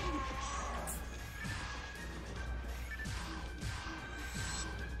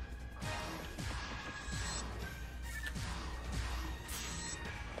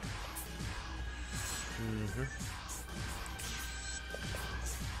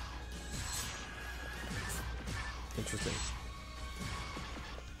 Interesting.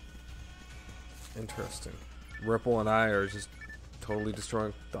 Interesting. Ripple and I are just totally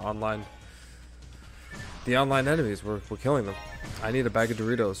destroying the online enemies. We're killing them. I need a bag of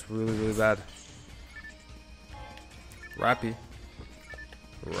Doritos really, really bad. Rappy.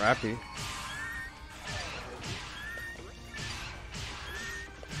 Rappy.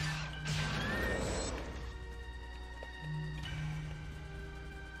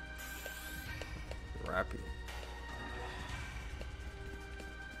 Rappy.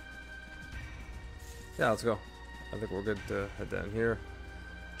 Yeah, let's go. I think we're good to head down here.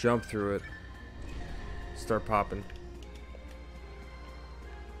 Jump through it. Start popping.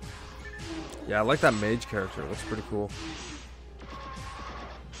 Yeah, I like that mage character. It looks pretty cool.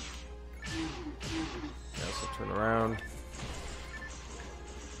 Yeah, so turn around.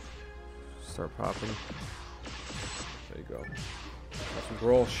 Start popping. There you go. Got some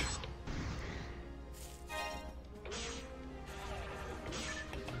Grolsch.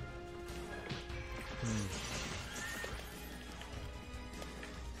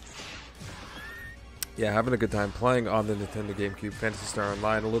 Yeah, having a good time playing on the Nintendo Gamecube. Phantasy Star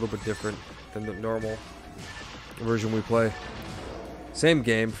Online, a little bit different than the normal version we play. Same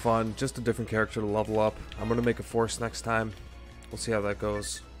game, fun, just a different character to level up. I'm going to make a Force next time. We'll see how that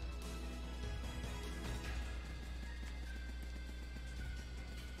goes.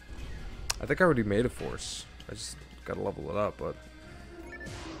 I think I already made a Force. I just got to level it up, but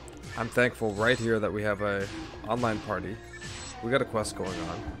I'm thankful right here that we have a online party. We got a quest going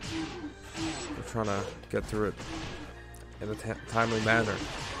on. We're trying to get through it in a timely manner.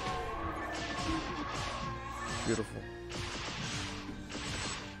 Beautiful.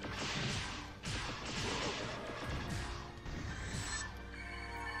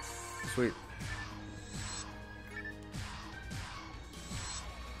 Sweet.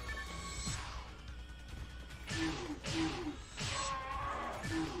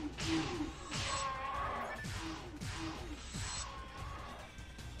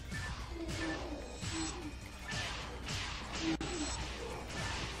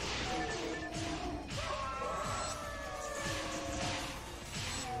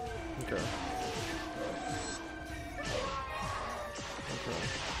 Okay.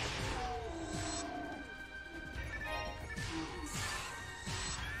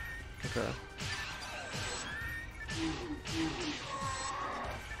 Okay.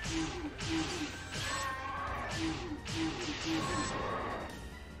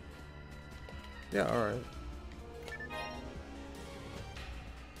 Yeah, alright.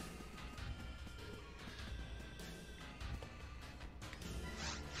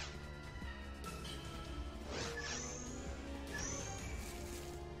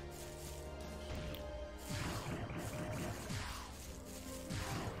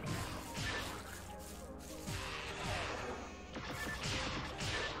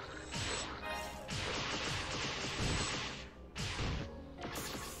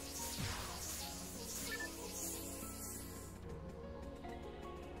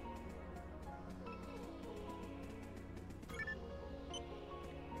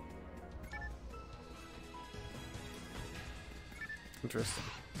 Interesting.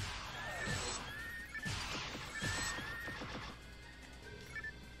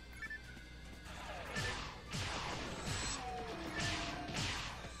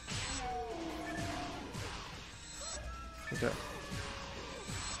 Okay.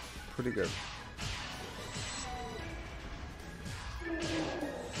 Pretty good.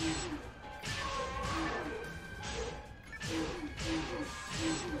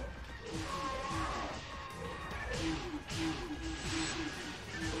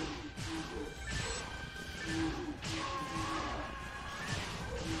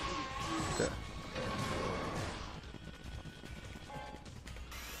 Okay.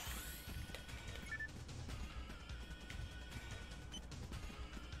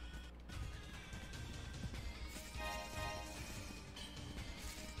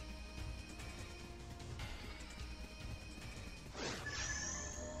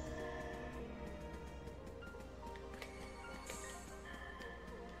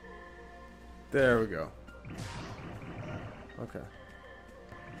 There we go. Okay.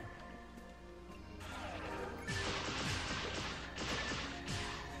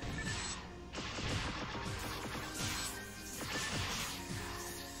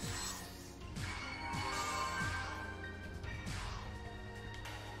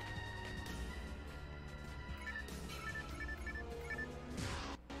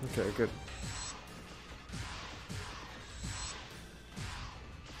 Okay, good.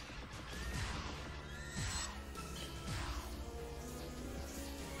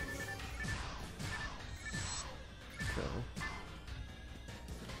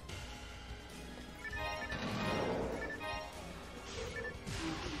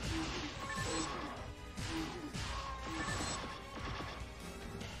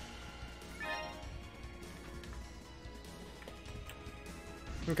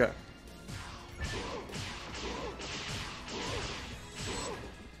 Okay.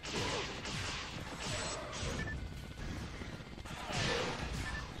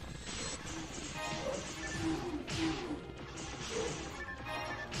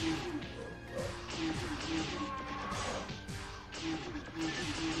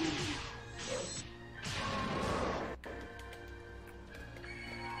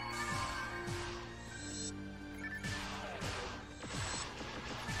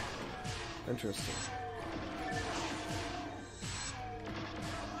 Interesting.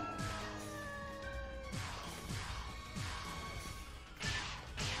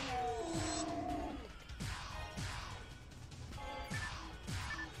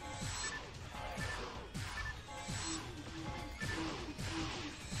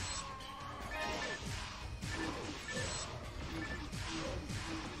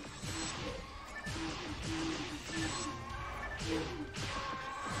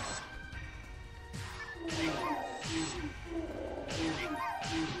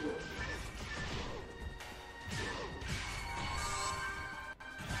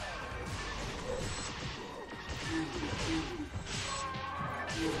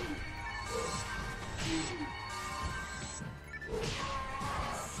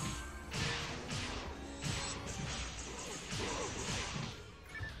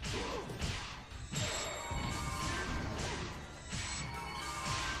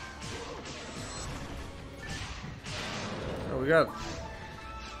 We got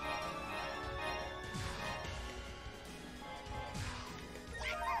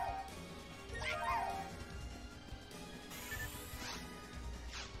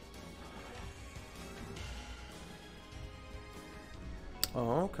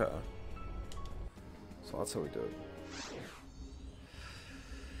oh, okay. So that's how we do it.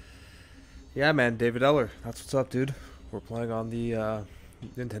 Yeah, man, David Eller. That's what's up, dude. We're playing on the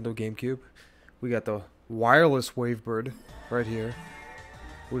Nintendo Gamecube. We got the wireless Wavebird right here.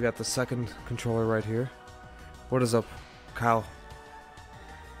 We got the second controller right here. What is up, Kyle?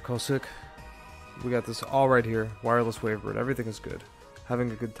 Kosik? We got this all right here. Wireless Wavebird. Everything is good.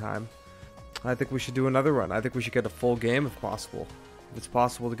 Having a good time. I think we should do another run. I think we should get a full game if possible. If it's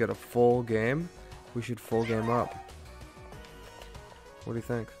possible to get a full game, we should full game up. What do you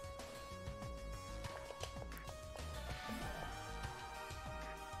think?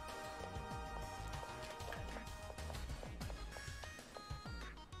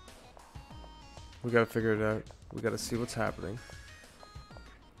 We gotta figure it out. We gotta see what's happening.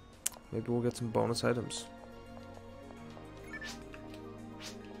 Maybe we'll get some bonus items.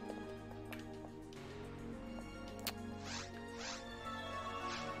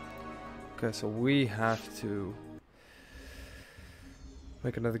 Okay, so we have to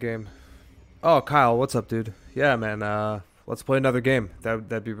make another game. Oh, Kyle, what's up, dude? Yeah, man, let's play another game.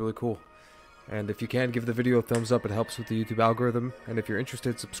 That'd be really cool. And if you can, give the video a thumbs up. It helps with the YouTube algorithm. And if you're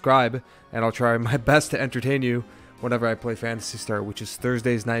interested, subscribe. And I'll try my best to entertain you whenever I play Phantasy Star, which is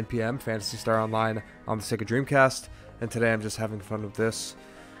Thursdays, 9 p.m. Phantasy Star Online on the Sega Dreamcast. And today I'm just having fun with this.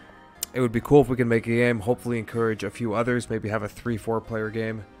 It would be cool if we can make a game. Hopefully encourage a few others. Maybe have a 3-4 player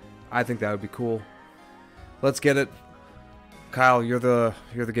game. I think that would be cool. Let's get it. Kyle, you're the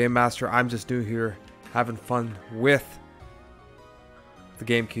game master. I'm just new here, having fun with the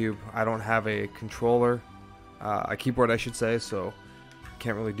GameCube. I don't have a controller, a keyboard I should say, so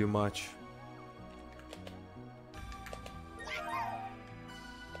can't really do much.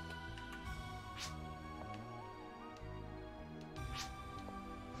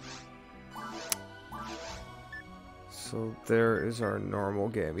 So there is our normal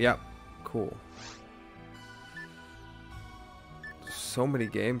game. Yep, cool. So many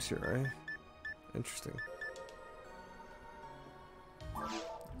games here, right? Interesting.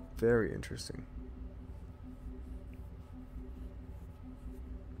 Very interesting.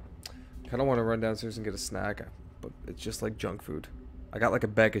 Kind of want to run downstairs and get a snack, but it's just like junk food. I got like a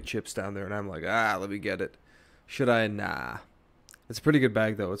bag of chips down there, and I'm like, let me get it. Should I? Nah. It's a pretty good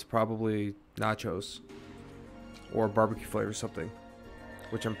bag, though. It's probably nachos or barbecue flavor or something,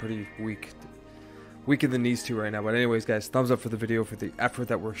 which I'm pretty weak in the knees to right now. But anyways, guys, thumbs up for the video, for the effort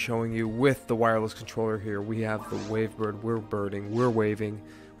that we're showing you with the wireless controller here. We have the Wavebird. We're birding. We're waving.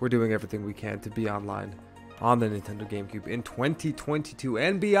 We're doing everything we can to be online on the Nintendo GameCube in 2022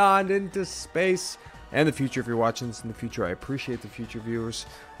 and beyond, into space and the future. If you're watching this in the future, I appreciate the future viewers,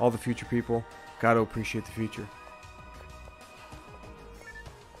 all the future people. Gotta appreciate the future.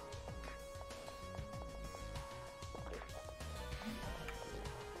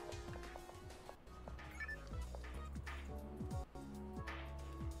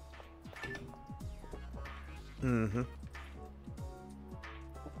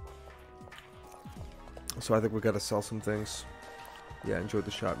 So I think we gotta sell some things. Yeah, enjoy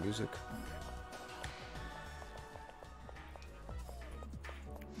the shop music.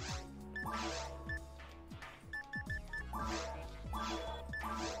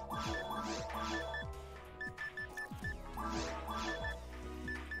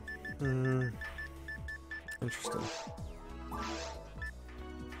 Interesting.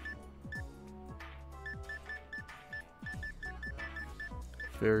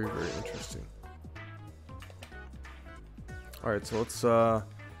 Very, very interesting. Alright, so let's, I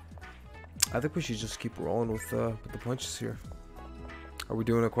think we should just keep rolling with the punches here. Are we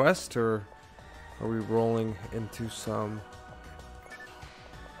doing a quest, or are we rolling into some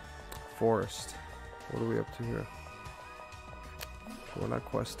forest? What are we up to here? We're not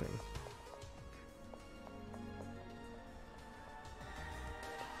questing.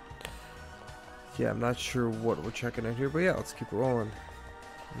 Yeah, I'm not sure what we're checking out here, but yeah, let's keep rolling.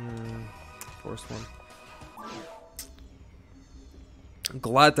 Forest one. I'm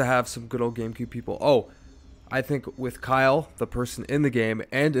glad to have some good old GameCube people. Oh, I think with Kyle, the person in the game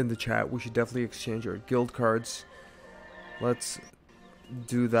and in the chat, we should definitely exchange our guild cards. Let's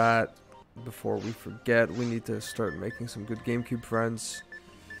do that before we forget. We need to start making some good GameCube friends.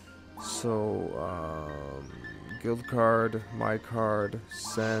 So, guild card, my card,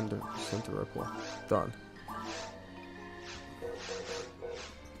 send to Ripple. Done.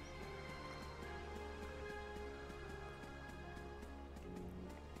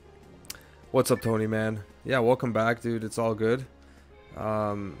 What's up, Tony, man? Yeah, welcome back, dude. It's all good.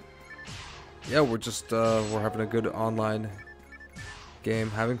 Yeah, we're just, we're having a good online game,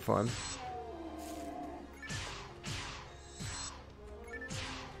 having fun.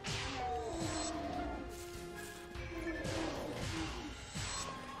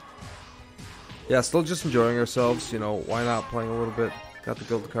 Yeah, still just enjoying ourselves, you know, why not playing a little bit? Got the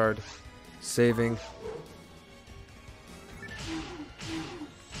guild card, saving.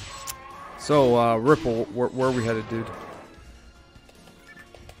 So, Ripple, where are we headed, dude?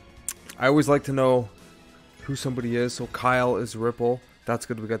 I always like to know who somebody is. So Kyle is Ripple. That's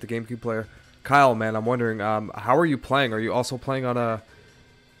good, we got the GameCube player. Kyle, man, I'm wondering, how are you playing? Are you also playing on a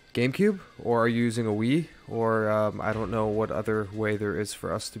GameCube? Or are you using a Wii? Or, I don't know what other way there is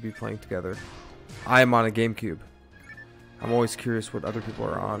for us to be playing together. I am on a GameCube. I'm always curious what other people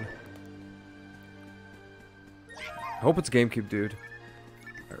are on. I hope it's GameCube, dude.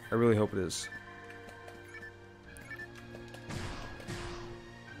 I really hope it is.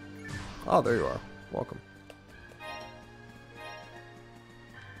 Oh, there you are. Welcome.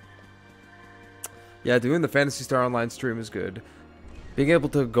 Yeah, doing the Phantasy Star Online stream is good. Being able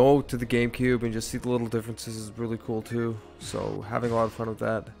to go to the GameCube and just see the little differences is really cool too. So, having a lot of fun with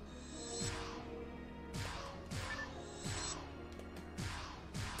that.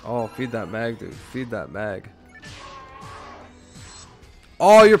 Oh, feed that mag, dude. Feed that mag.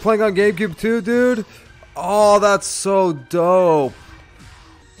 Oh, you're playing on GameCube too, dude? Oh, that's so dope.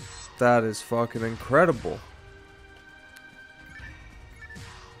 That is fucking incredible.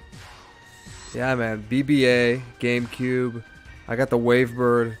 Yeah, man. BBA, GameCube. I got the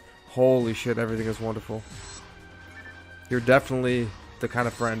Wavebird. Holy shit, everything is wonderful. You're definitely the kind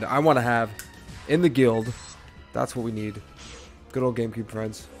of friend I want to have in the guild. That's what we need. Good old GameCube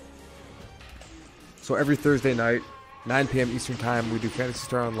friends. So every Thursday night, 9 p.m. Eastern Time, we do Phantasy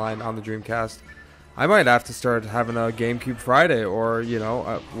Star Online on the Dreamcast. I might have to start having a GameCube Friday or, you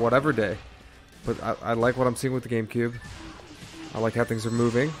know, whatever day. But I like what I'm seeing with the GameCube. I like how things are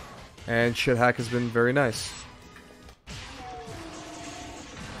moving. And Schthack has been very nice.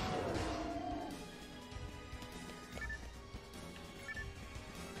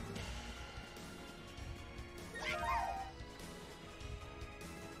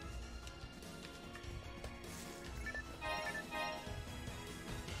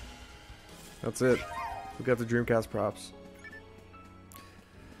 That's it. We got the Dreamcast props.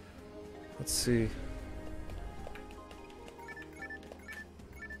 Let's see.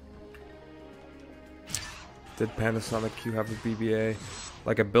 Did Panasonic Q have a BBA?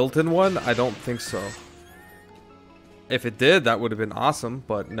 Like a built-in one? I don't think so. If it did, that would have been awesome,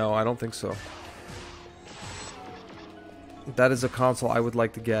 but no, I don't think so. That is a console I would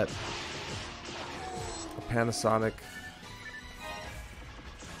like to get. A Panasonic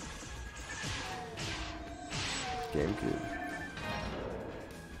GameCube.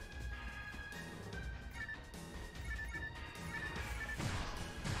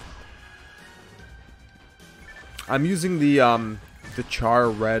 I'm using the Char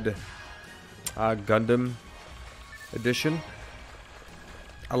Red Gundam edition.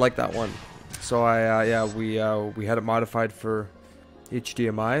 I like that one. So yeah, we had it modified for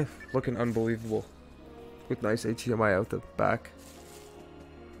HDMI, looking unbelievable with nice HDMI out the back.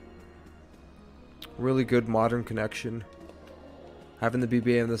 Really good modern connection. Having the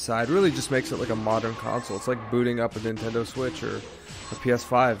BBA on the side really just makes it like a modern console. It's like booting up a Nintendo Switch or a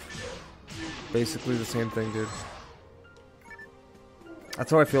PS5. Basically the same thing, dude.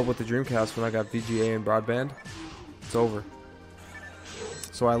 That's how I feel with the Dreamcast when I got VGA and broadband. It's over.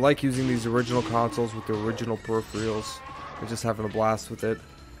 So I like using these original consoles with the original peripherals and just having a blast with it.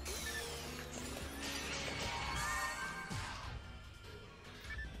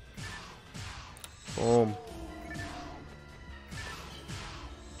 Boom.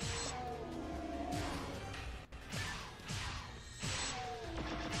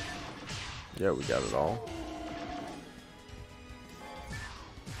 Yeah, we got it all.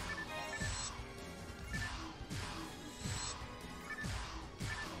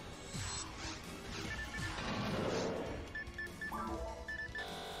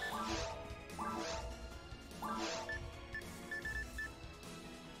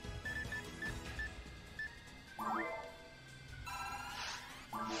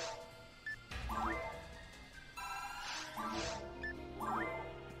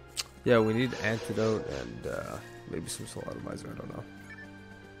 Yeah, we need antidote and maybe some soul atomizer, I don't know.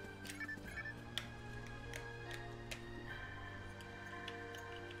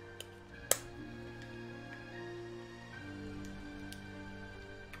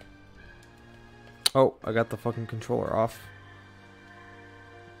 Oh, I got the fucking controller off.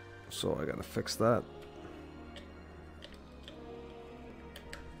 So I gotta fix that.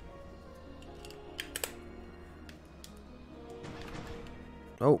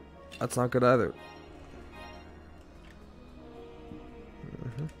 Oh, that's not good either.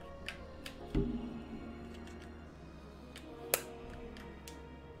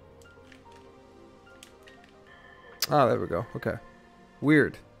 Ah, there we go. Okay.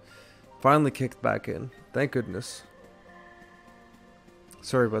 Weird. Finally kicked back in. Thank goodness.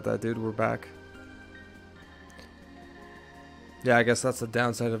 Sorry about that, dude. We're back. Yeah, I guess that's the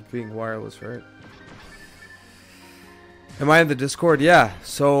downside of being wireless, right? Am I in the Discord? Yeah.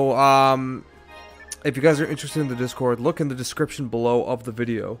 So, if you guys are interested in the Discord, look in the description below of the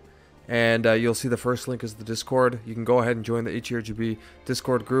video. And you'll see the first link is the Discord. You can go ahead and join the hdrgb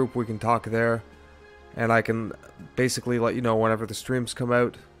Discord group. We can talk there. And I can basically let you know whenever the streams come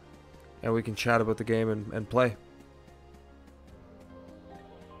out. And we can chat about the game and play.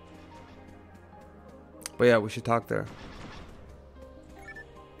 But yeah, we should talk there.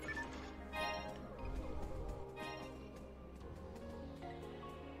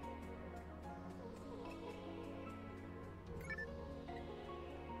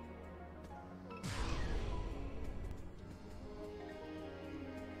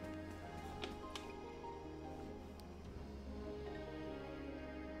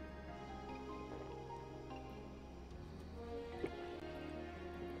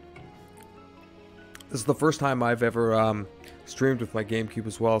 This is the first time I've ever streamed with my GameCube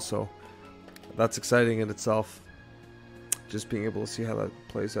as well, so that's exciting in itself. Just being able to see how that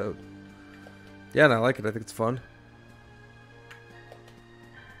plays out. Yeah, and I like it. I think it's fun.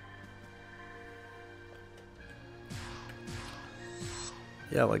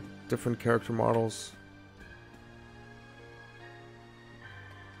 Yeah, like different character models.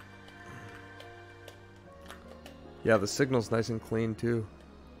 Yeah, the signal's nice and clean too.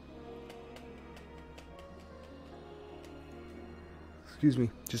 Excuse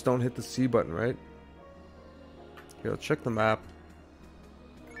me, just don't hit the C button, right? Here, let's check the map.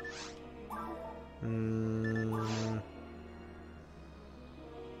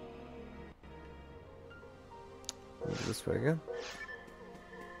 This way again.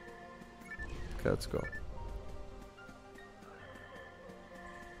 Okay, let's go.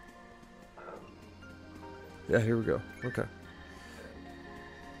 Yeah, here we go. Okay.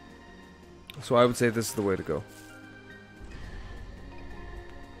 So I would say this is the way to go.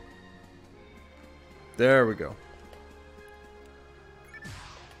 There we go.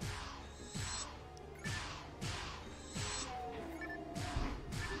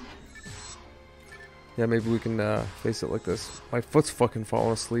 Yeah, maybe we can face it like this. My foot's fucking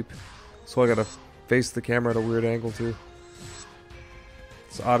falling asleep, so I gotta face the camera at a weird angle too.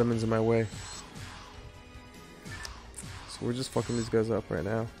 This ottoman's in my way. So we're just fucking these guys up right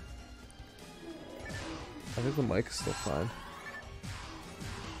now. I think the mic is still fine.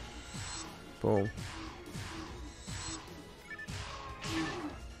 Boom.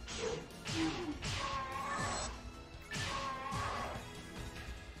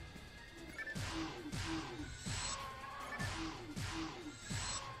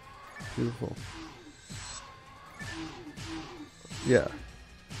 Beautiful. Yeah.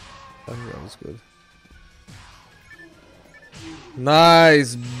 I think that was good.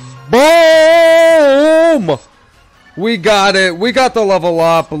 Nice. Boom! We got it. We got the level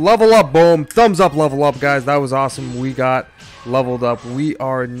up. Level up, boom. Thumbs up, level up, guys. That was awesome. We got leveled up. We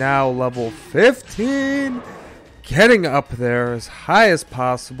are now level 15. Getting up there as high as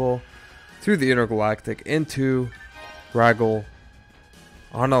possible through the intergalactic into Raggle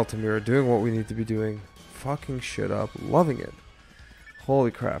on Altamira, doing what we need to be doing. Fucking shit up. Loving it. Holy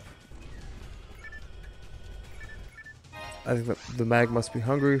crap. I think that the mag must be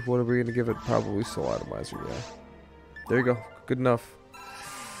hungry. What are we going to give it? Probably Soul Atomizer, yeah. There you go. Good enough.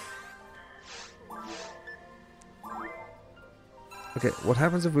 Okay, what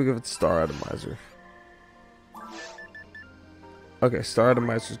happens if we give it Star Atomizer? Okay, Star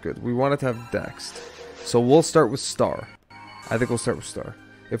Atomizer is good. We want it to have Dext. So we'll start with Star. I think we'll start with Star.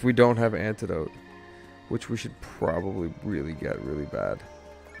 If we don't have Antidote, which we should probably really get really bad.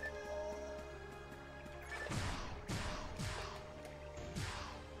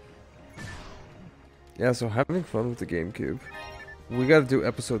 Yeah, so having fun with the GameCube. We gotta do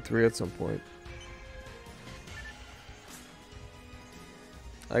episode 3 at some point.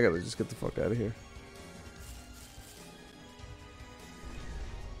 I gotta just get the fuck out of here.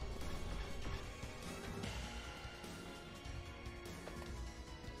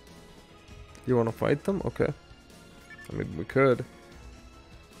 You wanna fight them? Okay. I mean, we could.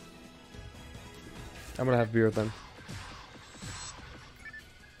 I'm gonna have beer then.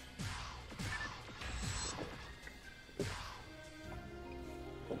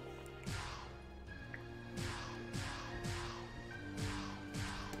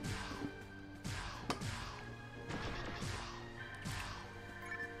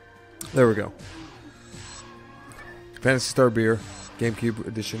 There we go. Phantasy Star beer, GameCube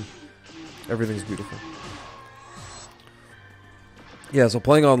edition. Everything's beautiful. Yeah, so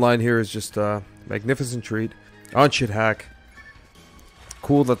playing online here is just a magnificent treat. On Schthack.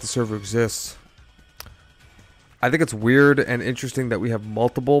 Cool that the server exists. I think it's weird and interesting that we have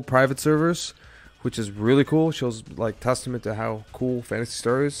multiple private servers, which is really cool. Shows like testament to how cool Phantasy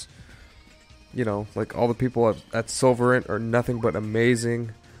Star is. You know, like all the people at Silverant are nothing but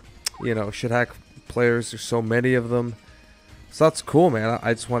amazing. You know, Schthack players, there's so many of them. So that's cool, man.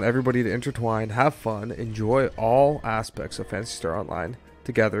 I just want everybody to intertwine, have fun, enjoy all aspects of Phantasy Star Online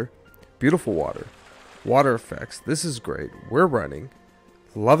together. Beautiful water. Water effects. This is great. We're running.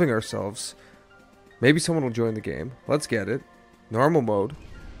 Loving ourselves. Maybe someone will join the game. Let's get it. Normal mode.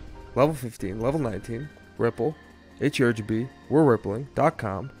 Level 15. Level 19. Ripple. HDrgb. We're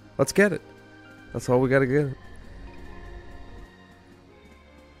rippling.com. Let's get it. That's all we gotta get.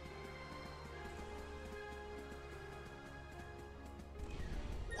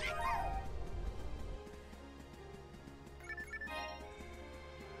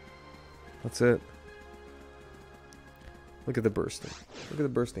 That's it. Look at the bursting. Look at the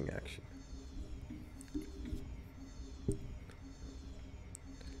bursting action.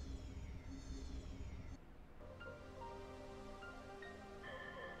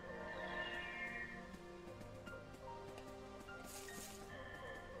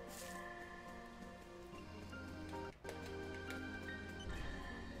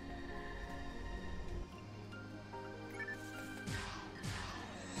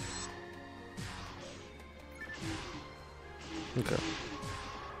 Okay.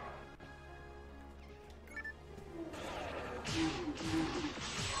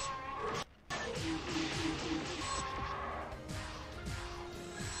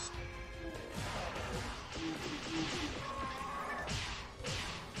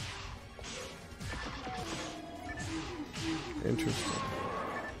 Interesting.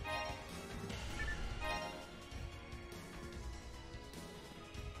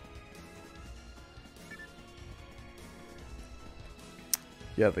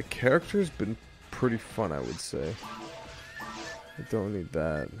 Yeah, the character's been pretty fun, I would say. I don't need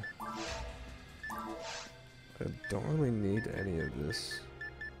that. I don't really need any of this.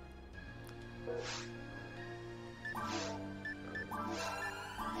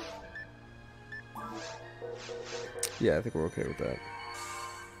 Yeah, I think we're okay with that.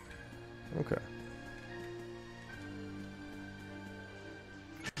 Okay.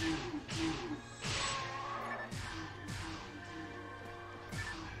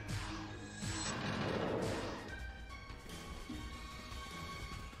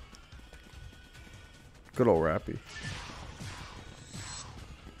 Good old Rappy.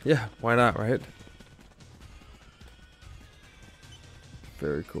 Yeah, why not, right?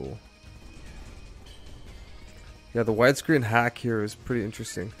 Very cool. Yeah, the widescreen hack here is pretty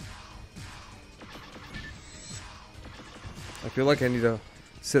interesting. I feel like I need to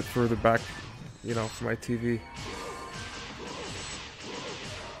sit further back, you know, for my TV.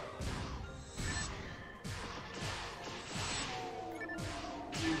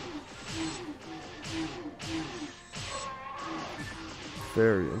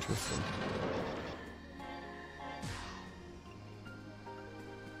 Very interesting.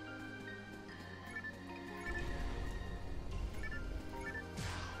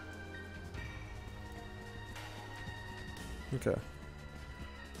 Okay.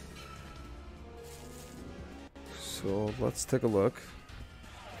 So let's take a look.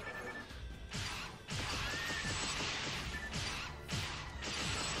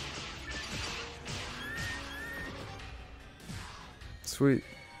 Sweet.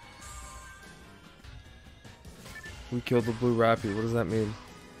 We killed the blue rappy. What does that mean?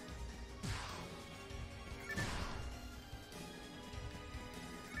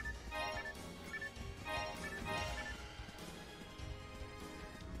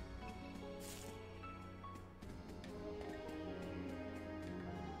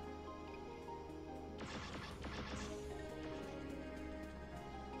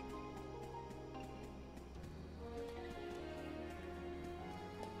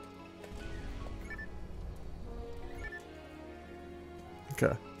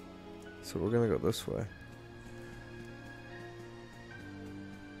 Okay, so we're gonna go this way.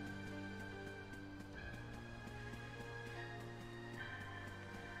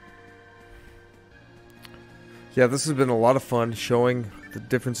 Yeah, this has been a lot of fun showing the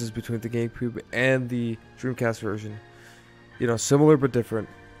differences between the GameCube and the Dreamcast version. You know, similar but different.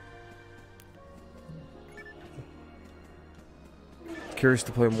 Curious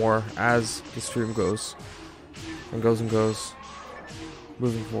to play more as the stream goes and goes and goes.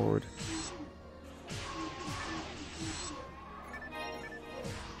 Moving forward.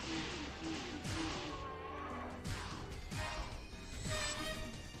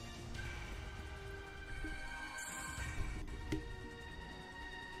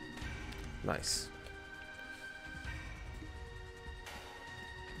 Nice.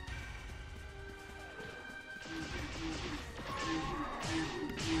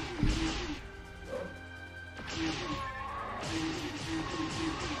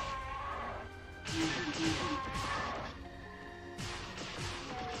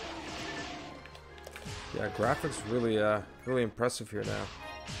 Yeah, graphics really impressive here now.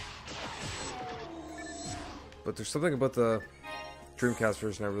 But there's something about the Dreamcast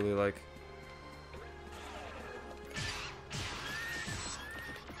version I really like.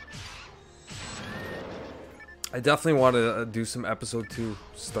 I definitely want to do some episode 2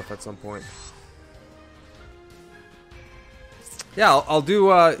 stuff at some point. Yeah, I'll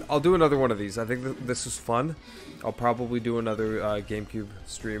do another one of these. I think this was fun. I'll probably do another GameCube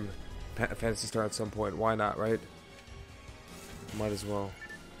stream, Phantasy Star at some point. Why not, right? Might as well.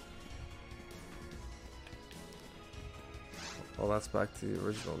 Well, that's back to the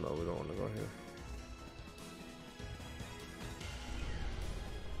original. No, we don't want to go here.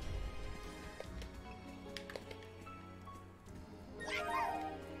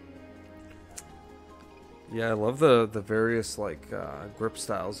 Yeah, I love the various like grip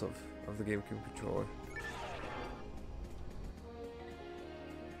styles of the GameCube controller.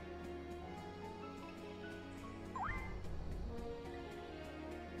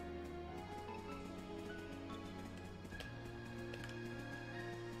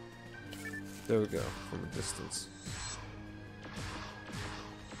 There we go, from a distance.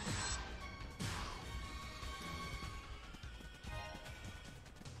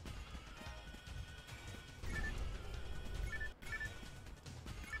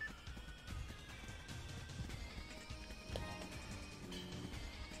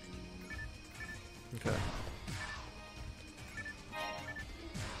 Okay.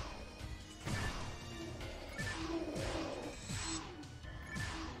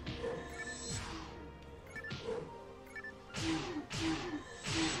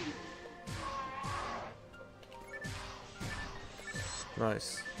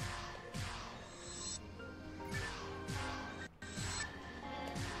 Nice.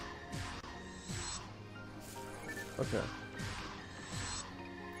 Okay.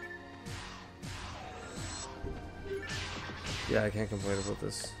 Yeah, I can't complain about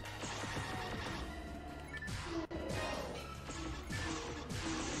this.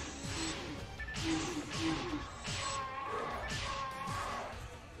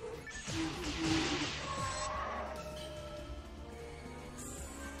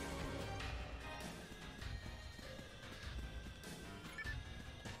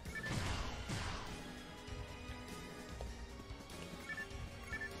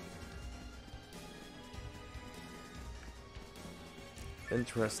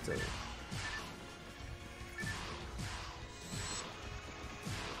 Interesting.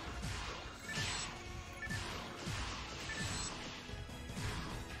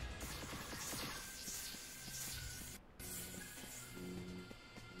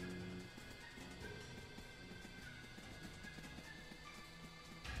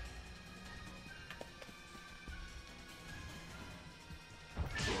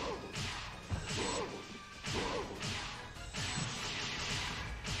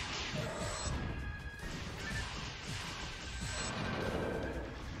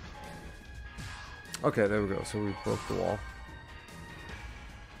 Okay, there we go. So we broke the wall.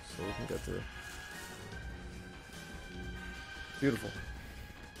 So we can get through. Beautiful.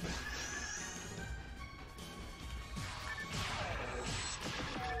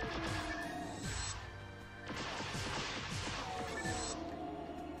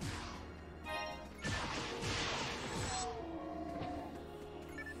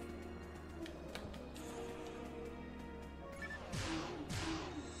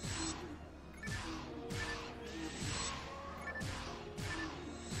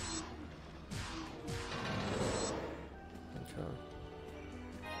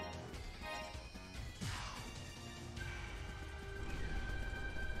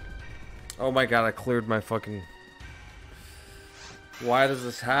 Oh my god, I cleared my fucking... Why does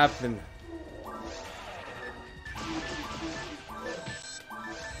this happen?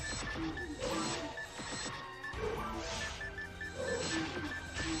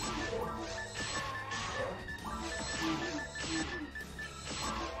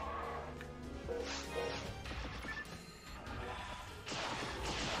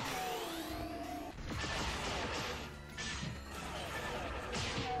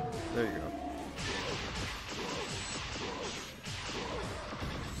 There you go.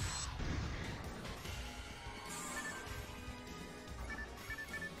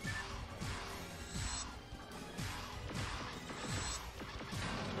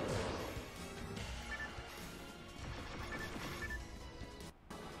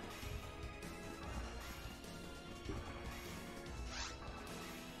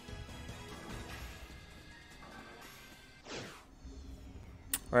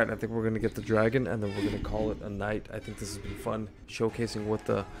 Alright, I think we're going to get the dragon, and then we're going to call it a night. I think this has been fun, showcasing what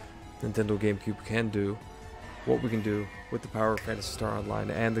the Nintendo Gamecube can do, what we can do with the power of Phantasy Star Online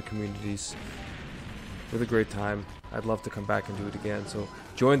and the communities. With a great time. I'd love to come back and do it again, so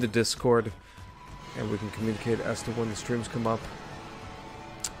join the Discord, and we can communicate as to when the streams come up.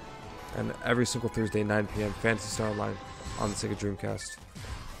 And every single Thursday, 9 PM, Phantasy Star Online on the Sega Dreamcast.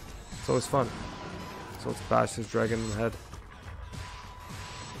 It's always fun. So let's bash this dragon in the head.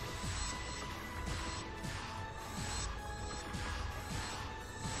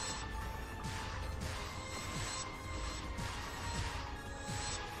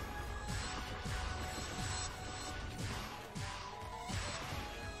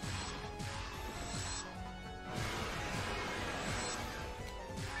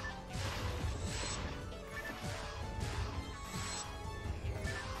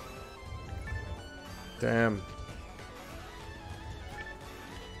 Damn.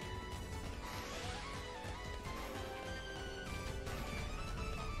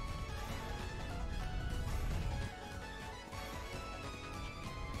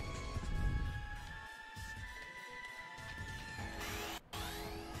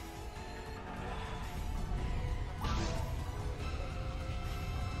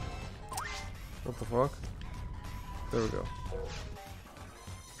 What the fuck? There we go.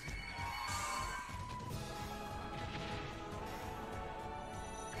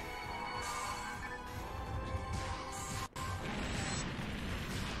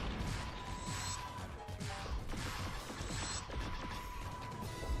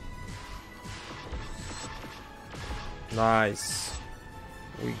 Nice.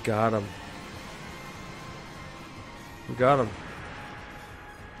 We got him. We got him.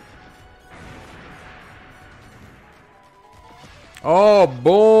 Oh,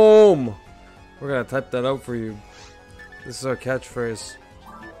 boom! We're gonna type that out for you. This is our catchphrase.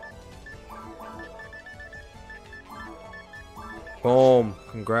 Boom.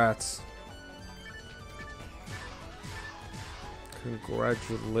 Congrats.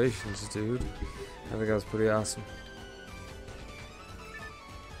 Congratulations, dude. I think that was pretty awesome.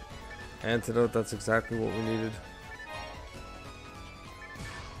 Antidote, that's exactly what we needed.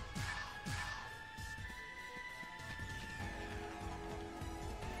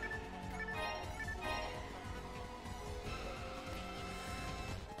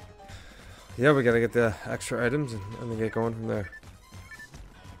 Yeah, we gotta get the extra items and then get going from there.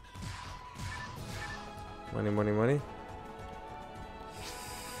 Money, money, money.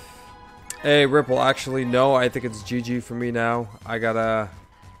 Hey, Ripple, actually, no, I think it's GG for me now. I gotta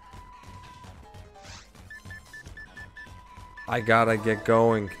get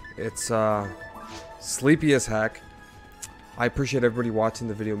going. It's sleepy as heck. I appreciate everybody watching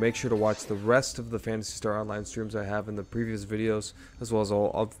the video. Make sure to watch the rest of the Phantasy Star Online streams I have in the previous videos, as well as all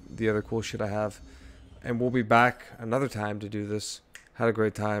of the other cool shit I have. And we'll be back another time to do this. Had a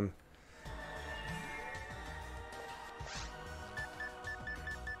great time.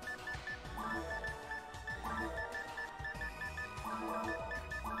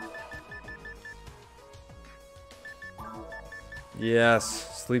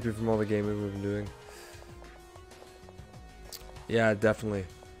 Yes, sleepy from all the gaming we've been doing. Yeah, definitely.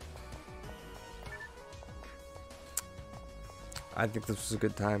 I think this was a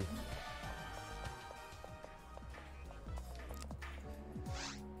good time.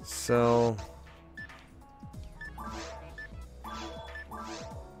 So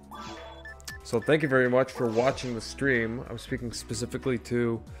thank you very much for watching the stream. I'm speaking specifically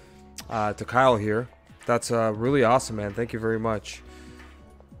to Kyle here. That's really awesome, man. Thank you very much.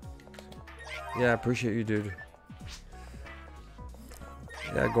 Yeah, I appreciate you, dude.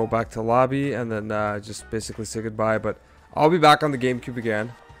 Yeah, go back to lobby and then just basically say goodbye. But I'll be back on the GameCube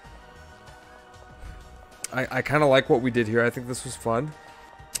again. I kind of like what we did here. I think this was fun.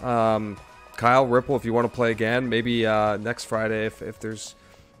 Kyle, Ripple, if you want to play again, maybe next Friday, if there's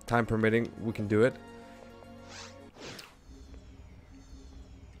time permitting, we can do it.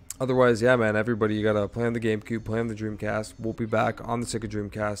 Otherwise, yeah, man, everybody, you gotta play on the GameCube, play on the Dreamcast. We'll be back on the Sega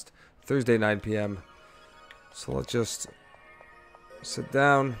Dreamcast Thursday, 9 p.m. So let's just sit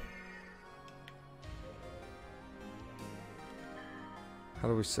down. How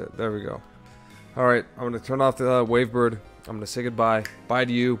do we sit? There we go. Alright, I'm going to turn off the Wavebird. I'm going to say goodbye. Bye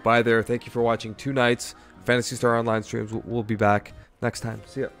to you. Bye there. Thank you for watching 2 nights. Phantasy Star Online streams. We'll be back next time.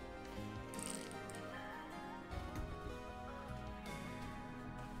 See ya.